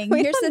the thing.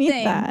 Here's the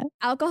thing. That.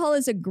 Alcohol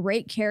is a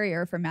great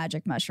carrier for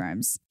magic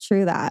mushrooms.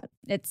 True that.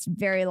 It's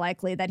very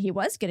likely that he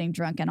was getting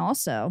drunk and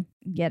also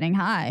getting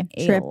high.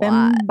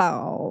 Tripping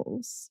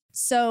balls.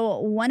 So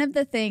one of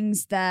the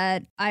things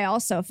that I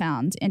also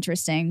found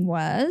interesting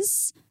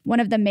was one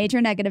of the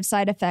major negative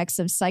side effects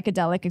of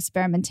psychedelic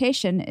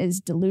experimentation is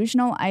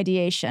delusional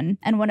ideation.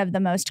 And one of the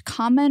most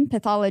common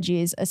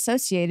pathologies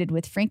associated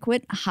with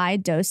frequent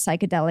high-dose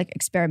psychedelic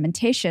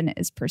experimentation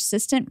is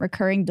persistent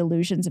recurring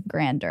delusions of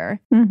grandeur.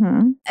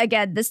 Mm-hmm.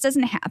 Again, this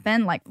doesn't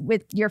happen like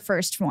with your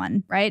first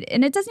one, right?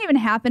 And it doesn't even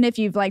happen if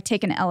you've like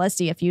taken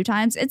LSD a few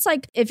times. It's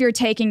like if you're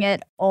taking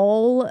it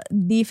all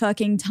the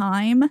fucking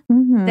time,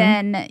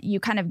 then you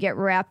kind of get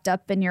wrapped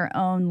up in your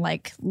own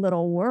like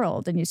little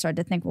world and you start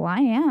to think, well, I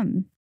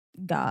am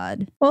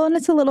God. Well, and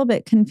it's a little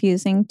bit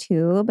confusing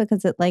too,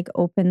 because it like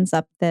opens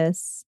up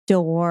this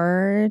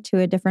door to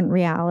a different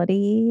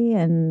reality.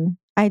 And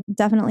I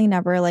definitely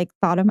never like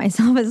thought of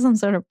myself as some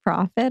sort of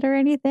prophet or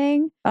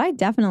anything. But I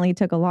definitely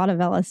took a lot of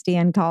LSD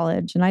in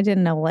college and I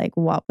didn't know like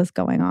what was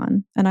going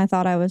on. And I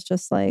thought I was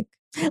just like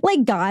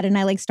God, and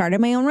I like started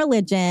my own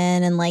religion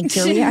and like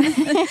here we are.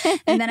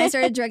 And then I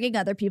started drugging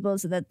other people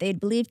so that they'd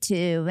believe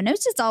too. And it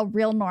was just all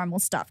real normal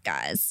stuff,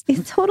 guys.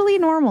 It's totally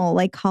normal,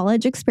 like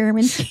college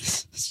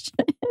experimentation.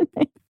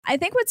 I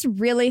think what's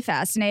really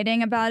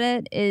fascinating about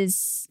it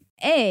is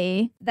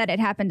that it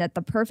happened at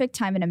the perfect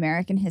time in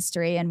American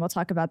history. And we'll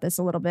talk about this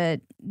a little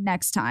bit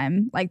next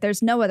time. Like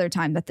there's no other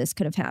time that this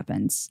could have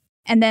happened.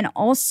 And then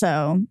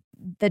also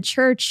the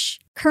church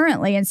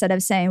currently, instead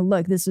of saying,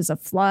 look, this was a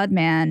flawed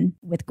man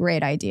with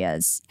great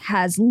ideas,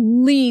 has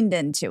leaned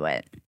into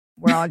it.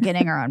 We're all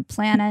getting our own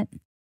planet.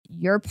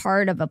 You're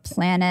part of a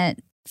planet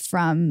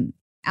from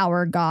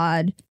our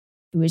God,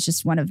 who is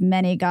just one of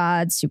many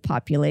gods who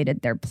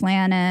populated their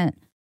planet.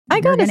 I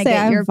gotta say,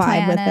 I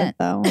vibe with it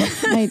though.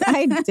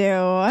 I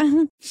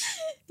do.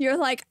 You're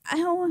like,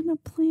 I want a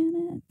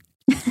planet.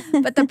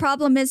 But the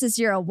problem is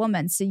you're a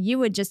woman. So you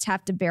would just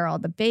have to bear all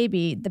the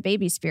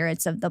baby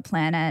spirits of the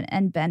planet.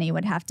 And Benny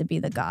would have to be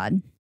the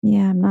god.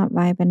 Yeah, I'm not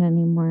vibing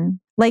anymore.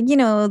 Like, you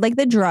know, like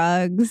the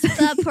drugs.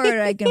 That part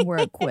I can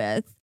work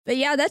with. But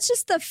yeah, that's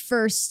just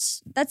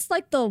that's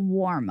like the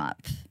warm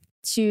up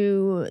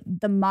to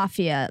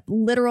the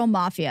literal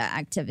mafia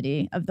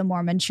activity of the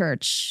Mormon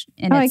church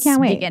in its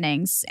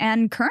beginnings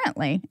and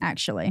currently,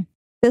 actually.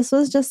 This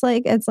was just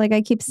like, it's like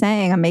I keep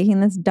saying, I'm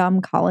making this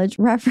dumb college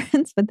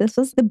reference, but this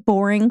was the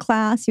boring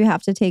class you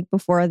have to take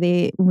before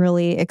the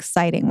really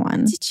exciting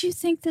one. Did you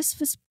think this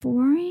was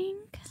boring?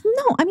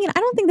 No, I mean, I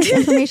don't think this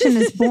information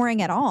is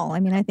boring at all. I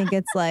mean, I think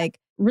it's like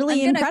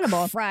really incredible.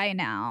 I'm gonna cry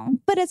now.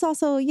 But it's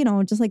also, you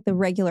know, just like the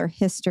regular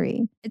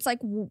history. It's like,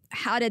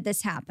 how did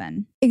this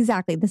happen?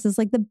 Exactly. This is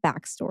like the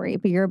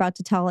backstory, but you're about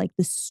to tell like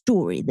the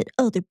story that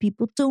other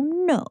people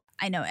don't know.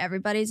 I know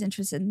everybody's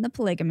interested in the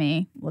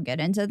polygamy. We'll get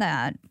into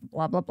that,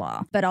 blah, blah,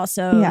 blah. But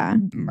also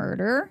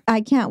murder.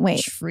 I can't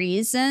wait.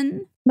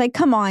 Treason. Like,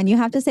 come on. You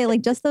have to say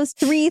like just those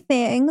 3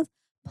 things.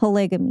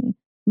 Polygamy,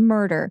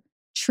 murder,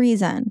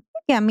 treason.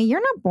 Yeah, I mean,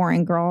 you're not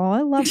boring, girl.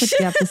 I love what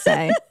you have to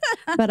say.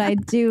 But I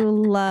do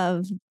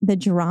love the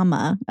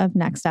drama of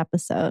next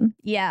episode.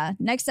 Yeah,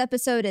 next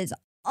episode is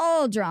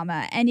all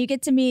drama. And you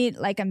get to meet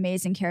like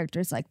amazing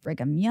characters like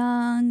Brigham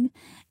Young.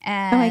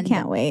 And I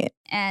can't wait.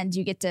 And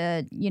you get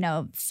to, you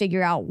know,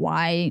 figure out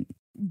why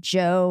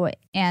Joe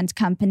and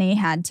company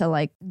had to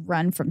like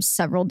run from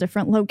several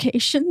different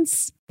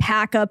locations,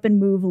 pack up and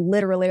move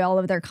literally all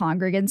of their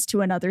congregants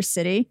to another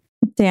city.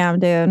 Damn,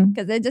 dude.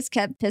 Because they just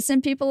kept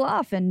pissing people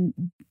off in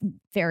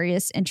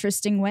various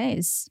interesting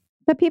ways.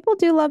 But people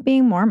do love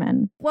being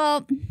Mormon.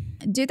 Well,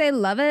 do they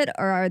love it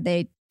or are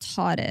they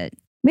taught it?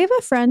 We have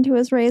a friend who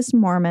was raised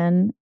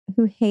Mormon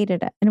who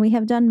hated it. And we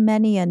have done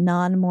many a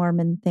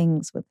non-Mormon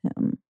things with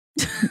him.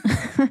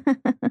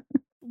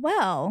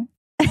 Well,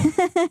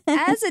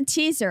 as a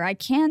teaser, I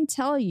can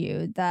tell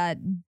you that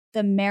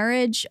the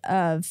marriage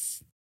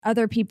of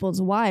other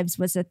people's wives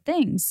was a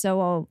thing.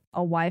 So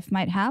a wife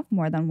might have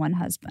more than one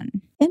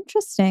husband.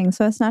 Interesting.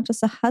 So it's not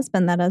just a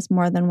husband that has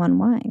more than one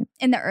wife.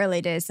 In the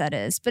early days, that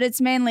is. But it's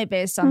mainly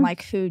based on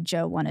like who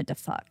Joe wanted to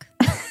fuck.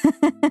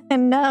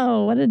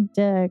 No, what a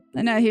dick.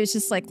 I know. He was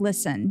just like,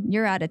 listen,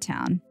 you're out of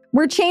town.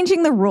 We're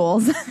changing the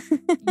rules.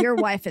 Your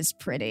wife is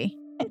pretty.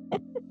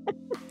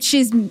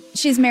 She's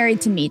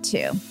married to me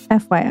too.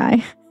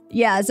 FYI.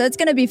 Yeah, so it's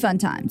going to be fun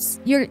times.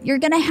 You're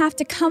going to have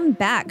to come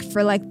back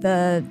for like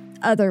the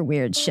other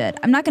weird shit.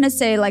 I'm not going to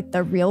say like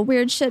the real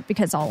weird shit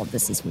because all of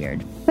this is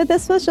weird. But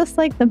this was just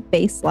like the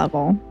base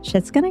level.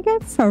 Shit's going to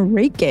get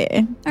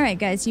freaky. All right,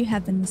 guys, you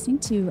have been listening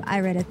to I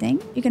Read a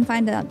Thing. You can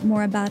find out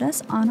more about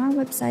us on our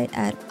website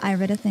at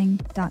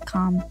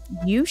ireadathing.com.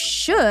 You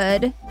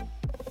should.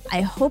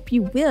 I hope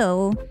you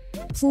will.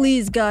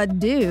 Please,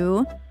 God,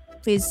 do.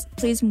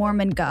 Please,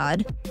 Mormon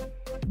God,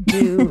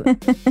 do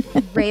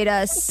rate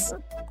us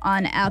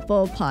on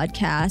Apple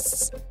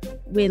Podcasts.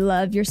 We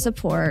love your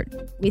support.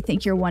 We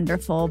think you're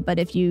wonderful. But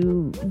if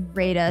you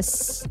rate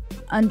us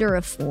under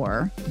a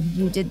 4,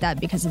 you did that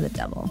because of the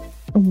devil.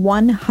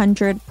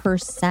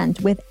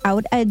 100%.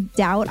 Without a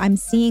doubt. I'm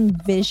seeing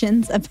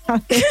visions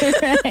about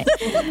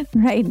it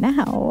right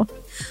now.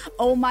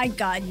 Oh my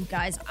God, you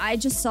guys. I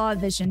just saw a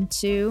vision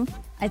too.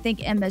 I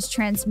think Emma's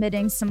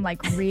transmitting some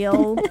like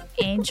real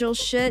angel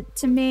shit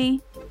to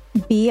me.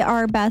 Be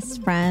our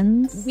best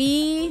friends.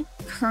 We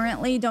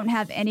currently don't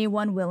have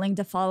anyone willing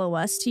to follow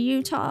us to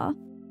Utah.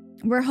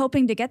 We're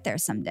hoping to get there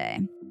someday.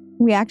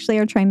 We actually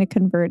are trying to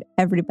convert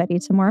everybody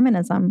to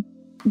Mormonism.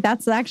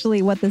 That's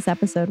actually what this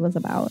episode was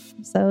about.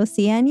 So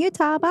see you in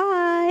Utah.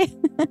 Bye.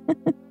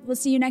 We'll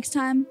see you next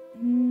time.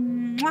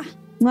 Mwah.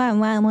 Mwah,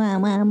 mwah, mwah,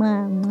 mwah,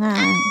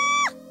 mwah,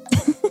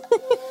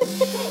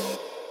 mwah.